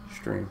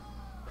stream.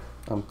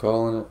 I'm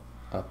calling it.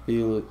 I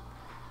feel it.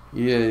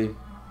 EA,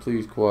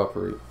 please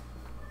cooperate.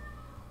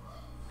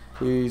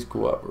 Please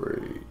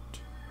cooperate.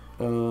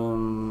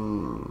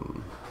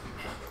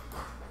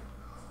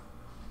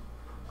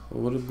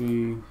 Would it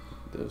be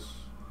this?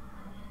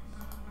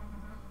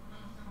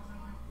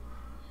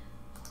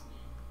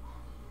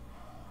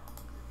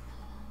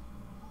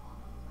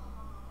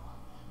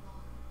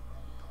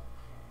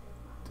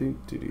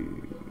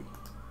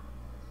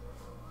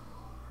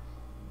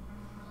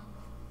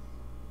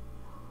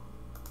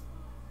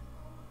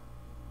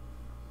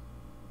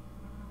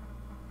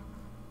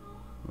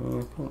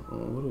 Come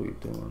on, what are we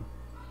doing?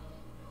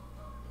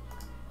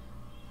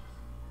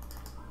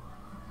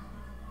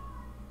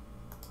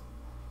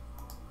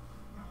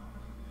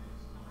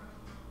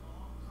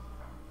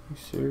 You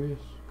serious?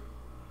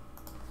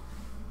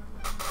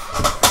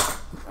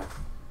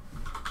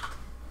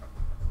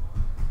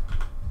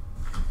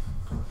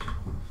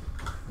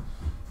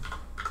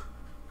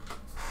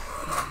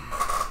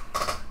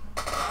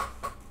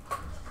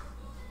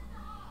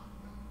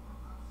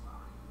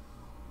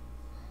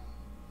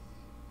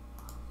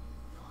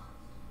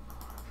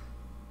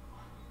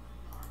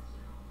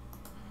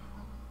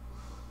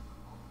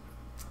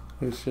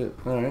 Oh shit,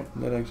 alright,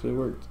 that actually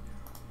worked.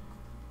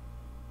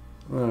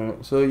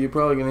 Alright, so you're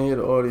probably going to hear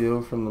the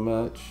audio from the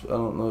match. I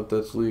don't know if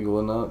that's legal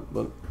or not,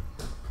 but...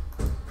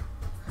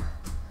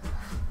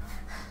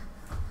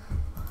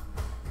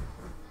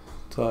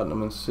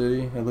 Tottenham and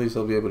City, at least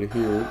I'll be able to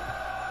hear it.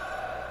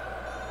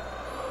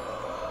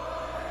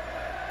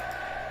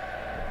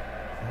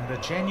 And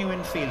a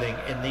genuine feeling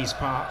in these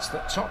parts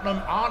that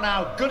Tottenham are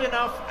now good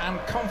enough and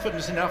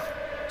confident enough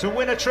to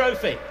win a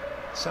trophy.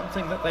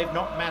 Something that they've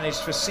not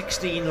managed for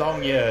 16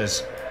 long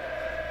years.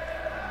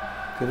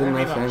 Very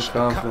much a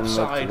cup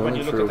side when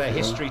you look at their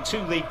history.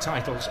 2 league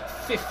titles,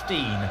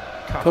 15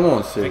 cup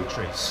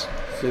victories.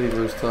 City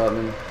versus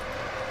Tottenham,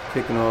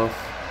 kicking off.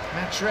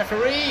 Match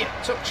referee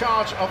took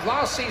charge of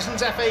last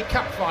season's FA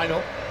Cup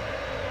final.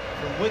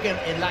 From Wigan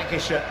in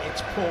Lancashire,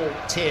 it's Paul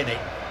Tierney.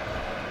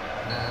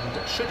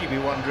 And should you be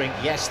wondering,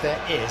 yes, there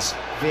is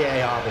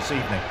VAR this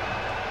evening.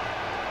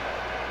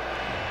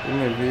 Isn't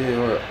there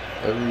VAR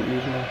every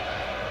evening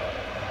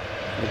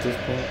at this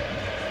point?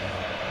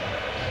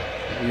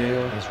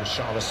 VAR. Here's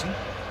Richarlison.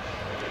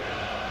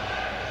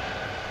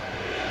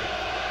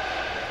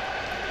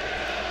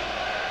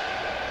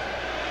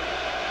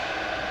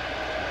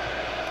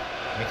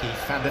 Mickey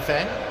van der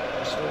Ven,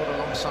 restored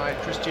alongside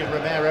Christian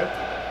Romero.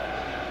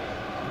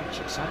 Much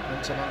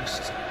excitement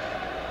amongst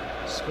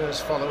Spurs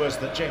followers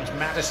that James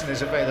Maddison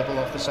is available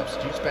off the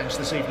substitutes bench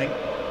this evening.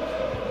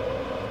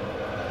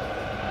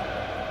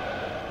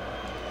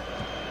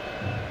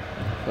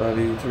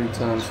 Three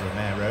times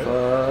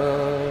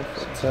Romero.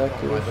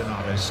 Attackers. By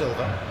Bernardo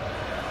Silva.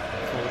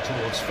 Forward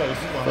towards Foden.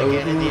 One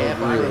again in the air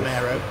by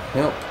Romero.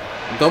 Yep.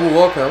 Double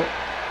walkout.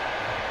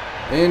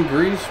 And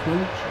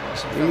Griezmann.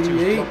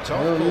 88.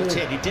 Hell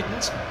yeah. He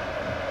didn't.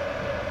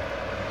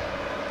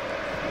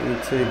 We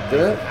take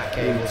that.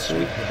 Ake will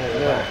sweep the ball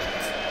back.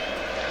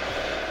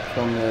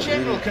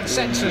 General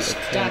consensus,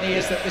 Danny,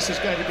 is that this is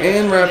going to be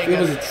and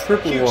Raphael was a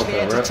triple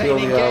walkout. Raphael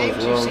Leal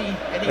as well.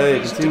 Hey,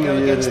 the team of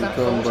the year didn't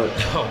come, but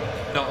no,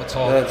 not at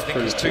all. I think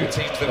it's two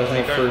teams that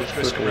play very much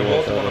risk and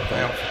reward. They want to play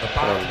out from the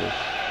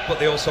back, but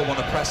they also want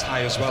to press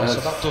high as well.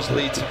 So that does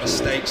lead to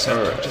mistakes.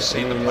 And you've just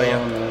seen the player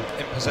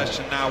in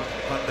possession now,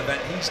 Van de Ven.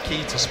 He's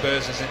key to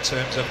Spurs in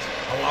terms of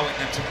allowing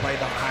them to play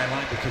that high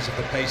line because of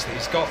the pace that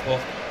he's got. But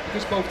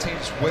because both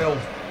teams will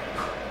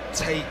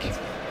take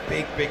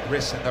big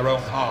risks in their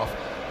own half,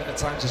 then at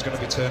times there's going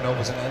to be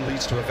turnovers, and it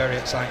leads to a very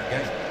exciting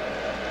game.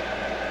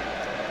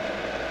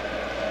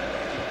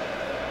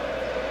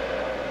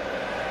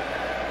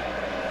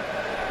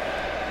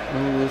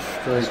 English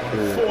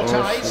striker. Four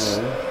ties.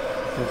 I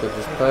think I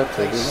just packed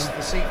it, didn't I?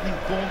 This evening,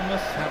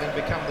 Bournemouth having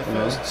become the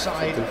first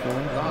side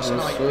last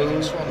night,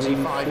 beating Swansea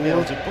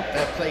 5-0 to book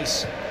their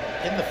place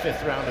in the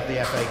 5th round of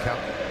the FA Cup.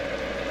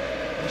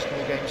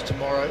 National games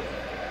tomorrow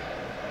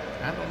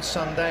and on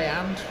Sunday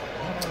and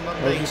on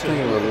Monday too.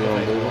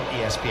 Available on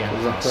ESPN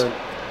Plus.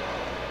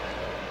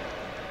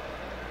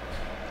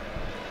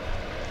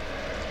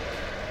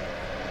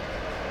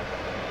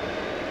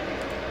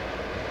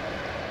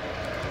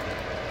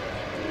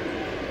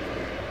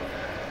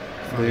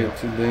 They have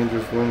two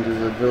dangerous wingers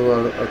at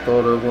Villa. I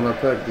thought of when I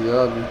packed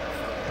Diaby.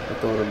 I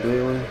thought of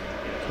Bailey,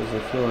 because I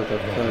feel like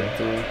I've packed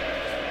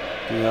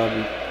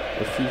Diaby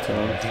a few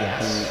times.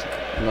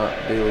 And not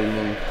Bailey,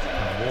 many.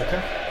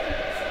 Walker.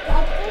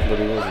 But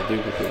he was a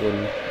duplicate,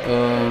 wasn't he?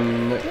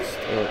 Next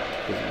up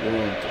is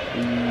going to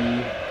be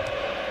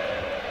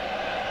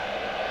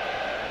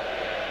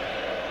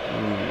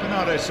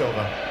Bernardo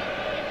Silva.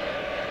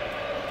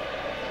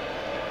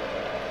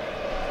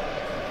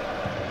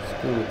 Let's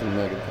go with the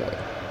mega pack.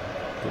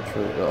 The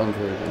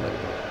untradeable mega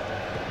pack.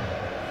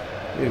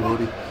 Hey,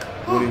 Woody.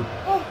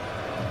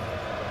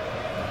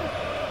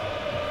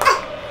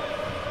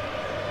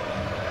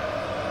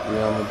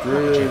 Real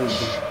Madrid.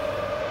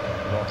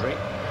 Rodri.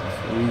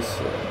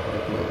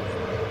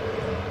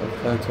 I've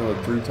packed him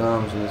like 3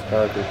 times in this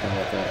pack with him, I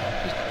think.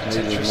 It's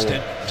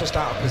interesting. Just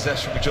out of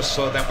possession, we just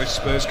saw them with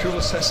Spurs.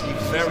 Kulusevski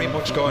very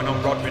much going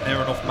on Rodri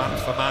near enough man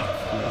for man,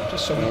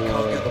 just so he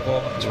can't get the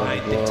ball and try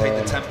and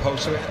dictate the tempo.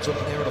 So it ends up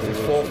near enough a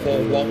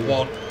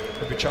 4-4-1-1.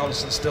 With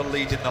Richarlison still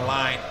leading the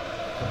line,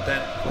 but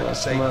then, like I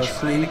say,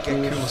 trying to get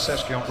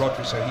Kulusevski on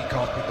Rodri so he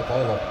can't pick the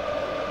ball up.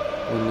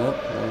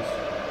 Nice.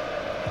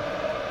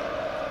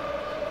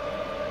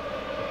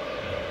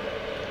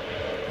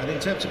 And in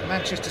terms of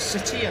Manchester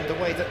City and the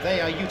way that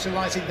they are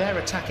utilising their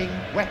attacking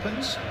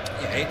weapons,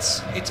 yeah,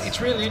 it's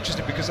really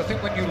interesting, because I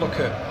think when you look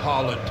at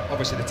Haaland,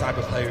 obviously the type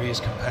of player he is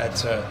compared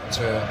to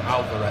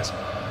Alvarez,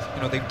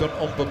 you know, they've done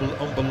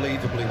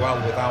unbelievably well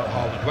without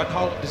Haaland. When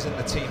Haaland is in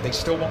the team, they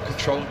still want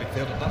control in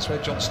midfield, and that's where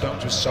John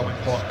Stones was so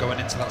important, going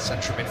into that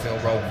central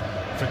midfield role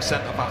from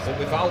centre-back. But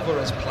with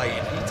Alvarez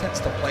playing, he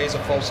tends to play as a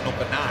false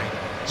number 9,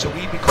 so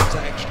he becomes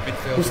that extra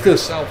midfielder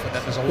himself, and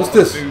then there's a lot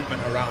of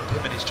movement around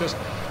him, and it's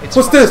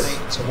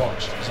fascinating to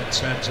watch in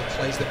terms of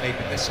plays that may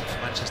be missing for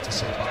Manchester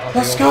City.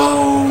 Let's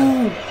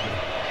go!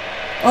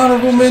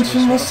 Honourable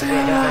mention,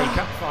 FA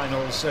Cup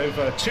finals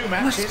over 2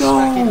 matches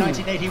back in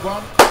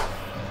 1981.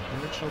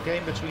 The original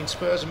game between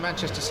Spurs and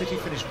Manchester City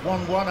finished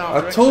 1-1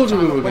 after I told you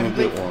we extra were time going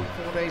to at get one.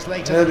 4 days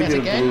later, Had they to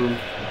met get a again. blue.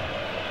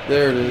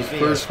 There it is,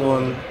 first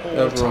one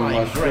ever on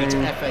my Great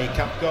stream. FA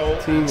Cup goal.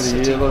 Team of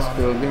the year, let's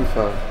go. Give me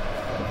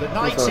 5. The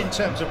Knights in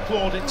terms of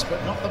plaudits,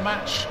 but not the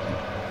match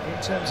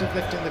in terms of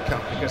lifting the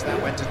cup, because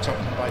that went to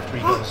Tottenham by 3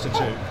 goals to 2.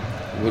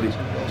 Woody, you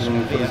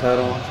want to put his hat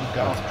on? From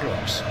Garth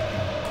Crooks.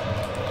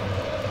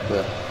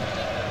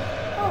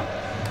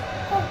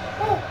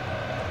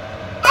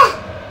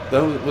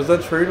 Was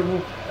that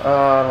tradable?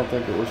 I don't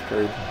think it was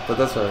tradable, but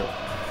that's alright.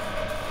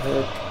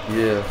 Heck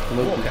yeah,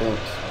 no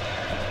complaints.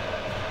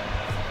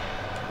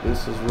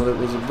 This is what it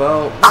was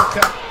about.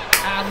 Walker,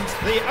 and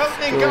the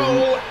opening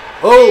goal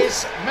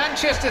is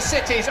Manchester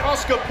City's.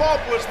 Oscar Bob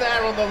was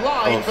there on the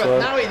line, but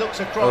now he looks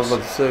across. I was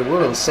about to say,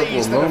 what a couple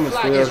of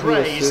moments we have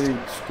here. City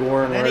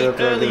scoring right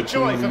after early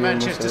joy for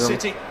Manchester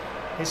City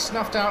is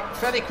snuffed out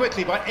fairly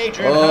quickly by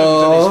Adrian Holmes.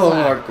 Oh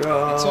my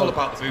God! It's all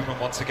about the movement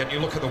once again. You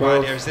look at the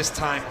wide areas. This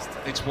time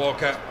it's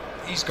Walker.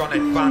 He's gone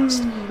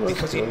advanced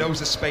because he knows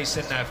the space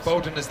in there.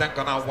 Foden has then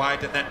gone out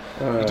wide, and then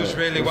he does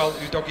really well.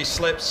 Udogie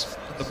slips,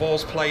 and the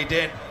ball's played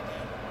in.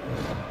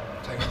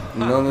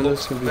 None of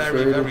this can be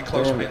very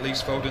close, but it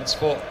leaves Foden's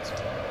foot.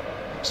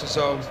 Looks as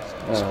though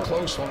it's a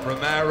close one.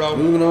 Romero.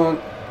 Moving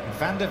on.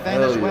 Van de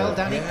Ven as well,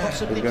 Danny,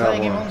 possibly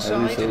playing him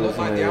onside. It looked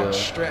like the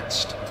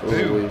outstretched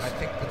boot, I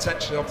think,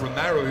 potentially of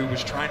Romero, who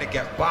was trying to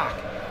get back,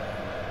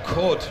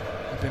 could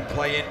have been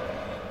playing.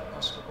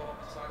 Oscar Bob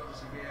decided to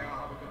see VAR,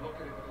 have a good look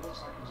at it, but it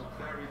looks like it was a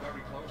very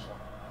close one.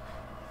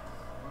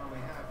 Well, we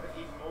have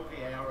even more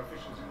VAR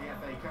officials in the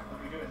FA Cup than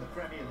we do in the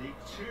Premier League.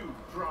 2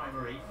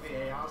 primary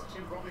VARs,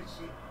 Tim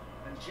Robinson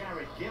and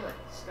Jared Gillett,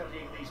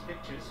 studying these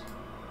pictures.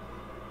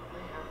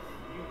 They have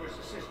numerous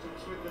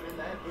assistants with them in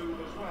there.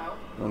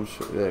 I'm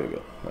sure. There we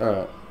go. All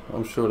right.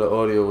 I'm sure the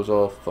audio was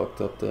all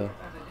fucked up there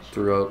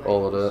throughout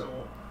all of that.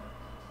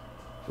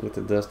 With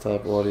the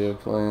desktop audio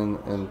playing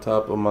and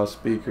top of my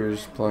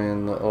speakers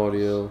playing the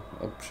audio.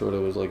 I'm sure there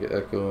was like an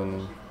echo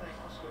and.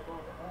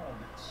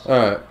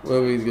 Alright,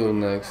 where we go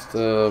next?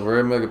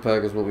 Rare Mega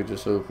Pack is what we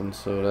just opened,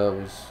 so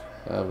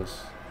that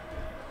was.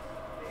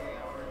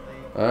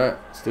 Alright,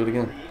 let's do it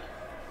again.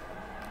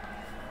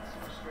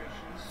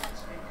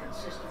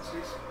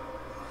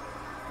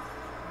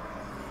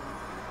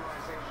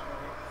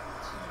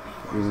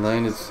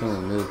 United Center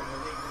Mid.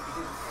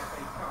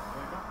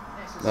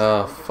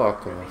 Ah,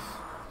 fuck off.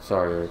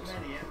 Sorry,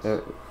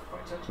 Eric.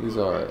 He's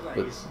alright,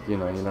 but you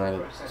know,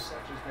 United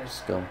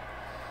scum.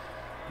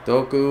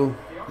 Doku.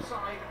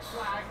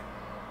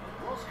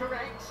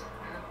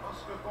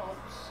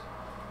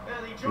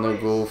 No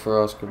goal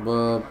for Oscar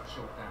Bob.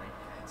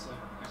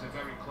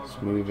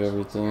 Smooth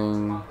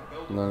everything.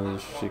 None of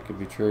this shit could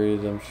be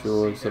traded, I'm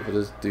sure, except for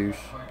this douche.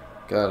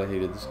 God, I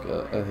hated this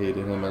guy. I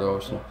hated him at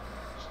Arsenal.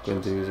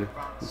 Guendouzi.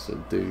 He's a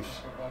douche.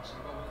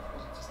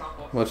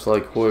 Much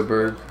like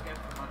Højbjerg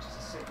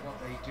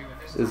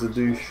is a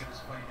douche.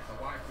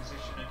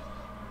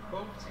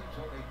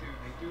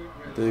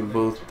 They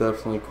both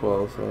definitely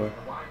qualify.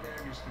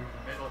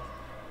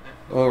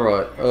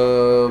 Alright,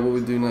 what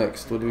we do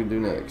next? What do we do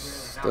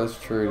next? That's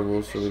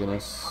tradable, so we're gonna.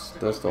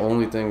 That's the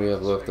only thing we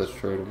have left that's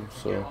tradable,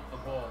 so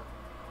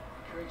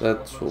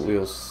that's what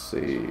we'll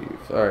save.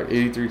 Alright,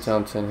 83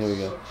 times 10, here we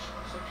go.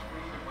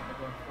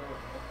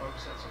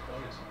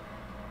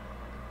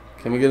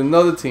 Can we get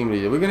another team of the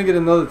year? We're gonna get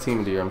another team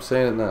of the year, I'm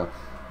saying it now.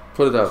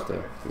 Put it out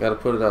there. We gotta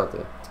put it out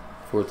there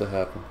for it to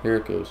happen. Here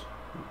it goes.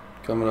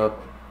 Coming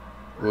up,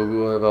 we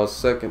will have our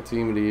second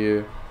team of the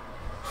year.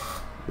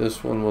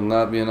 This one will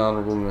not be an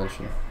honorable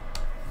mention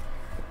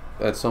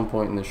at some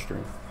point in this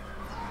stream.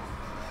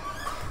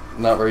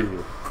 Not right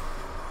here.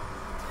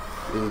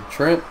 Is it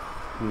Trent?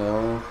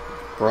 No.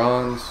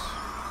 Bronze?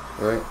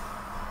 Right?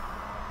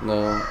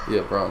 No.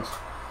 Yeah, bronze.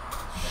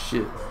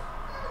 Shit.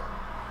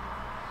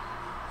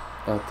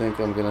 I think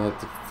I'm gonna have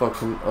to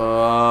fucking.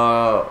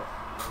 I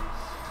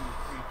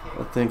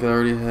think I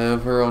already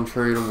have her on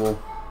tradable.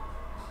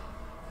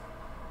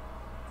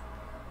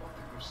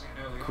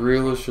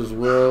 Grealish as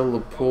well,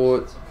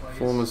 Laporte,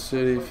 former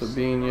City,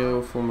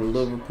 Fabinho, former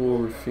Liverpool,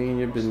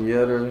 Rafinha, Ben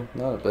Yedder.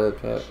 Not a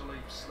bad pack,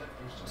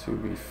 to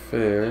be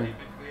fair.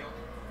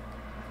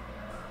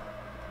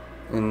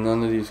 And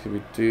none of these could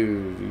be,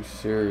 dude, are you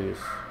serious?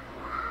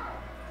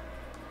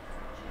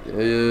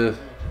 Yeah,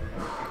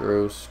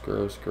 gross,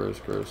 gross, gross,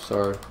 gross.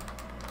 Sorry.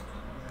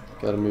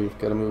 Gotta move,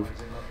 gotta move.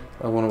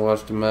 I want to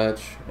watch the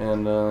match,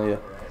 and yeah.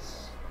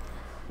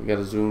 We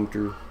gotta zoom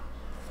through.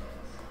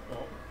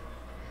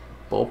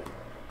 Bulp.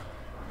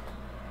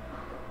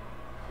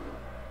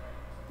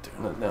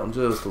 Turn that down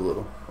just a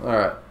little.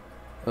 Alright.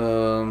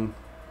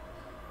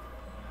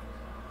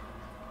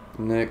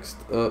 Next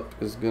up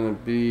is gonna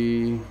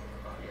be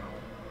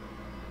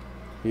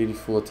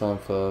 84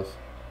 times 5.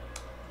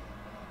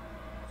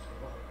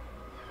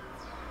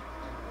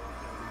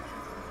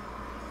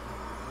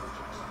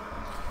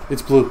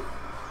 It's blue.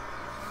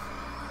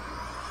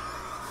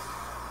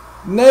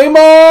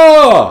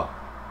 Neymar!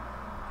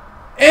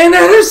 And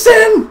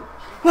Ederson!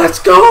 Let's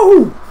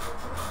go!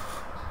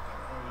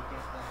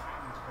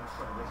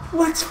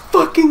 Let's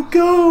fucking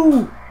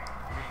go!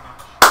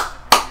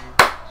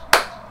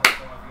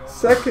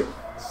 Second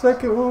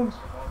one.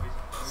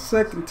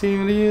 Second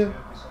team of the year.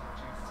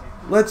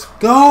 Let's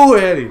go,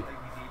 Eddie!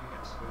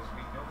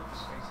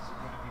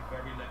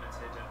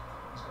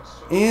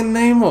 And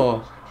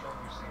Neymar.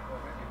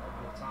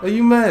 Are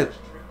you mad?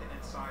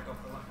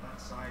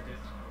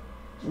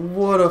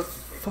 What a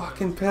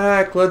fucking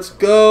pack. Let's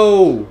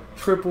go!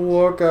 Triple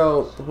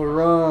walkout,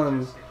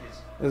 Horan,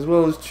 as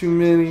well as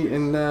Chumini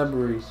and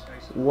Nabry.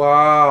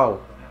 Wow.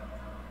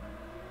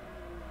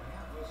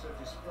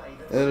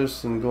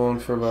 Ederson going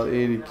for about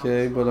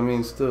 80k, but I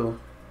mean still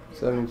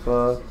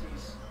 75.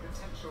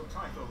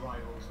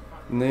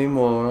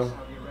 Neymar,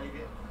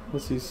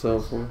 what's he sell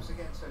for?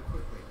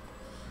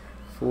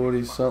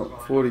 40 something,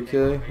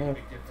 40k, yeah,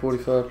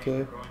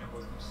 45k.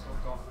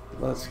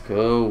 Let's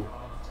go.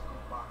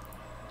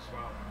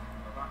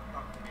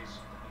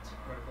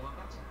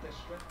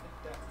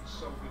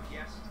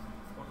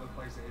 One of the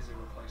players that is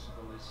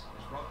irreplaceable is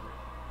Rodri.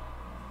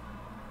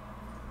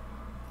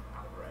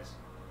 Alvarez,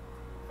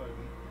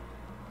 Foden,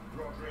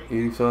 Rodri.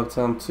 85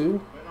 times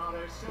 2?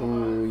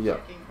 Oh yeah,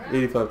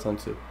 85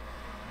 times 2.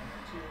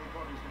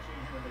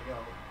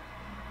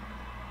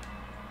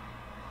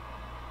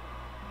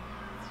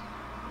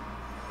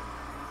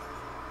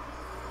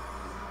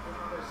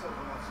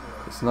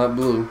 It's not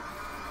blue.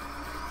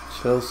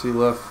 Chelsea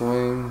left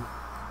wing.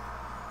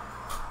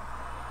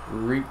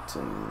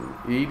 Reeton,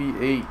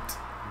 88.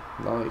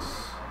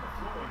 Nice.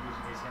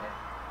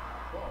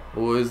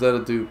 Or is that a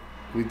dupe?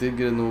 We did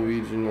get a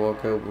Norwegian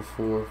walkout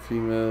before.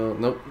 Female.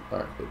 Nope.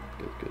 Alright, good,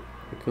 good, good.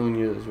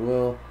 Acuna as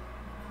well.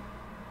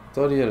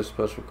 Thought he had a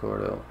special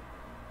card out.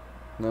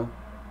 No?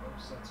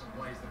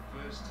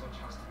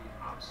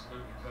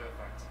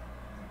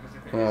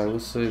 Alright, we'll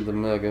save the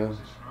mega.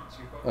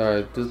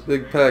 Alright, just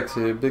big packs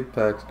here. Big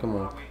packs. Come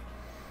on.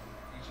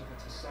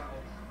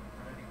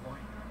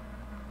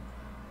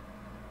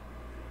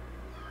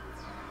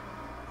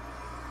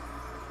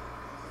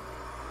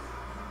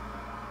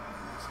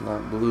 It's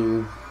not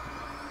blue.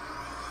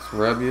 It's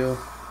Rabio.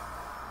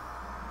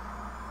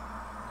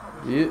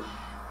 Yep.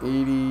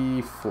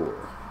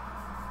 84.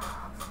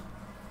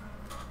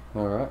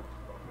 Alright.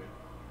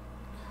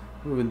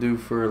 What we do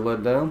for a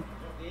letdown?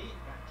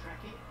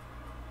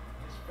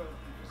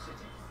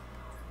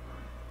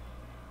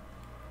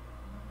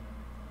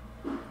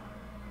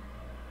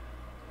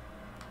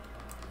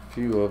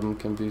 Few of them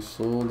can be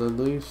sold at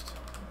least.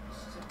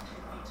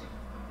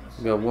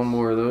 We got one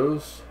more of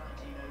those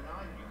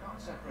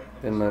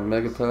in that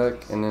mega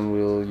pack, and then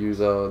we'll use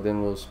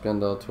then we'll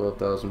spend our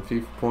 12,000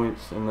 FIFA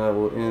points, and that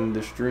will end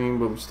the stream.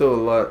 But still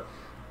a lot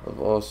of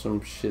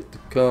awesome shit to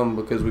come,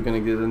 because we're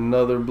gonna get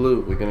another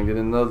blue. We're gonna get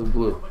another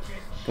blue.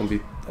 It's gonna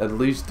be at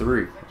least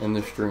 3 in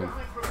the stream.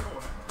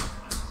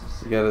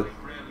 You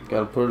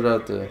gotta put it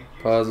out there.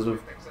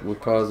 Positive,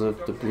 because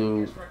of the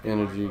blue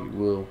energy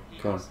will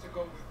come.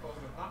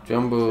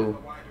 Jumbo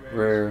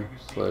rare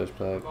players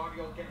pack.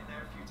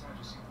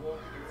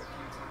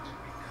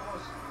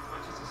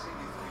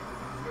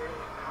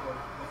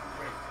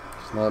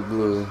 It's not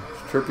blue.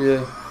 It's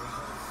Trippier.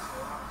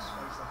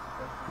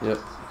 Yep.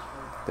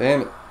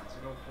 Damn it.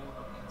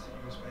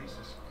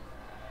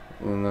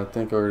 And I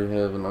think I already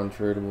have an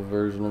untradeable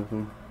version of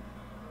him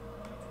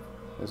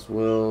as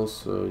well,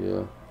 so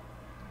yeah.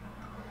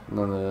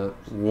 None of that.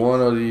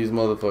 One of these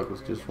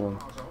motherfuckers, just one.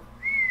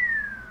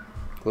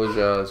 Close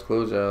your eyes,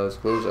 close your eyes,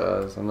 close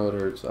your eyes. I know it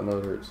hurts, I know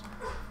it hurts.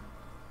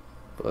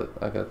 But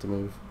I got to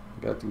move.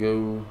 I got to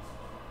go.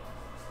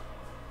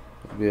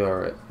 We'll be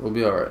alright. We'll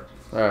be alright.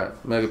 Alright,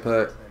 mega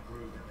pack.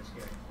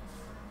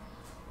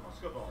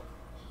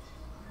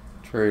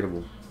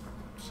 Tradable.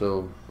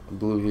 So,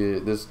 blue here.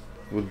 This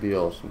would be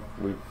awesome.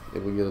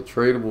 If we get a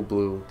tradable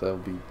blue, that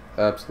would be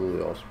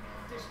absolutely awesome.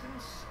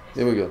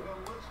 Here we go.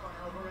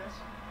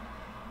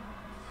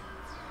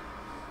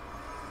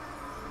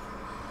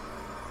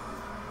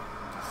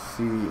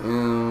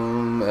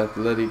 CM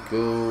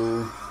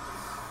Atletico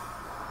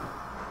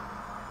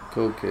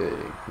Koke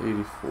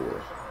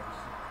 84.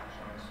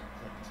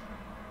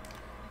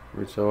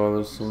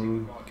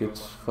 Richarlison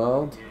gets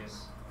fouled.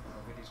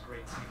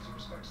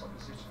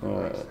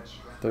 Alright,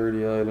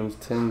 30 items,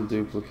 10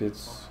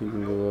 duplicates. He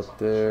can go up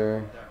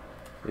there.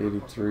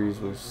 83s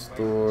were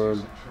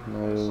stored.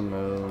 No.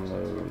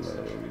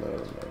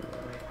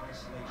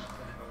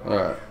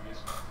 Alright.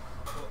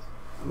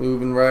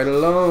 Moving right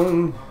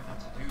along.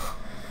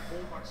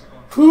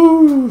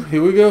 Whew,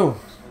 here we go.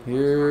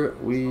 Here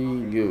we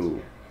go.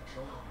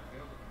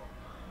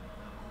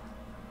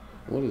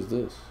 What is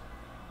this?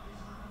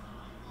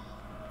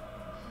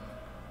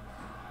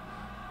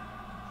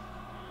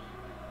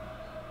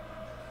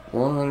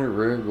 100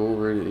 rare,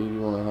 gold rated,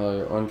 81 or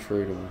higher,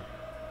 untradeable.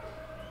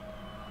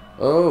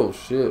 Oh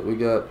shit, we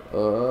got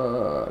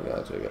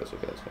gotcha.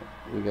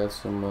 We got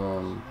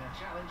some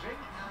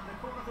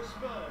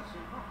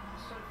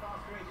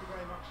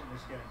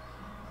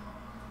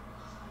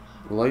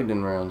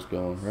lightning rounds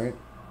going, right?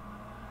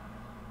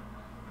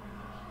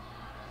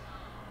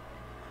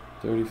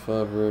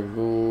 35 rare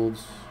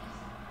golds.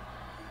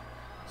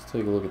 Let's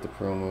take a look at the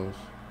promos.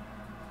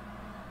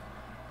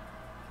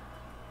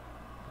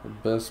 The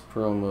best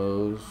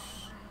promos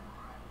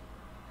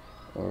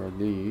are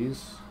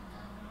these.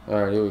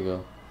 Alright, here we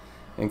go.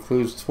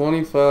 Includes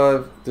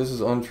 25. This is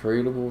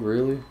untradeable,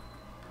 really?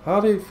 How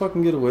did they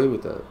fucking get away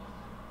with that?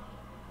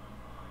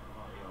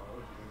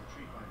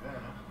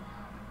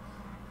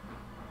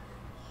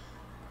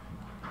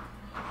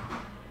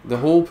 The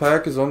whole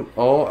pack is on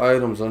all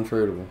items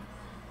untradeable.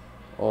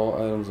 All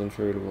items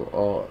untradeable.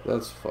 All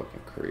that's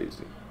fucking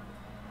crazy.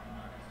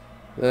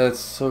 That's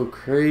so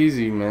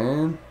crazy,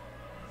 man.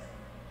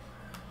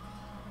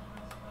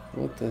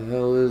 What the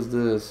hell is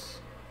this?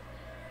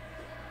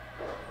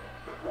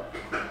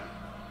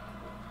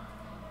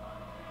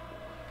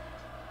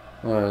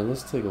 Alright,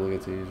 let's take a look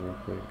at these real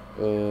quick.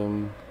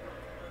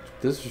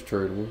 This is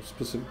tradable.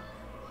 Specific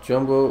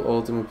Jumbo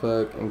Ultimate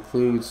Pack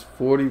includes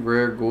 40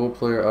 rare gold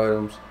player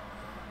items.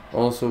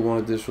 Also one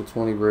additional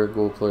 20 rare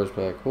gold players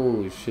pack.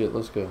 Holy shit,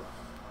 let's go.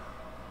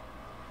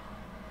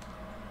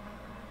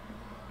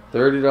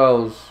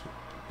 $30.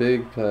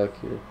 Big pack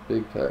here.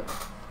 Big pack.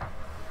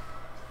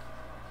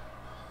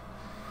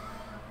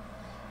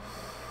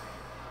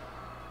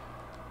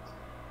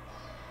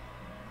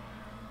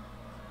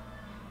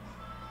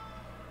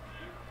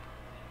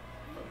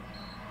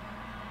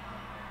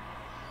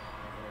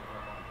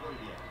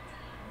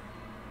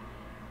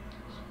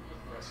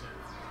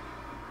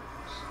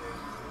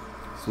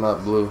 It's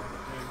not blue.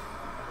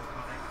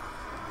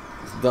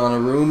 It's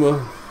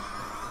Donnarumma.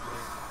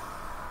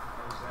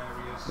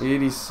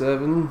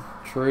 87.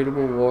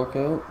 Tradable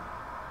walkout.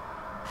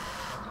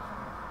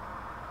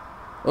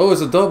 Oh,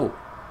 it's a double.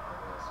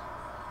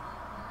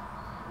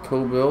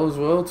 Cobell as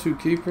well. 2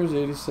 keepers.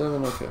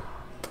 87. Okay.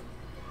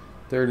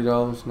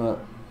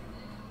 $30.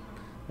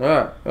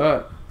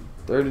 Alright.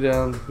 30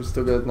 down. We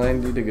still got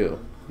 90 to go.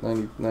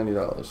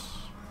 $90.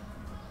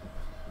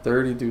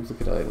 30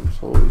 duplicate items.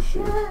 Holy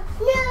shit.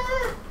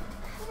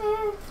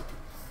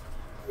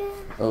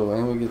 Oh,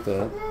 and we get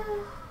that.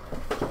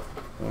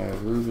 Alright,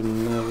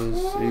 Ruben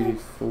Neves,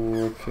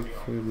 84.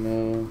 Pickford,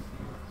 no.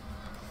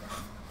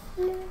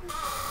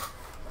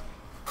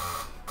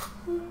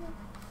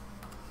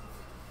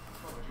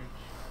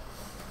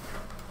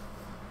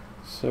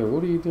 Sir,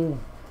 what are you doing?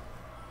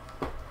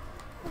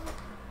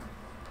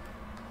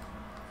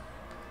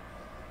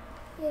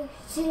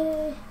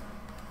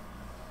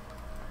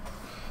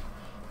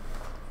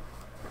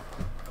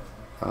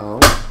 Oh.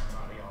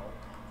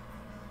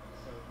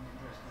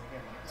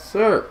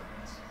 Sir.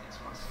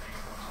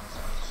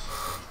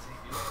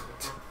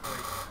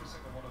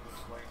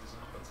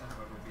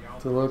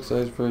 Deluxe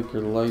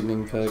Icebreaker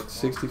Lightning Pack,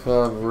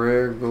 65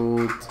 rare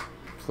gold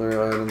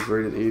player items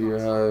rated 80 or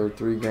higher,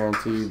 3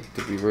 guaranteed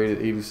to be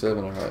rated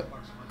 87 or higher.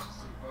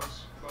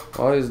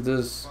 Why is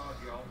this?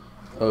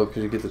 Oh,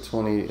 because you get the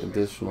 20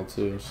 additional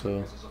too,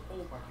 so.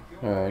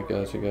 Alright,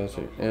 gotcha.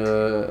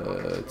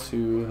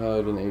 2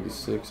 higher than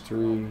 86,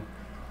 3.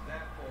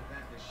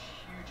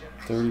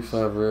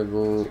 35 rare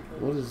gold.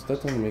 What is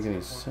that? Doesn't make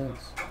any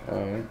sense.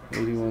 Alright,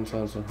 81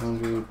 times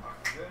 100.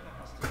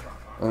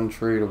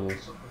 Untradeable.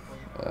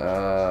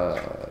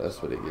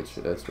 That's what it gets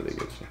you.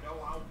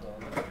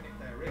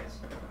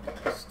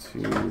 It's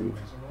 2.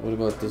 What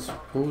about this?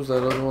 What was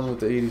that other one with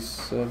the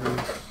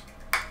 87s?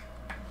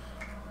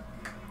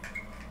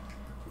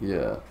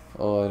 Yeah,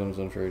 all items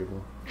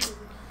untradeable.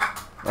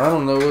 I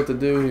don't know what to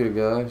do here,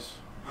 guys.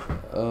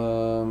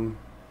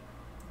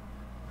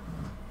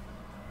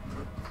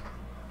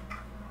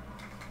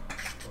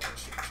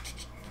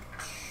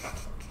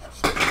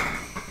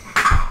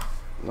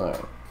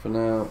 Alright, for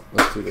now,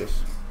 let's do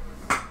this.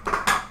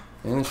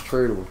 And it's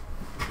tradable.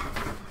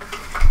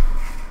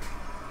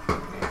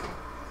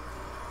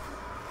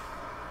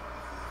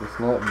 It's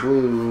not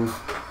blue.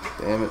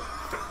 Damn it.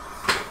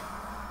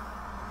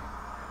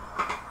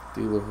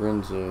 Di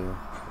Lorenzo,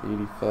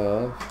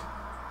 85.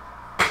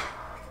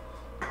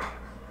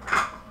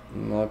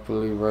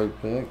 Napoli right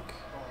back.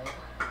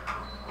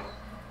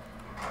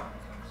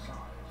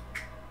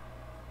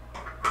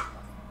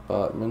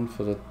 Botman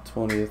for the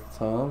 20th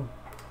time.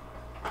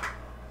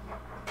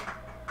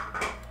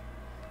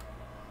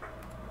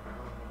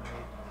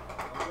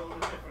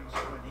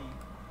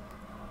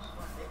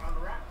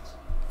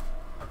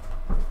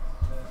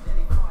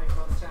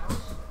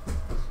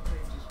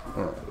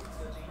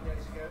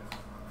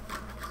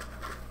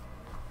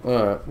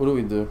 Alright, what do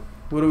we do?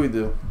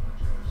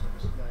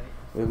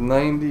 We have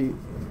 $90.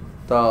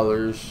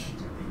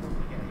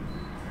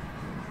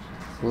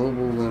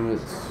 Global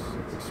limits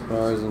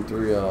expires in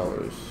 3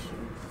 hours.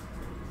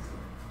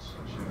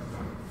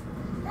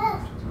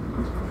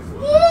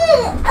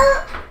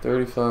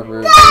 $35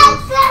 red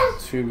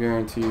cards, 2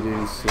 guaranteed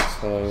 86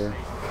 higher.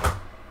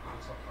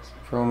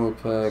 Promo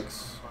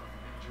packs.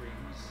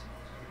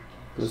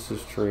 This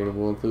is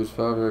tradable. Includes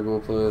 5 rare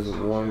gold players with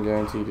 1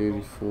 guaranteed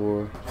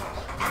 84.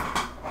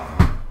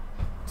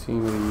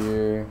 Team of the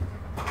year.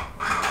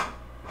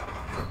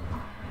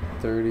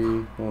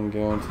 30, 1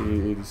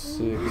 guaranteed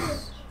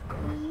 86.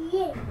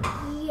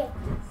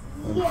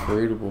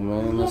 Untradeable,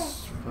 man.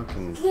 That's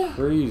fucking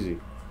crazy.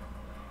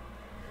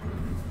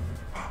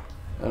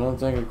 I don't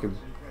think I could.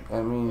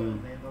 I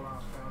mean,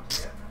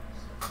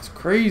 it's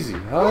crazy.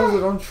 How is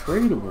it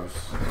untradables?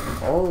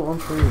 All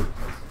untradeable.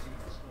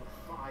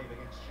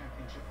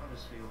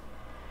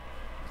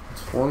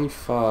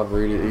 25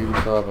 rated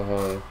 85 or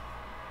higher.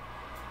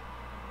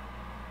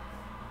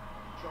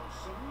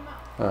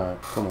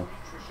 Alright, come on.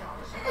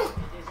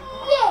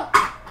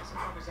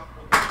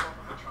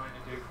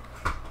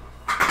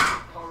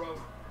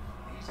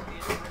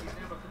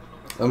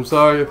 I'm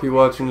sorry if you're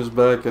watching this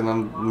back and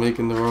I'm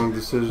making the wrong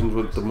decisions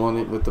with the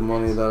money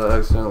that I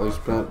accidentally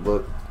spent,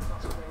 but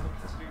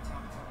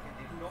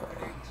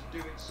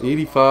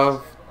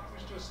 85,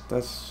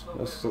 that's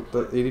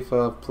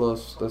 85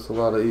 plus, that's a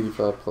lot of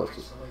 85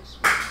 pluses.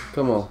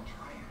 Come on.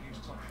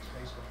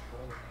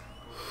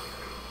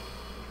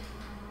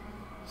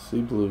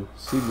 Sea blue.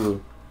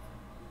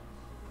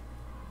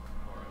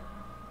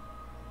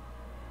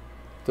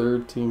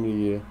 Third team of the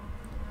year.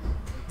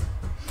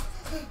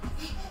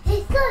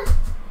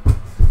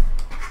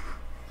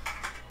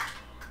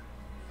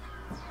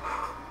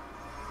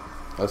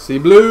 I see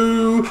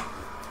blue.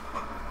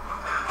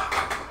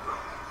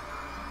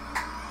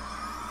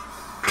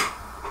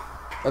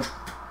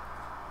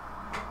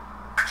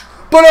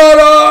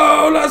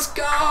 Banana! Let's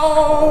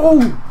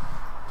go!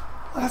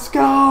 Let's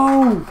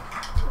go!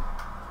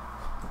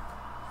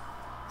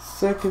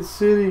 Second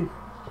City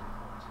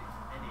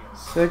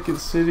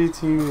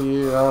team of the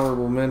year,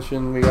 honorable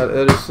mention. We got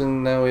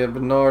Edison, now we have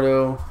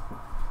Bernardo.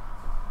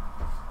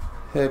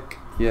 Heck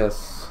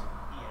yes.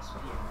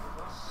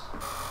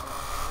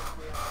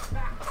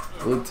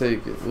 We'll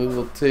take it. We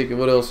will take it.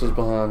 What else is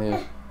behind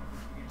here?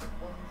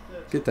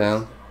 Get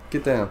down.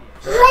 Get down.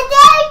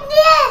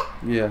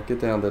 Yeah, get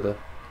down, Dada.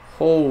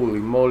 Holy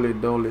moly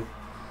dolly.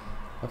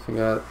 I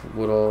forgot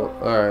what all.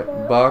 Alright,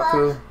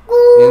 Baca,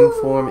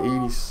 Inform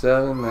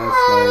 87,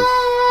 that's nice.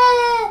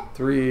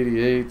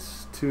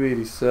 388s,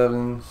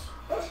 287s.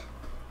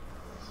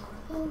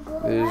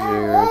 There's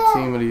your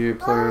Team of the Year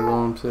player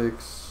loan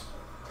picks.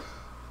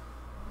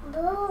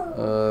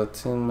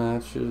 10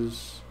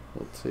 matches.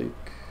 We'll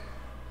take.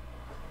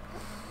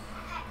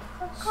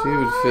 She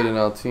would fit in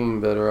our team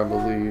better, I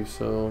believe,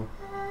 so.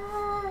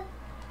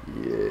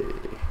 Yay.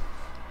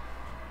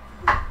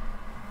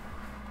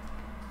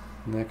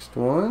 Next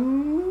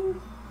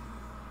one.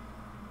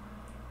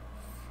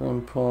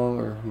 Frimpong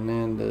or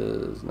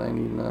Hernandez,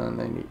 99,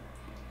 90.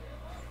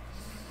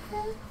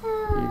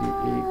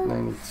 88,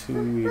 92,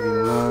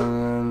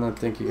 89. I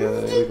think you got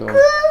it. We're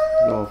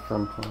going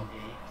Frimpong.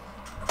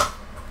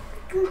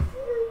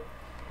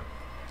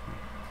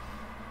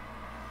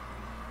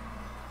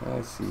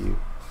 I see you.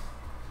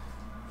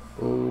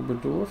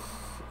 Oberdorf,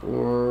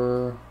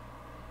 or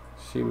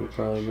she would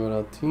probably go to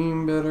our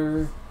team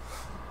better.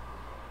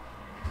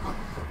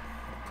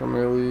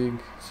 Premier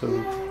League, so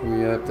we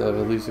have to have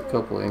at least a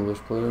couple English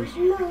players.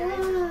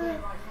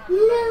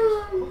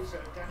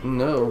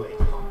 No.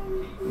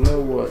 No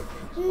what?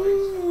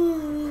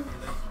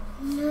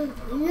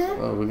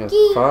 Oh, we got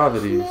 5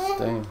 of these.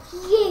 Dang.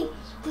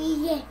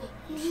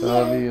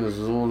 Xavi or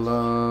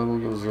Zola. We'll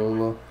go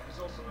Zola.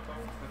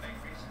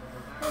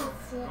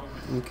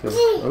 Okay.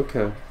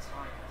 Okay.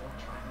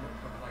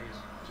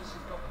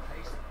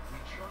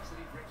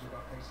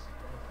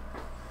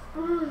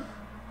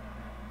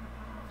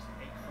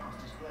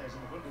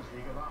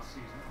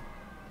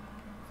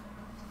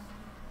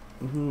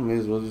 May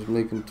as well just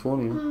make him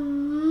 20.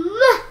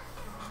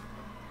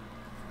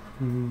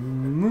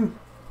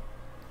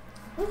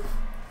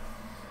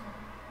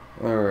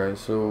 Alright,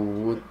 so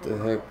what the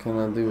heck can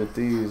I do with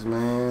these,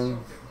 man?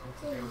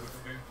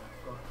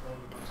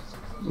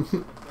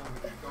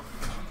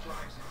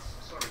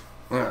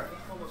 Alright,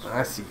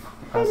 I see.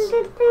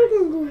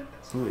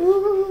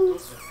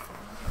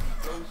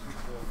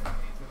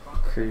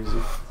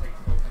 Crazy.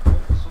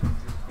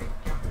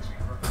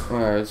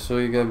 Alright, so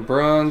you got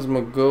Bronze,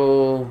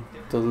 Magol,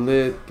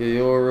 Dalit,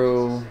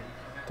 Gayoro.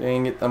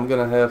 Dang it, I'm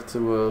gonna have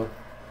to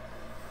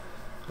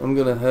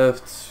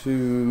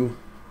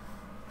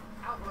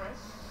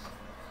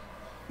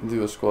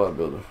do a squad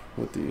builder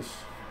with these.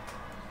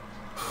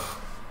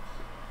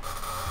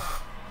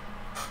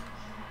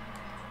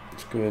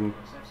 Let's go ahead and,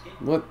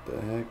 what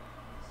the heck?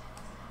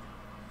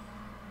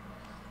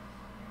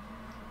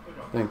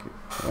 Thank you.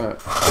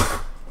 Alright.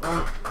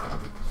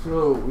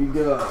 So we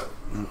got,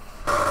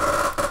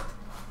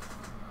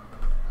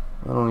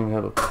 I don't even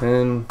have a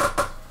pen.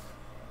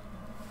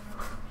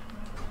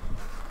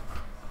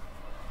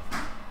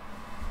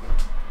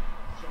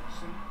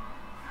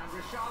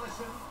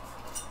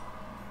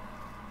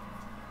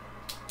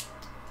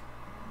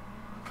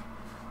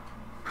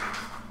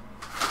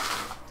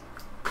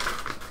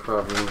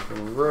 Probably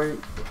anything right.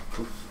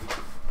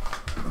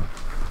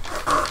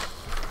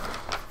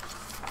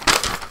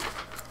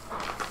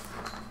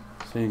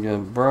 So you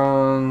got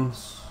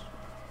Bronze,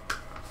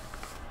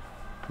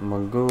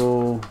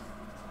 Magol,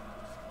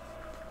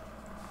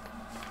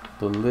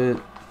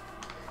 Dalit,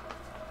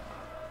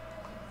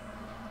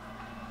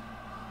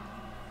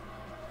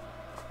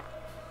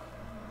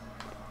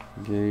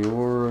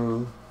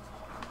 Gayoro,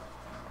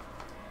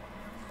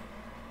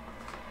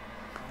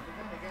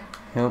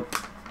 Hemp,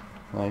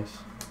 nice,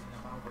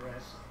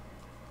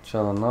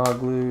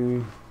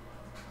 Chalanoglu,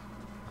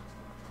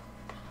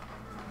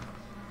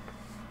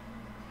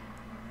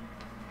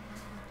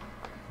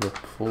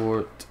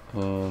 Report,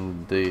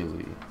 and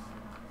Daily.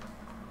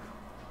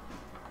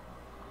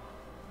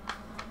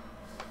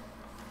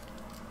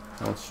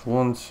 That's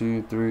 1,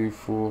 2, 3,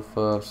 4,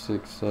 5,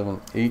 6,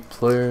 7, 8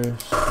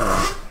 players.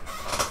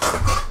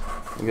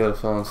 We gotta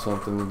find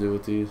something to do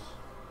with these.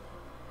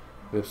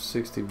 We have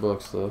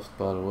 $60 left,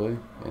 by the way,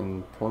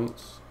 in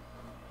points.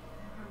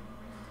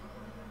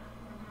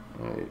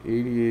 Alright,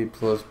 88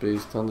 plus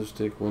base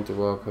Thunderstick, Winter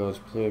Wildcards,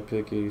 player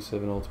pick,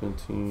 87 Ultimate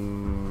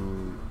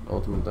Team,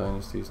 Ultimate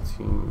Dynasties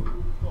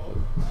team.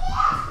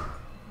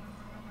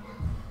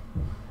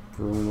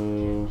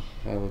 Bruno,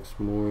 Alex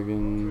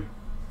Morgan,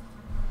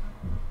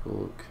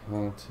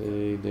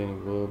 Conte, Danny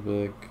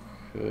Welbeck.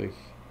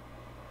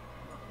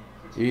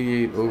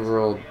 88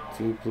 overall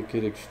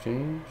duplicate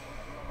exchange.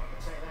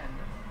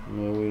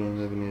 No, we don't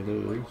have any of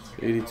those.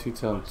 82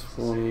 times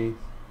 20.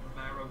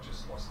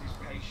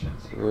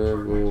 Rare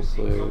goal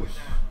players.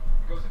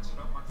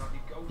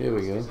 Here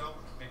we go.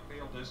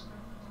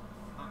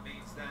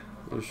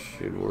 This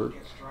should work.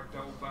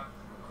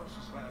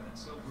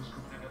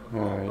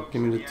 Alright,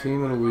 give me the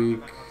team of the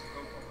week.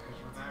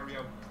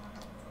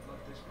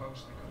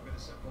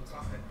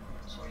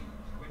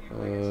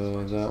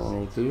 That one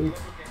will do.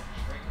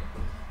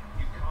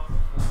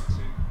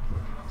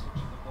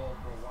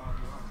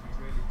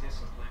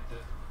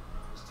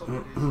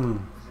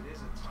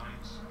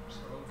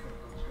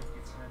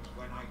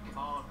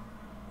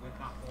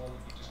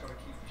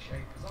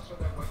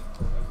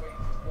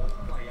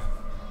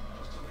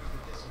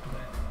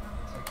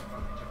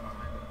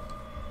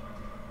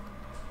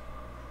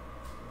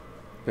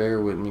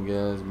 Bear with me,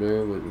 guys.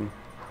 Bear with me.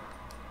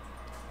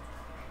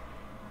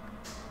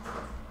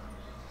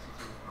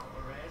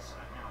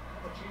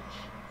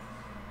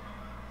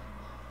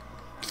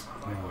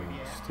 Oh,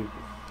 stupid.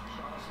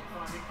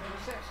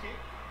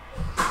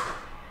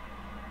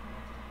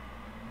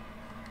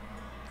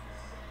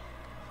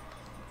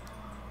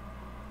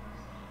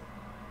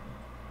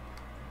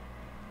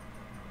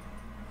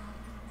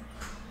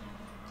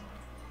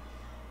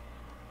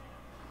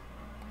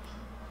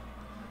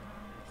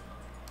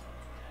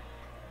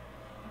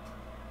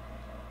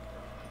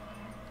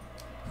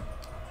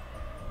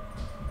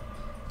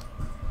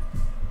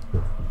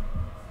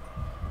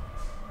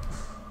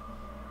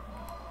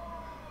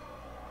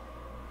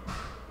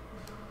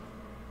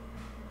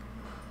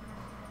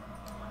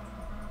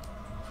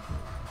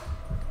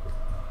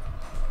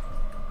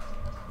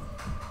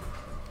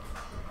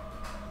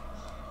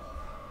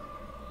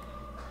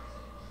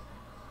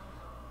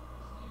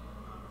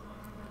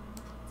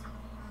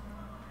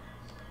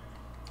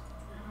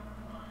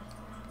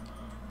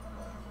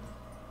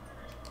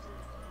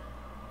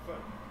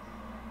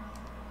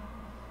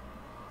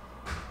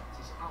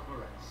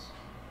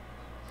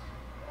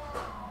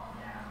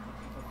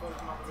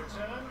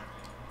 Return.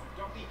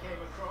 Docky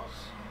came across.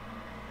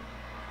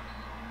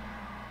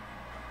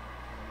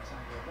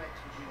 Tango legs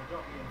between the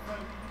Docky and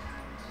Folk,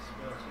 and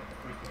Spurs get the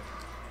free kick.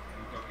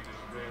 Docky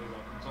does really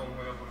well, comes all the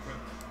way over from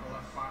the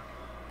left back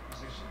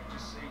position.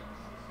 Just see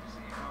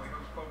how he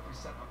knows both his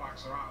centre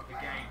backs are out of the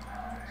game.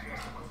 So he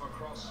has to come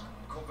across,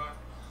 cover.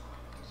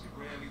 Does it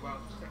really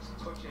well. Just takes a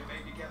touch here,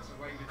 maybe gets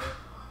away with it.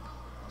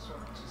 That's what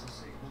Manchester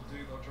City will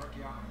do. They'll drag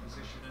you out of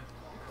position and.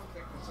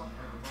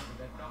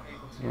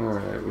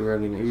 Alright, we're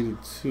at an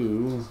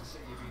 82.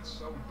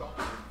 So dominant,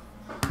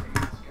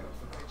 get up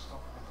the pitch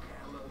top,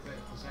 get a little bit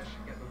of possession,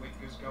 get the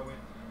wingers going.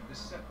 The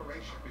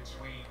separation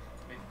between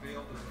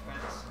midfield, the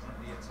defence, and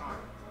the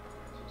attack.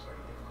 So it's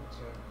very difficult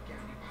to get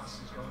any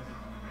passes going and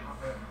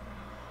have a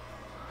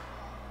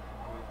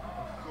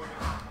good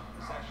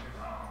possession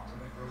to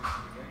then go into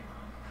the game.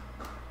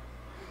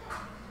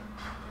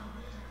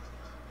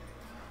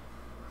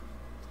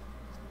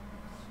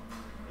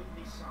 In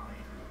the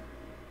side.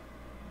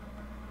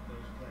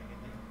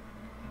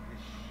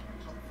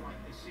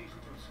 This season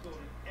to have scored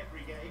in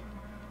every game,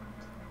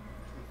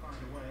 which will find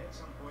a way at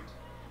some point.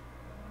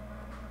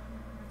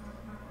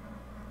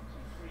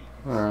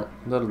 Alright,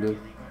 that'll do.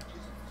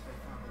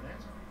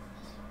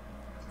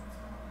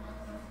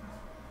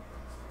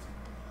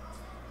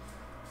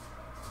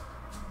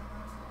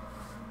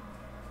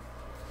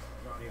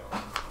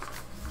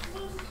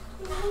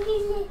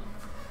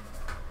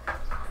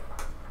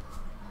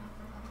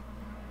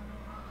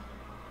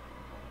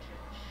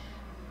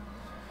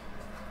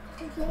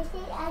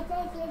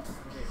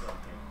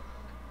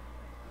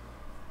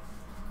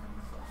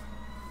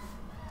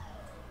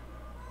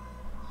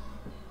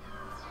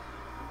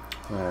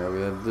 Alright, we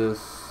have this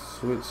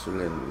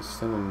Switzerland,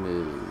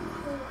 Senegal,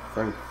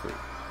 Frankfurt,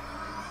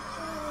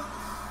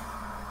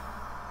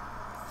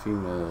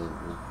 female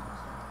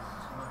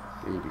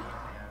 80.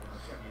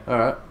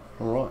 Alright,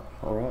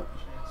 alright.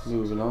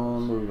 Moving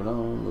on.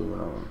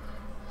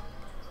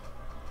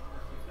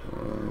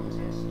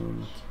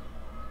 And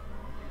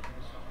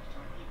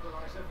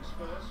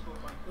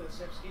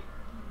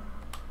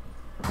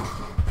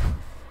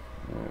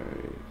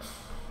alright.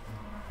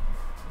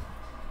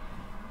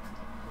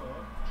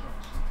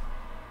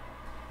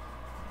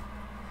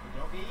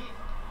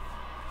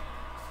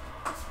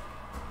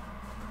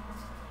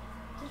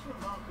 It's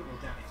remarkable,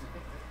 Danny, to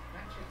think that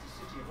Manchester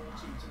City of all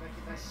teams are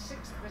making their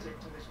 6th visit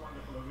to this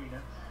wonderful arena,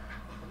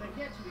 and they've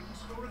yet to even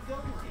score a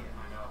goal here.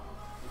 I know.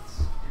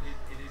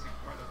 It is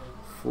incredible.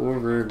 4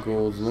 rare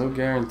golds, no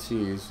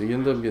guarantees. So you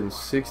end up getting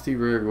 60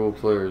 rare gold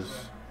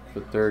players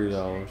for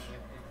 $30.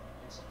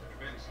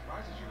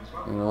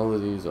 And all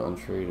of these are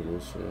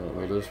untradeable. So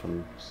well, this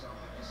one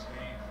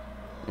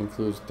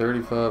includes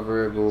 35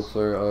 rare gold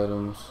player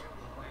items,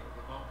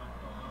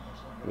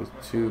 with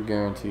 2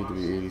 guaranteed to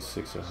be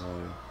 86 or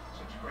higher.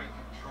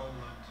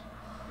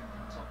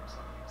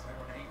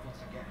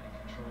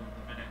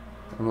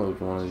 I'm gonna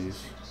open one of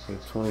these.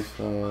 Like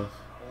 25.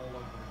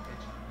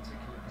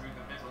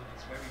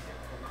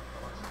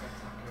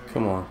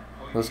 Come on,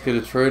 let's get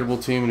a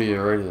tradable team of the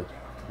year right here.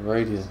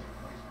 Right here.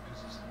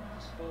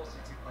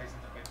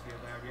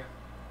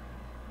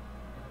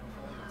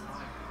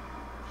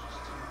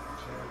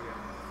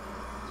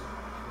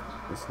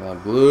 It's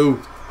not blue.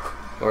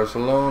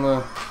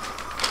 Barcelona.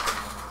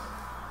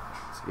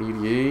 It's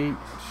 88.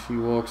 She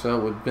walks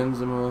out with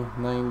Benzema,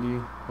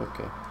 90.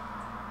 Okay.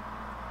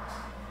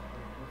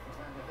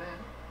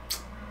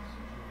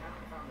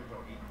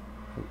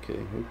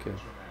 Okay.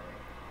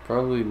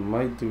 Probably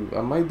might do.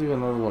 I might do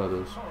another one of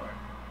those.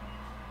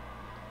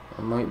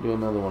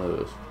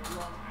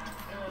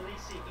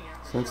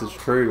 Since it's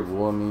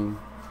tradable, I mean,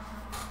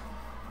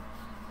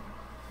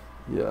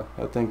 yeah,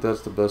 I think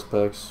that's the best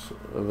packs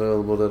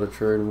available that are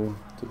tradable,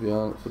 to be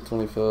honest, for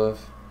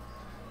 25.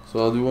 So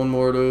I'll do one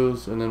more of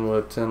those, and then we'll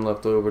have 10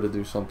 left over to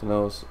do something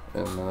else,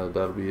 and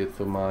that'll be it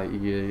for my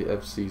EA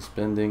FC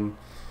spending.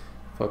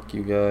 If Fuck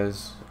you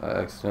guys. I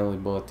accidentally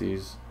bought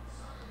these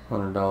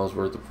 $100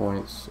 worth of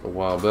points a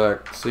while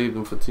back. Saved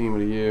them for Team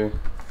of the Year.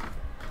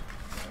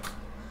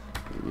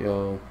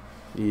 Yo,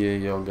 EA,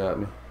 y'all got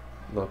me.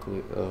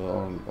 Luckily,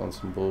 on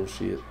some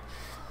bullshit.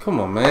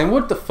 Come on, man.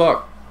 What the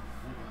fuck?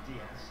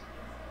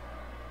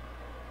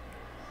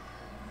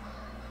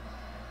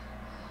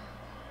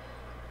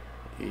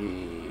 Yeah.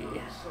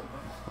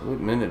 What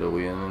minute are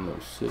we in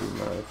the city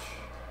match?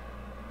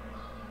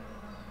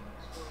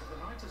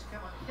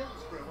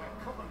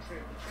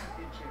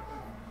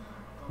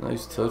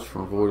 Nice touch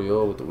from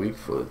Vordiol with the weak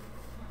foot.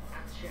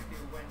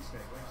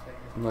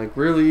 I'm like,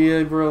 really,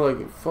 EA, bro?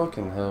 Like,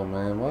 fucking hell,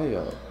 man. Why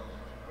y'all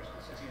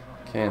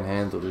can't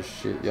handle this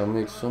shit? Y'all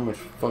make so much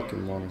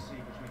fucking money.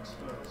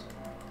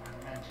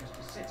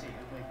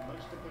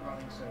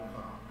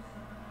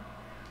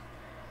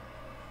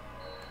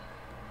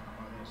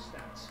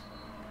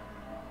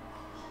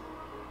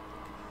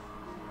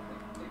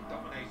 They've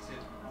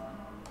dominated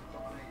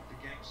the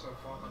game so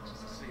far,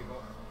 Manchester City,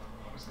 but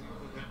obviously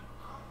other than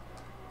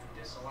the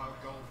disallowed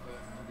goal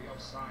for the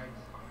offside,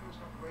 who's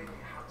not really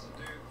had to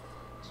do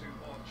too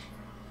much.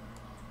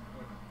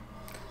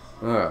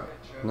 Alright,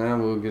 now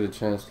we'll get a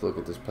chance to look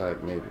at this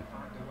pack, maybe.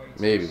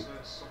 Maybe.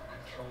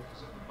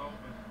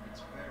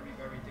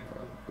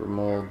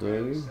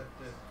 Grimaldo,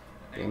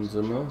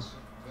 Benzema,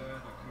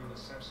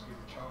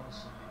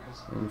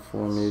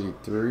 Inform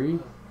 83,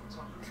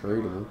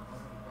 tradable.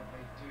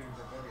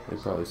 They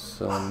probably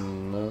sell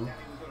him now.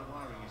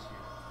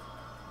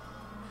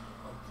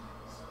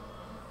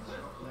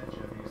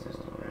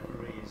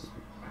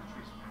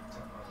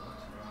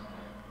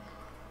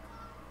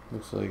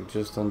 Looks like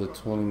just under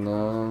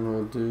 29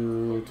 will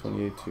do.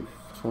 28 to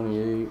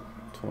 28,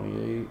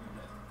 28,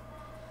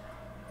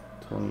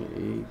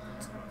 28.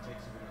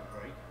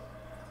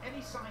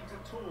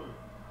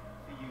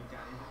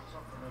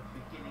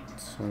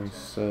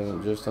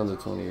 27, just under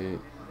 28.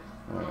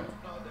 Alright.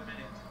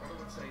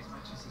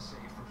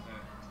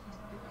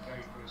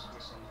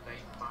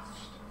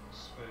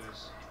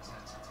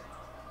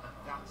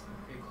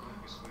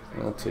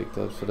 I'll take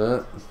that for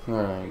that.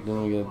 Alright,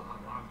 then we got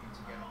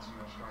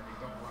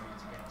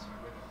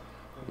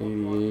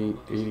 88,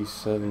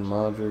 87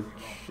 Modric,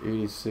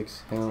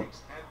 86 Hemp.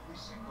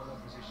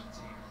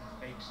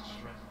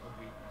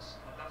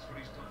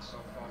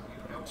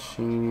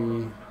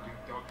 Chini.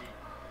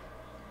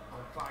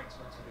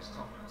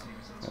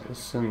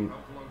 Listen.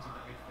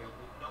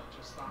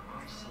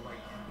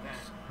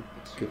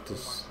 Get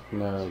this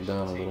narrowed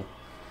down a little.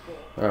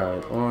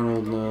 Alright,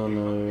 Arnold, no,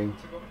 no.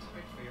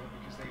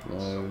 No,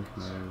 no,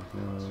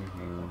 no,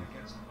 no.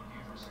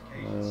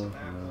 No,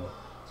 no.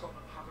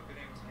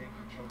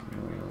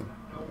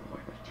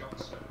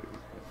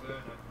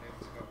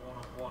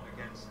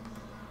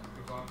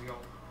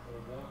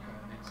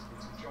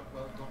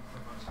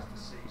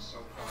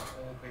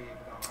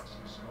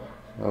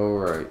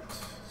 Alright,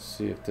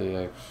 see if they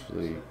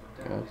actually,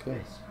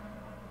 okay.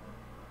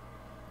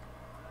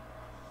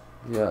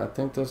 Yeah, I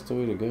think that's the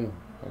way to go.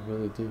 I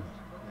really do.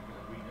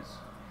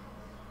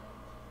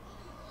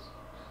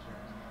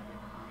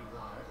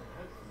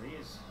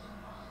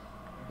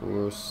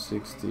 Or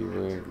 60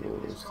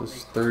 regulars. This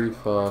is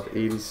 35,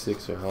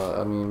 86 are hot.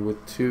 I mean,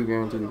 with 2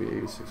 guaranteed to be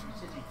 86.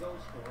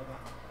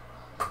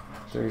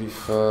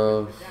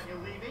 35.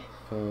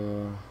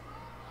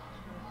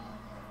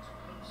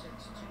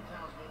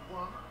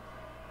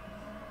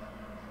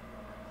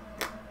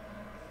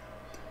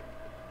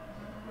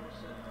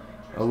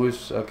 I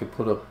wish I could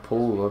put a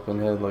poll up and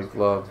had like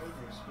live.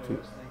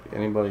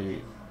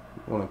 Anybody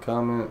want to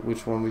comment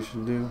which one we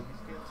should do?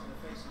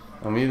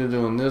 I'm either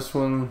doing this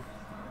one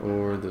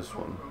or this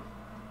one.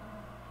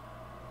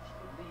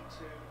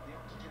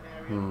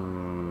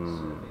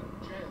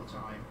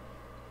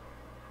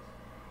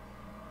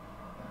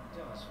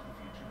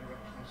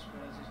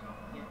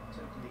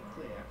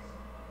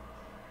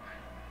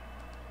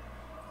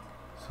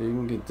 So you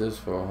can get this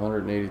for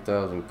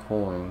 180,000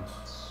 coins.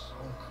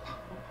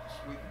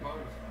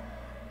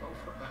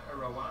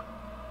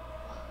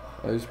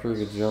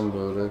 Icebreaker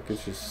Jumbo, that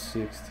gets you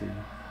 60.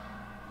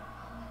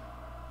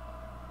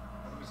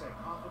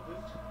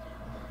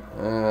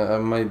 I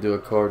might do a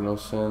Cardinal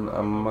Sin. I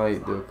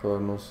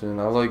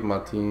like my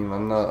team. I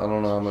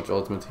don't know how much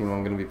Ultimate Team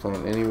I'm gonna be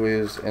playing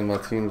anyways, and my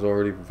team's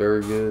already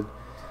very good,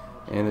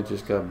 and it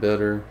just got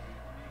better.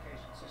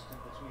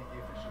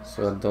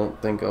 So I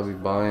don't think I'll be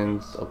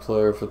buying a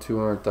player for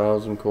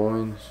 200,000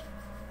 coins.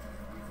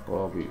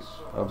 Well,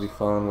 I'll be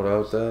fine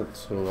without that.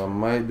 So I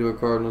might do a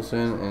Cardinal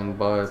Sin and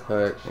buy a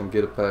pack and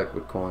get a pack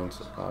with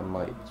coins. I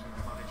might.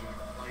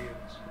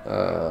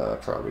 I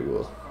probably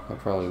will. I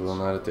probably will,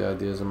 not at the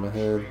ideas in my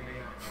head.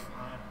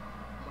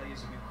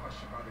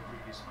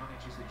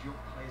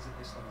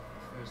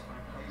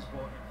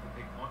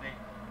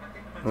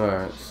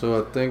 Alright,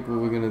 so I think what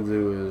we're going to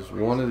do is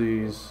one of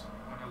these,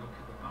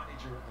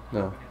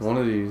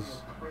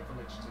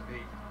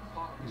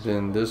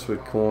 then this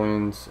with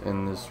coins,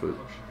 and this with,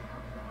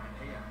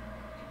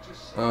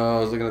 oh, I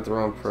was looking at the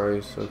wrong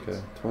price. Okay,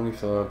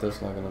 25,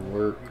 that's not going to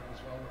work.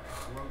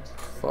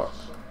 Fuck.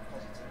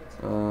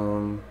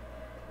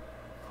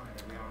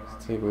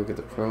 Let's take a look at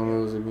the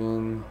promos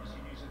again.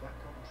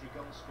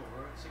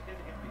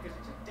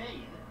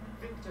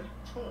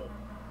 Who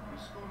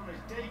scored on his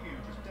debut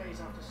just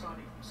days after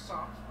signing from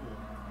Sarpsborg.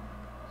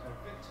 So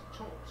Victor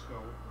Torp's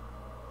goal.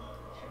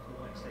 Sheffield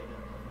Wednesday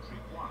did Coventry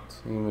 1.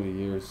 Team of the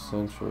Year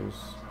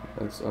Essentials.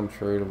 That's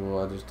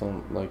untradeable. I just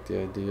don't like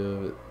the idea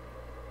of it.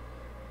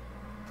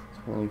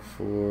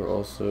 24.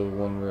 Also,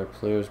 1 rare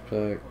players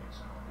pack.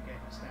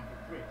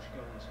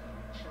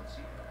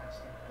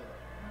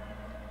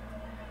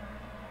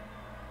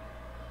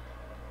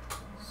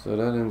 So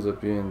that ends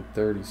up being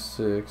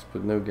 36,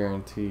 but no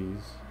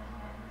guarantees.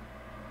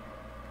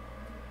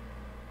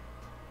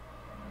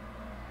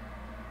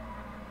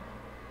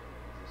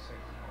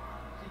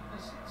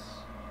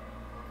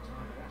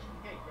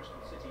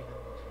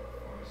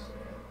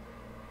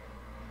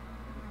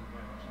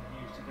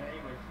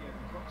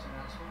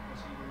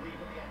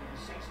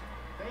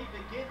 They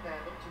begin their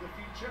look to the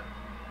future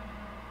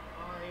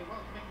by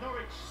welcoming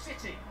Norwich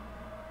City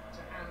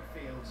to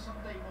Anfield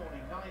Sunday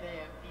morning, 9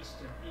 AM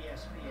Eastern,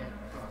 ESPN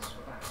Plus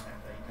for that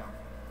FA Cup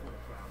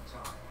 4th round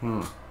tie.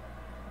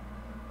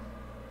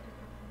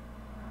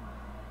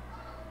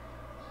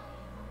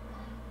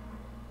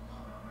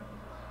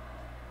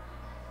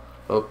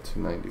 Up to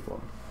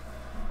 91.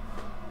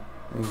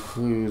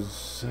 Includes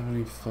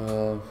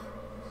 75.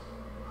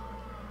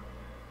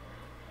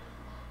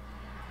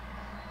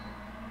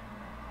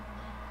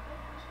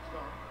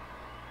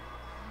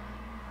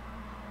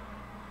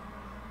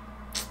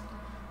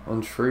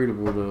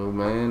 Untradeable though,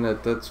 man.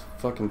 That's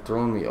fucking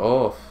throwing me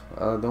off.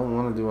 I don't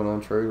want to do an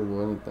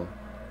untradeable anything.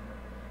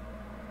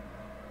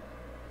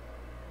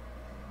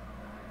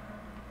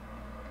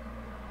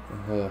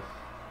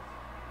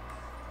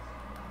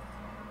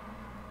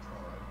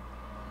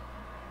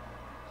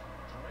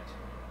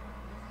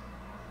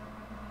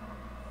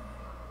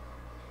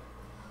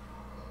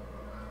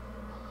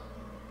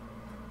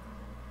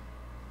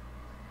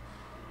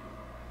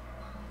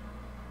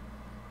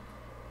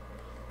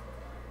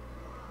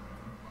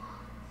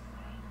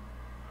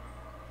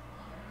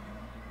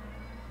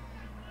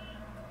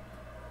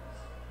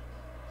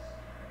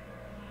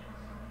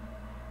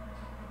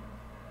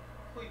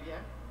 Muy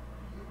bien.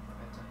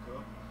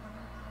 Bentancur.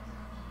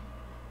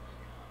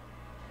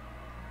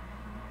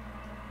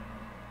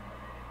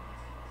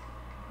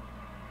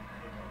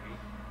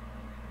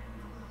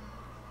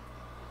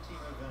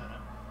 Timo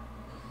Werner.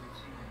 We've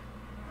seen him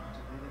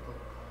relatively little.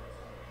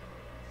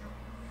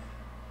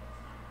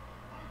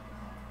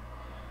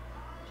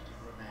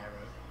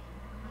 Romero.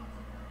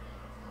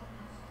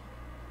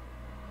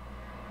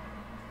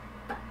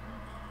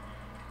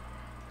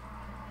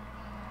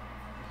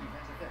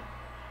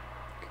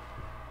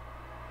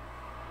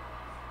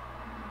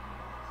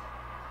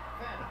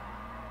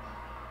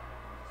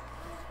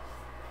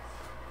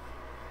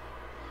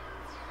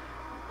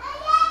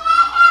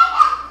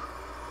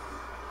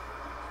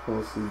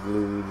 Want to see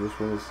blue, just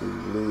want to see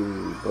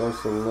blue.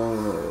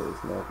 Barcelona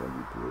is not going to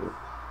be blue.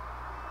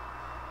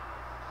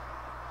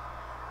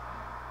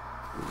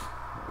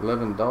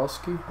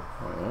 Lewandowski,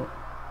 alright.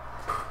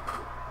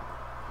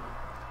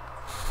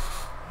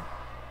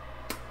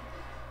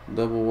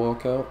 Double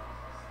walkout.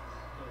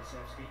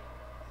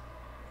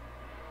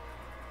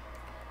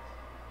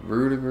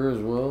 Rudiger as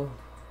well.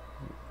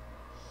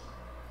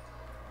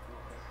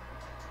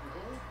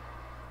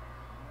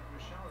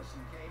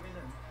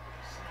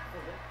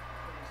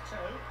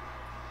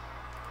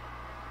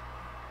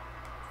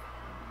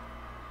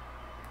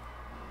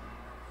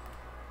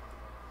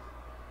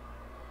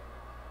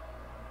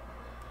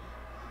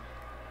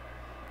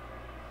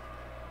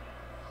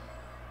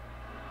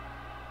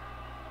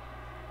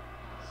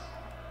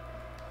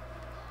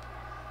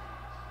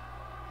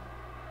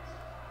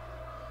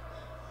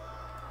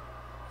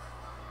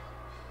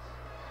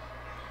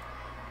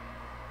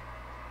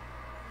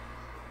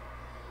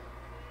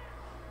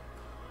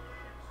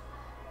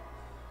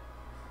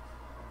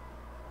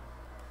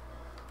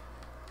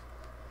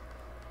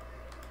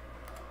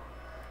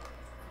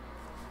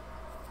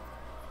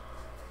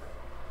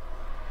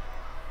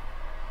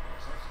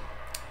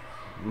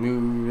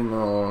 Moving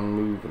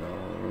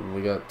on.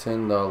 We got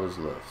 $10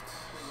 left.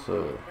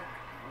 So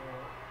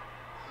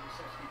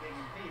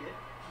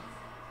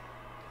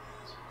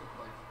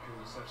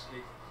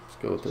let's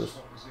go with this.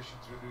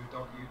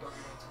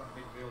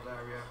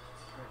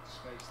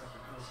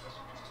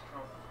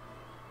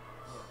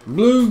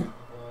 Blue.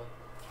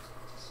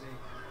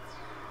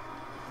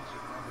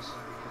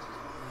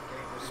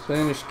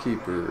 Spanish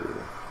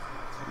keeper.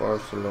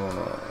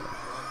 Barcelona.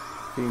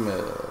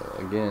 Female.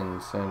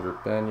 Again, Sandra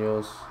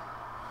Panos.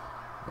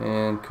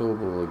 And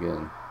Coble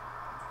again.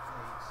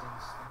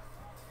 Since the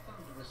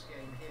thunderous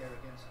game here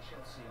against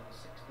Chelsea on the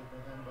 6th of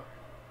November.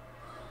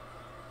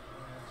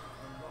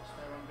 They lost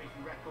their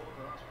unbeaten record,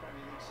 the last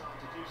Premier League side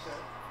to do so.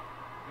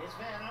 Here's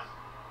Werner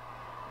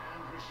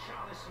and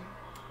Richarlison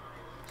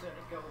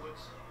turning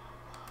goalwards.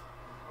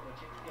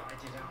 Kovacic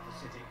guided out for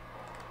City.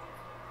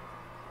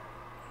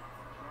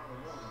 Rather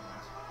more than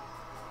that.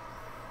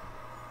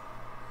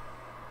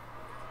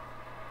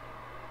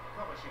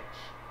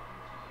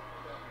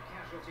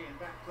 Casualty in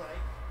back play.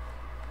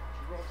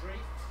 Rodri.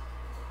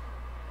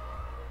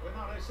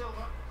 Bernardo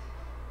Silva.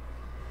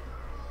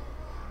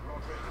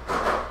 Rodri.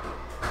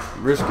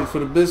 Risk it for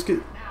the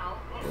biscuit.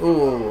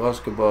 Oh,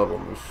 Oscar Bob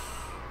almost.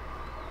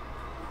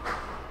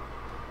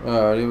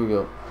 Alright, here we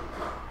go.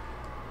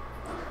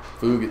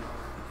 Fugit.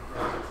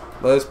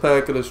 Last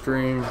pack of the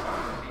stream.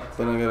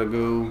 Then I gotta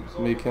go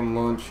make him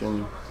lunch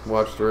and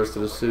watch the rest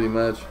of the City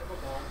match.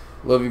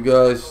 Love you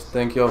guys.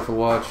 Thank y'all for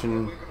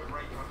watching.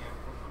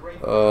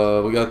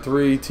 We got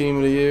 3 Team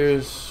of the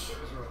Years.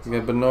 We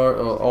got Bernard,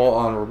 all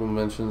honorable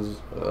mentions.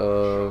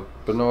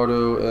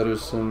 Bernardo,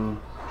 Ederson,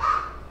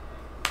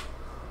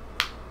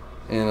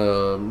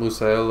 and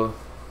Musiala.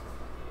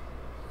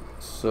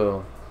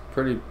 So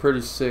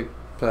pretty sick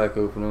pack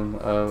opening.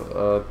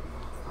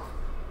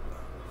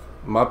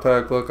 My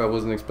pack luck, I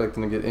wasn't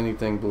expecting to get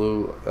anything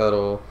blue at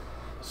all.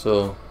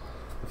 So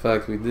the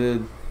fact we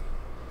did,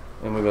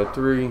 and we got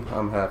 3,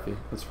 I'm happy.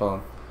 It's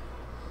fine.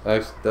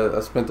 Actually,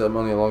 I spent that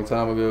money a long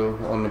time ago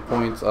on the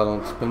points. I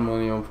don't spend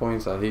money on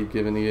points. I hate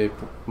giving EA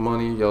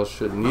money. Y'all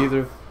shouldn't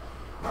either.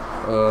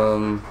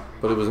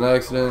 But it was an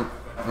accident,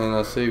 and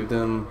I saved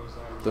them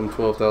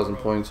 12,000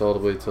 points all the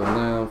way till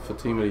now for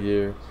Team of the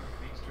Year.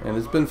 And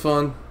it's been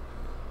fun,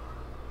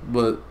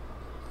 but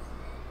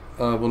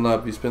I will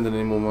not be spending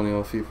any more money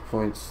on FIFA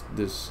points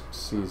this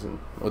season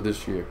or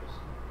this year.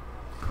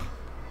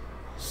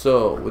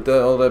 So, with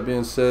that, all that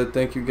being said,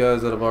 thank you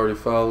guys that have already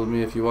followed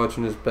me. If you're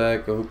watching this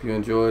back, I hope you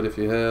enjoyed. If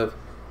you have,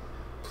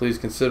 please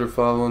consider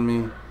following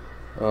me.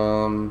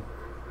 We're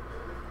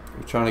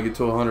trying to get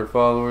to 100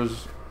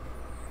 followers,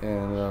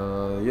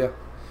 and yeah.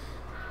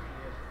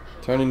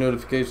 Turn your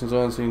notifications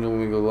on so you know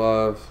when we go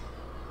live.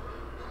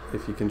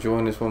 If you can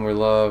join us when we're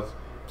live,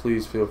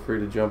 please feel free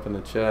to jump in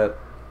the chat.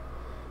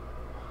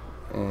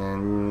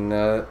 And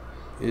that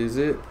is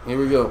it. Here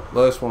we go.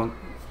 Last one.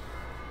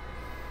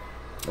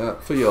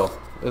 For y'all.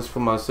 That's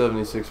for my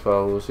 76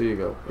 followers. Here you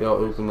go.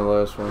 Y'all open the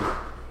last one.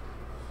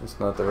 It's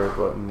not the right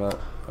button. Not.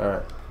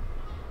 Alright.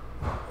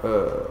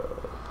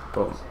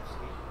 Boom.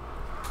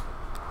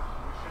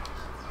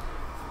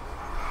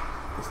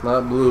 It's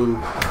not blue.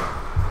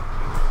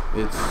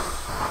 It's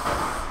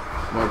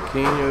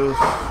Marquinhos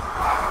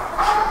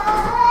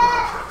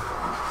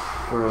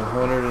for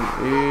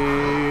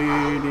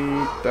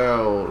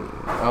 180,000.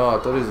 Oh, I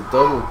thought it was a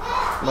double.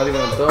 Not even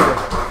a double.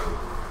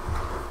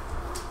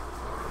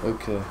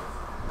 Okay.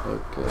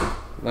 Okay.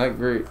 Not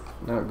great.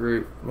 Not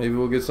great. Maybe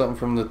we'll get something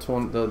from the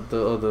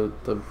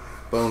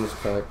bonus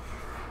pack.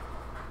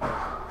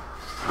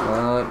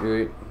 Not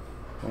great.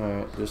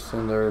 Alright, just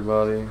send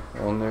everybody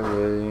on their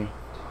way.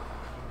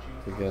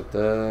 We got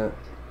that.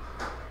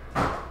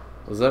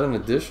 Was that an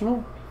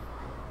additional?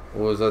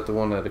 Or was that the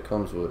one that it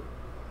comes with?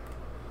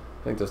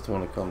 I think that's the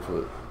one it comes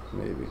with,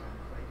 maybe.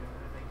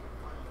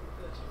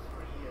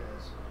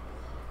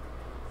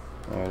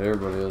 Alright,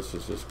 everybody else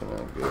is just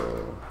gonna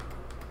go.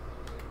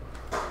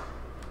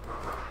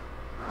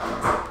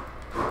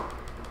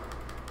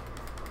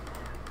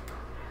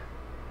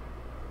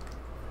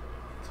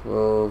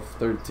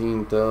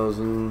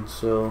 $13,000,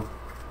 so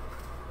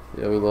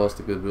yeah, we lost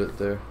a good bit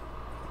there.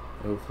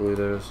 Hopefully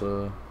there's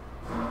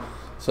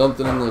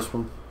something in this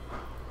one.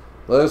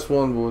 Last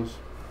one, boys.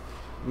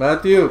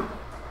 Matthew.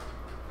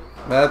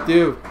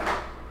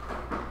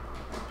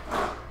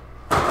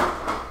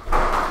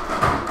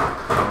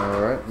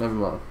 Alright, never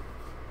mind.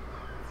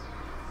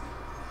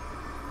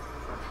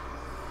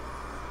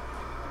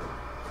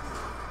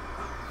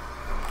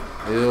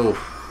 Ew.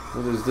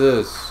 What is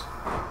this?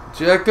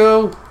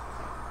 Jacko?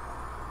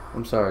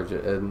 I'm sorry,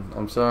 Ed.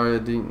 I'm sorry,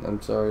 Eddie.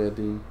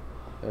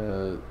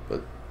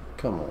 But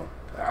come on.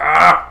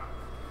 Ah!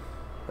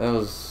 That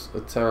was a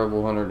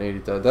terrible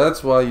 180,000.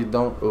 That's why you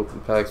don't open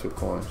packs with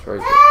coins, right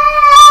there.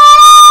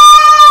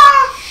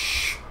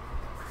 Shh.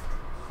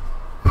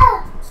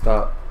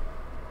 Stop.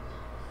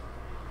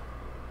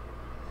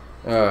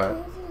 Alright.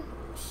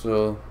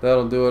 So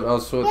that'll do it. I'll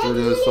sort through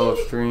this off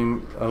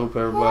stream. I hope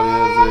everybody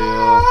has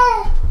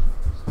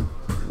a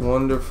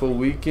wonderful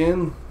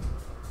weekend.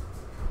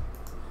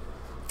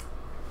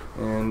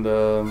 And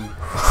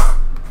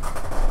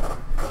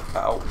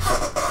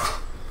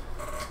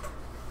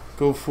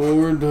go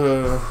forward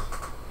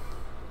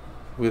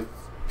with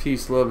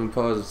peace, love, and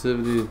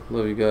positivity.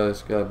 Love you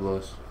guys. God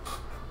bless.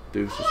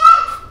 Deuces.